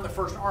that I'm the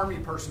first Army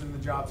person in the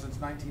job since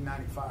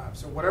 1995.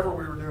 So whatever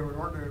we were doing, we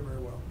weren't doing very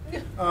well.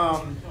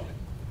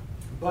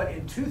 But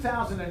in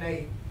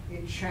 2008,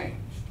 it changed.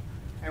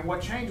 And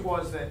what changed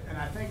was that, and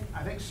I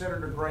think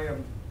Senator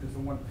Graham is the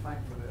one to thank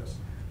for this,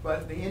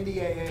 but the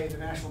NDAA, the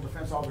National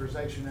Defense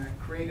Authorization Act,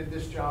 created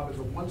this job as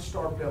a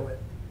one-star billet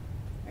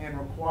and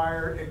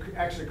it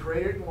actually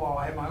created it in law.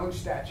 I have my own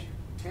statute,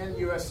 10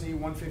 U.S.C.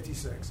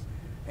 156.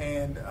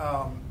 And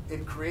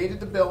it created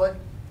the billet,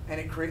 and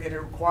it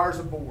requires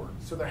a board.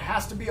 So there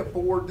has to be a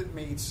board that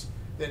meets,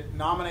 that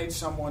nominates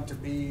someone to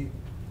be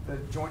the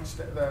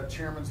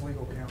chairman's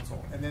legal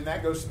counsel. And then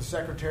that goes to the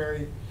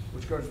secretary,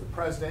 which goes to the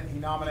president. He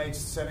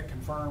nominates, the Senate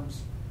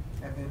confirms,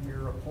 and then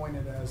you're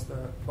appointed as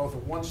both a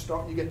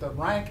one-star. You get the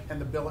rank and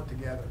the billet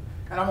together.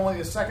 And I'm only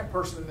the second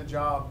person in the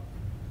job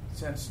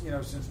since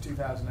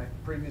 2008. The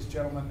previous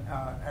gentleman,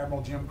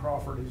 Admiral Jim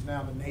Crawford, who's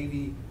now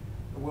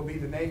will be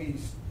the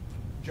Navy's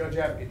Judge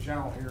Advocate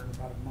General here in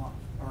about a month,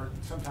 or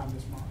sometime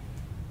this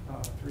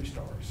month,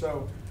 3-star.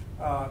 So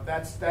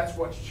that's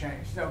what's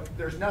changed. So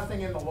there's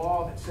nothing in the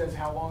law that says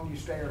how long you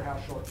stay or how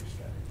short you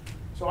stay.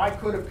 So I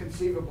could have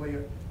conceivably,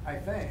 I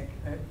think,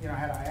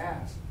 had I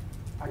asked,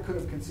 I could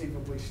have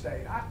conceivably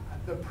stayed.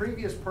 The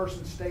previous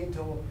person stayed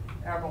till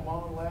Admiral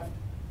Mullen left,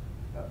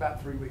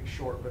 about 3 weeks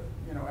short. But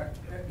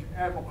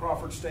Admiral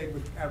Crawford stayed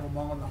with Admiral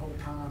Mullen the whole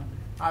time.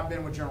 I've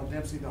been with General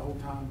Dempsey the whole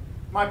time.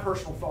 My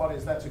personal thought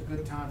is that's a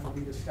good time for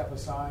me to step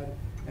aside.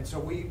 And so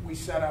we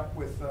set up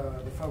with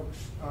the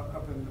folks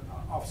up in the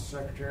Office of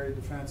Secretary of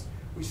Defense.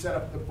 We set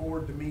up the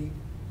board to meet,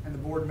 and the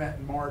board met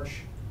in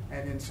March,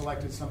 and then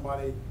selected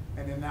somebody.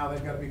 And then now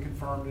they've got to be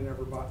confirmed, and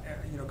everybody,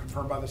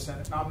 confirmed by the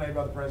Senate, nominated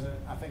by the president.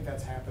 I think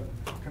that's happened.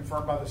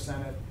 Confirmed by the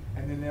Senate,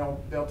 and then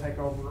they'll take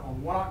over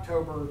on 1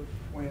 October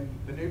when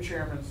the new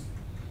chairman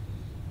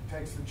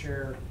takes the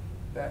chair.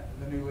 That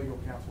the new legal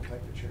counsel will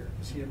take the chair.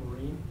 Is he a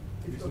Marine?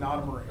 He's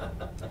not a Marine.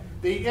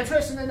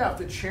 Interesting enough,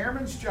 the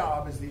chairman's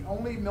job is the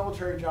only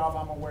military job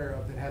I'm aware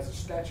of that has a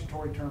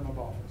statutory term of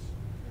office.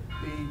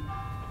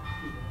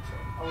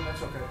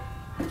 That's okay.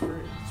 It's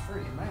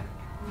very dramatic.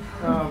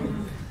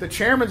 The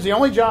chairman's the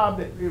only job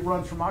that it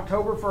runs from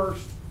October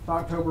 1st to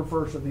October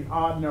 1st of the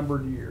odd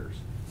numbered years.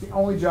 It's the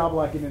only job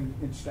like it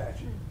in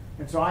statute.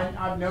 And so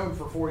I've known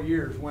for 4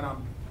 years when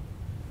I'm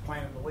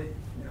planning to leave.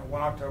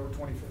 1 October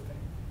 2015,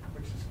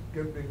 which is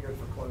been good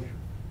for closure.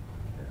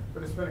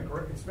 But it's been an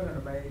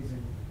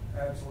amazing,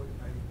 absolutely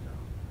amazing job.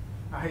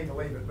 I hate to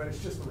leave it, but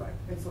it's the right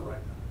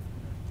time.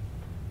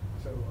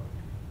 So,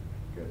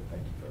 good.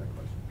 Thank you for that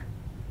question.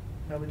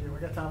 How we do? We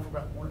got time for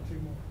about 1 or 2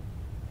 more.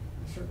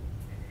 Yes, sir.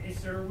 Hey,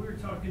 sir, we were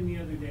talking the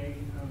other day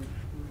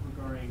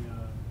regarding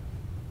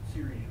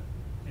Syria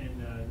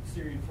and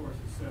Syrian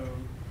forces. So,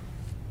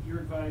 your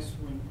advice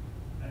when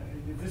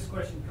did this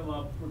question come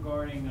up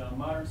regarding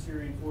modern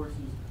Syrian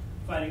forces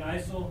fighting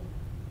ISIL?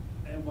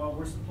 And while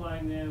we're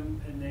supplying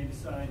them, and they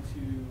decide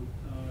to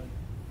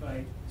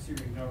fight the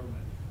Syrian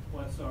government,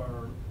 what's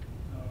our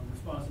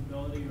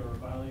responsibility or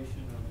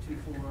violation of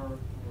 2.4, or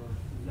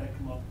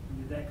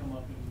did that come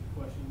up in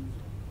questions?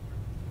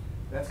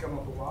 That's come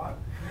up a lot,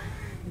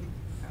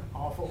 an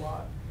awful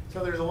lot.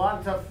 So there's a lot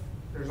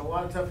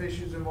of tough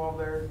issues involved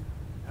there.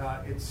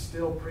 It's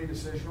still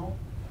pre-decisional,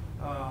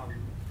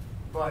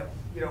 but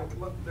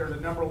look, there's a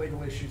number of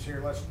legal issues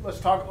here.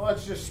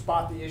 Let's just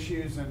spot the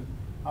issues, and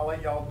I'll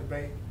let y'all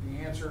debate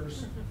the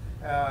answers.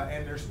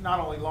 And there's not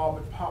only law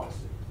but policy.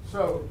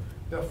 So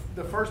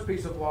the first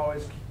piece of law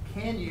is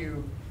can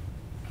you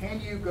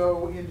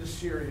go into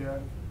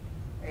Syria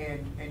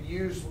and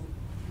use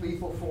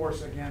lethal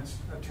force against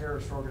a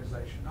terrorist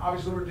organization?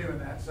 Obviously we're doing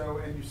that. So,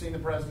 and you've seen the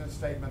president's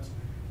statements.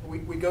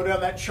 We go down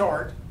that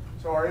chart.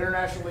 So our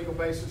international legal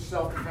basis,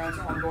 self-defense,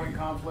 ongoing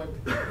conflict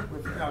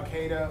with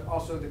Al-Qaeda,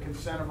 also the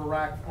consent of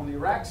Iraq on the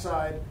Iraq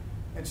side,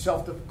 and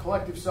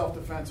collective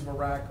self-defense of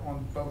Iraq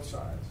on both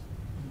sides.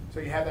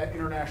 So you have that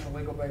international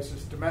legal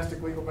basis.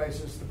 Domestic legal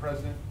basis, the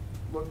president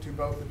looked to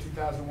both the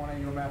 2001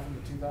 AUMF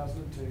and the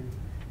 2002,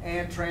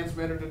 and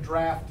transmitted a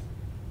draft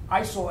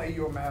ISIL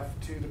AUMF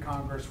to the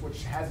Congress,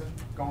 which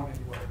hasn't gone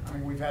anywhere. I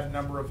mean, we've had a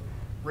number of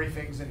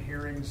briefings and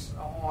hearings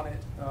on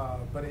it,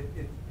 but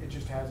it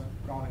just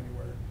hasn't gone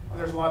anywhere. And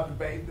there's a lot of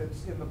debate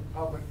that's in the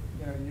public,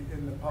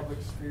 in the public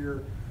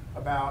sphere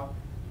about.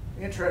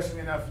 Interesting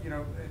enough,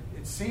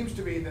 it seems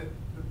to be that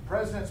the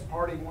president's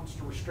party wants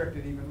to restrict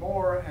it even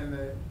more, and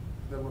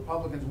the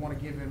Republicans want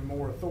to give him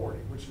more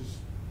authority, which is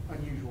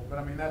unusual. But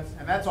I mean,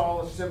 that's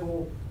all a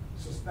civil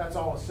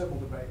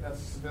debate. That's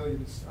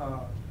civilians.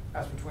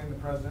 That's between the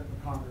president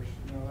and the Congress.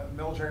 You know, the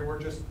military, we're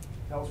just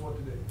tell us what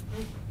to do.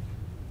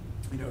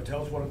 You know,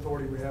 tell us what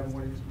authority we have and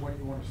what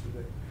you want us to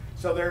do.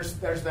 So there's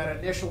that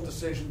initial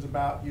decisions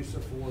about use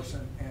of force,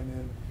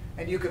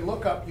 and you can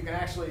look up. You can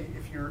actually,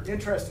 if you're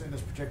interested in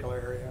this particular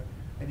area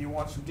and you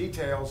want some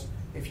details,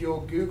 if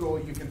you'll Google,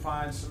 you can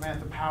find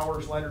Samantha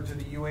Power's letter to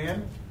the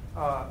UN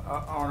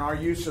on our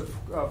use of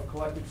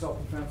collective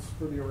self-defense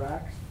for the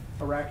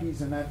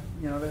Iraqis, and that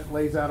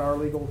lays out our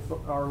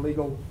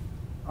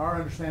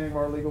understanding of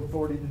our legal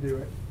authority to do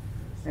it.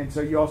 And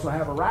so you also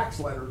have Iraq's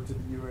letter to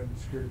the UN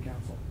Security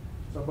Council.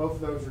 So both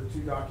of those are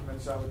two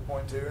documents I would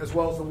point to, as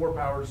well as the War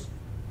Powers,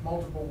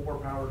 multiple War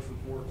Powers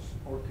reports,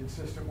 or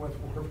consistent with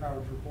War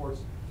Powers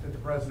reports that the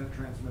President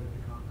transmitted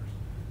to Congress.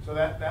 So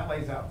that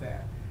lays out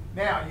that.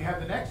 Now, you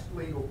have the next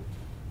legal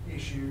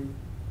issue,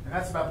 and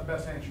that's about the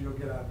best answer you'll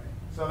get out of me.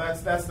 So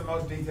that's the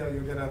most detail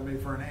you'll get out of me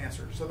for an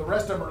answer. So the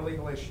rest of them are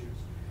legal issues.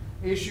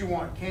 Issue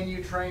one, can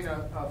you train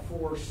a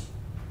force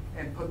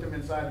and put them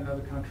inside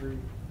another country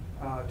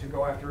to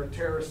go after a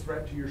terrorist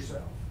threat to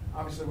yourself?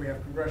 Obviously, we have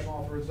congressional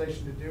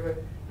authorization to do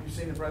it. You've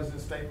seen the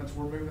president's statements.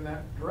 We're moving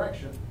that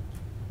direction.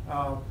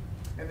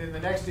 And then the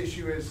next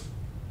issue is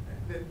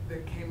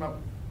that came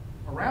up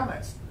around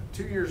that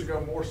 2 years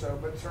ago more so,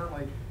 but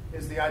certainly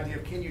is the idea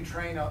of can you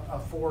train a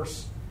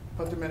force,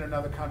 put them in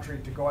another country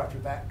to go after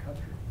that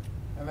country?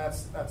 And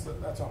that's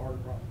a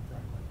hard problem,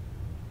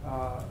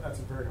 frankly. That's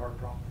a very hard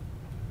problem.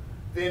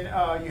 Then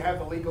you have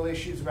the legal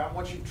issues about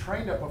once you've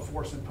trained up a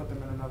force and put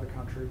them in another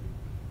country,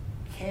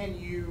 can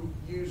you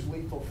use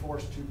lethal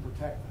force to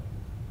protect them?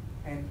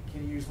 And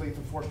can you use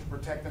lethal force to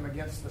protect them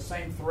against the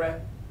same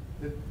threat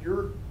that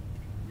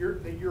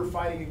you're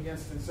fighting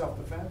against in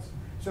self-defense?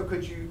 So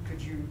could you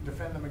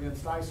defend them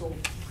against ISIL?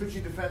 Could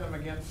you defend them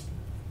against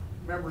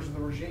members of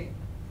the regime?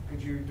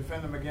 Could you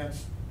defend them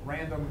against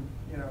random,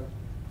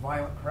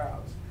 violent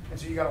crowds? And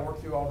so you got to work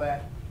through all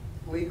that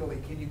legally.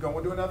 Can you go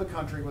into another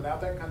country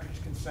without that country's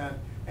consent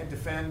and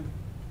defend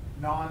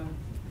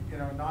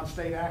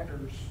non-state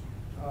actors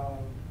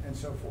and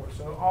so forth?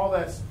 So all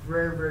that's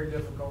very, very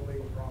difficult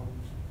legal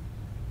problems.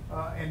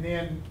 And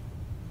then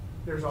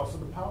there's also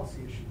the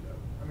policy issue, though.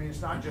 I mean,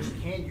 it's not just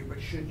can you, but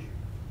should you?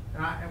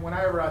 And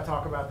whenever I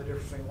talk about the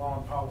difference between law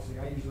and policy,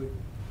 I usually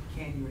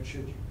can you and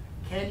should you.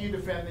 Can you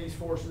defend these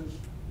forces?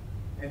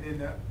 And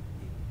then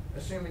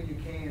assuming you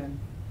can,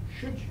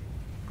 should you?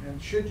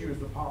 And should you is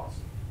the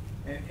policy.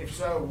 And if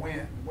so,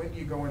 when? When do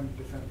you go in and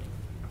defend them?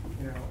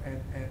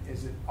 And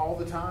is it all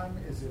the time?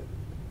 Is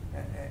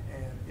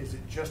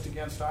it just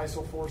against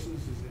ISIL forces?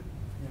 Is it,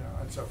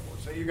 and so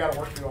forth. So you got to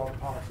work through all the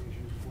policy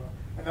issues as well.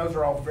 And those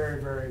are all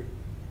very, very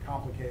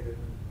complicated,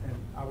 and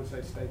I would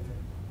say stay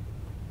tuned.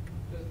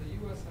 Does the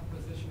U.S. have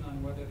a position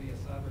on whether the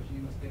Assad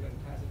regime has given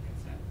tacit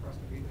consent for us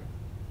to be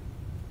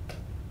there?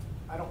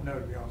 I don't know,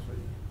 to be honest with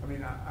you. I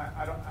mean,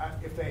 I don't.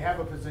 If they have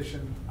a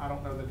position, I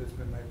don't know that it's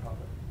been made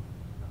public.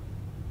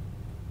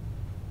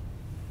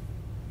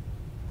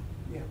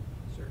 Yeah.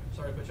 Sir,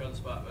 sorry to put you on the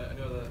spot, but I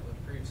know that in the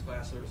previous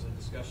class there was a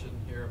discussion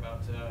here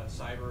about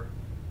cyber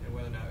and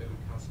whether or not it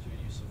would constitute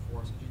use of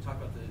force. Could you talk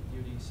about the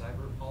DoD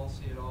cyber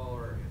policy at all,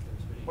 or if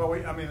there's been? Well,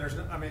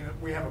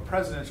 we have a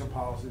presidential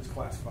policy that's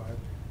classified,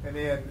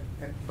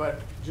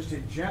 but just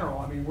in general,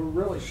 I mean, we're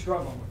really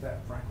struggling with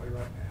that, frankly,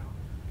 right now.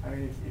 I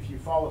mean, if you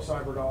follow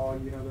CyberDoll,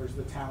 there's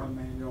the Talon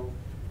manual,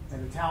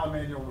 and the Talon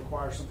manual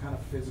requires some kind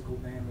of physical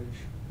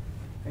damage.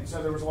 And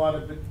so there was a lot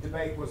of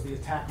debate, was the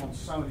attack on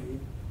Sony,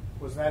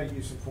 was that a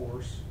use of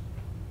force?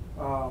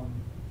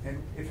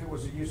 And if it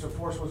was a use of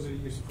force, was it a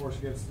use of force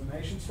against the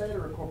nation state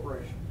or a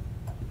corporation?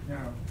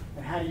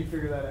 And how do you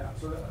figure that out?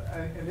 So,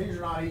 and these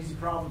are not easy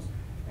problems.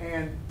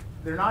 And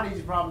they're not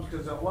easy problems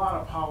because a lot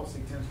of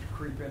policy tends to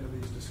creep into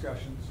these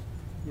discussions.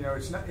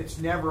 It's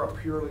never a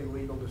purely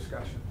legal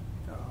discussion.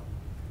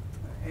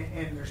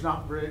 And there's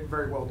not very,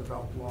 very well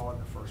developed law in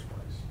the first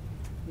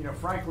place.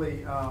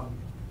 Frankly,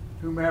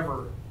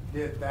 whomever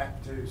did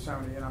that to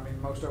Sony, and I mean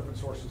most open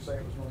sources say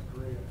it was North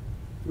Korea,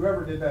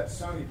 whoever did that to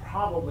Sony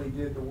probably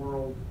did the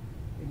world,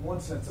 in one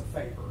sense, a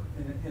favor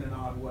in an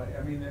odd way.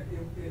 I mean,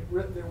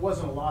 there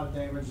wasn't a lot of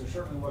damage. There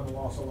certainly wasn't a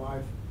loss of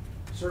life.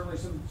 Certainly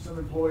some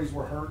employees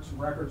were hurt, some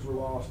records were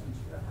lost,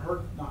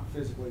 hurt not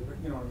physically, but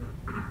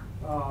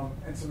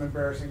and some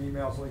embarrassing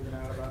emails leaking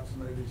out about some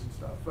movies and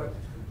stuff. But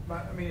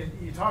I mean,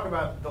 you talk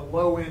about the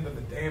low end of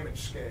the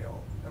damage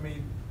scale. I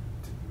mean,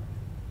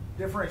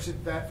 to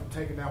differentiate that from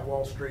taking down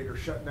Wall Street or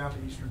shutting down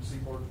the Eastern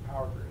Seaboard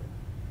power grid.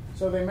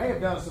 So they may have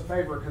done us a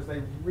favor because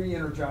they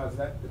re-energized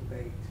that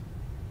debate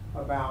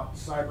about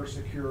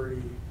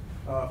cybersecurity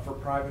for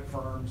private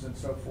firms and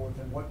so forth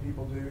and what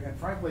people do. And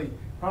frankly,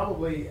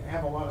 probably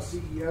have a lot of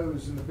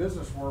CEOs in the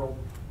business world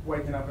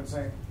waking up and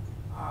saying,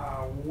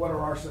 what do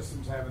our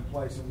systems have in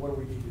place and what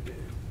do we need to do?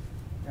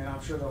 And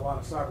I'm sure that a lot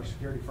of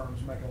cybersecurity firms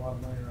make a lot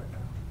of money right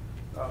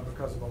now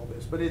because of all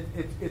this. But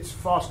it's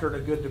fostered a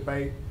good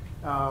debate.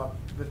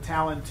 The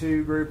Talon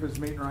 2 group is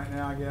meeting right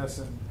now, I guess,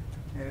 and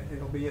And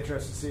it'll be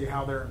interesting to see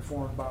how they're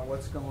informed by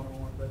what's going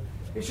on. But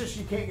it's just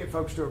you can't get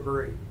folks to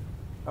agree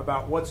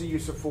about what's a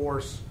use of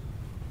force,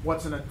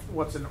 what's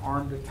an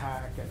armed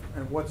attack,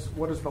 and what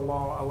does the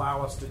law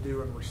allow us to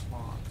do in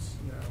response.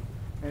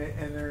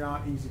 And they're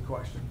not easy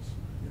questions.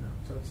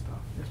 So it's tough.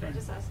 Yes, Can I ma'am.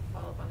 just ask a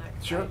follow-up on that?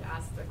 'Cause Sure. I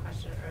asked the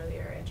question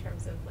earlier in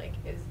terms of like,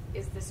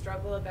 is the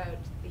struggle about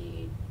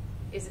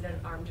is it an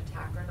armed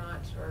attack or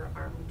not, or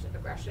armed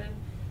aggression,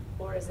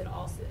 or is it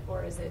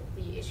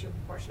the issue of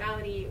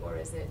proportionality, or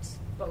is it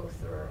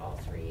both, or all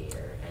three,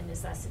 and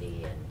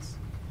necessity and?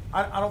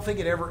 I don't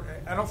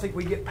think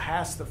we get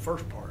past the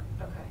first part.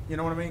 Okay. You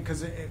know what I mean?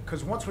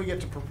 Because once we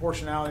get to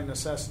proportionality,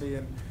 necessity,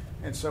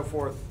 and so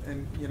forth,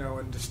 and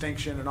and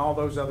distinction, and all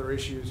those other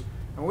issues,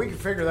 and we can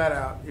figure that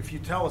out if you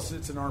tell us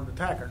it's an armed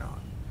attack or not.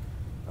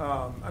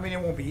 I mean,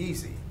 it won't be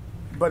easy,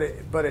 but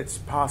it's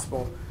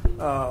possible.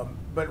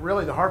 But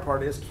really, the hard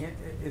part is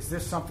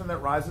this something that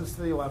rises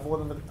to the level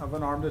of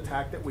an armed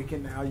attack that we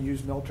can now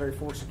use military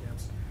force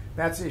against?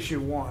 That's issue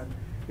one.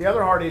 The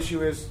other hard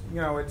issue is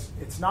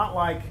it's not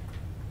like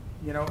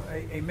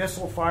a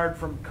missile fired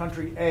from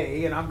country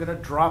A, and I'm going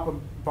to drop a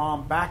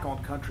bomb back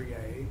on country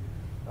A.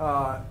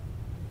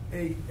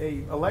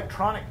 A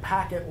electronic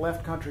packet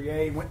left country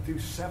A, went through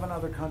 7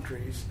 other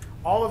countries,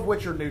 all of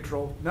which are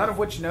neutral, none of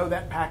which know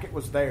that packet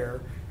was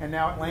there, and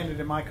now it landed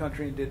in my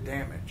country and did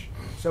damage.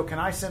 So can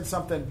I send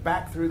something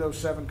back through those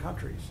 7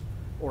 countries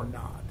or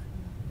not?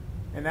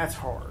 And that's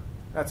hard.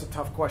 That's a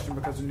tough question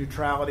because of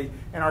neutrality,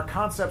 and our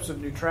concepts of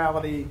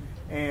neutrality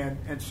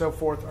and so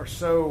forth are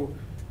so.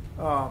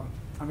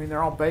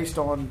 They're all based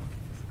on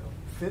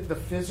the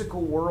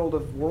physical world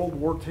of World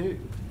War II,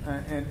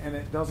 and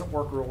it doesn't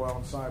work real well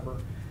in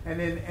cyber. And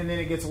then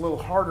it gets a little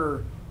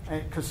harder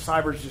because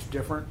cyber is just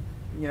different.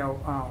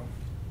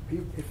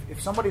 If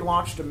somebody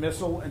launched a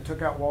missile and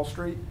took out Wall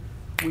Street,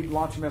 we'd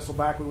launch a missile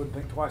back. We wouldn't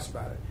think twice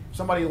about it. If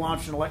somebody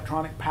launched an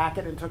electronic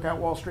packet and took out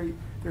Wall Street,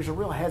 there's a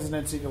real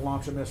hesitancy to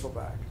launch a missile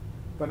back.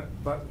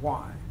 But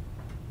why?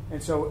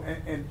 And so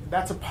and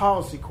that's a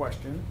policy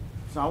question.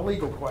 It's not a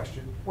legal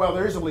question. Well,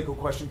 there is a legal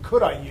question.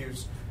 Could I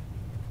use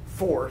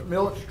force,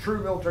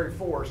 true military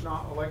force,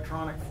 not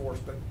electronic force,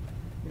 but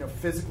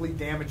physically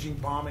damaging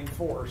bombing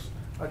force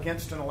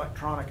against an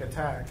electronic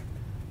attack?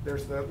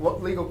 There's the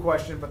legal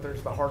question, but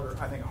there's the harder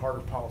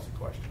policy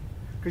question.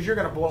 Because you're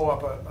going to blow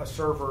up a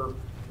server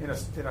in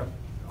an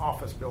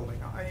office building.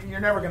 You're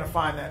never going to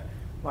find that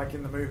like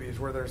in the movies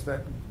where there's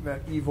that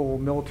evil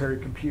military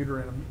computer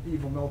in an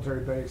evil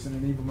military base in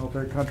an evil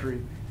military country,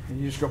 and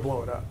you just go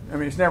blow it up. I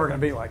mean, it's never going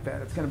to be like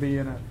that. It's going to be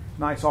in a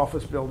nice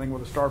office building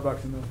with a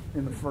Starbucks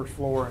in the first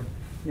floor,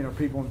 and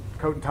people in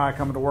coat and tie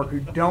coming to work who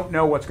don't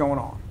know what's going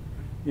on.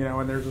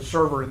 And there's a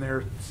server in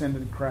there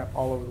sending crap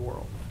all over the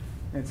world.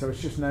 And so it's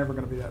just never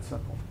going to be that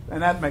simple.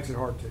 And that makes it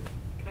hard, too.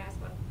 Can I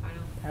ask one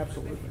final?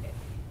 Absolutely.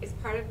 Is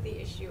part of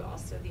the issue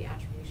also the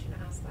attribution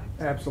aspect?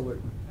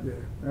 Absolutely,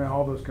 yeah.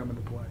 All those come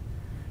into play.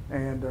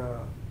 And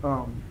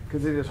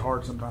because it is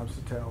hard sometimes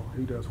to tell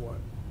who does what.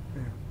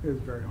 Yeah, it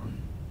is very hard.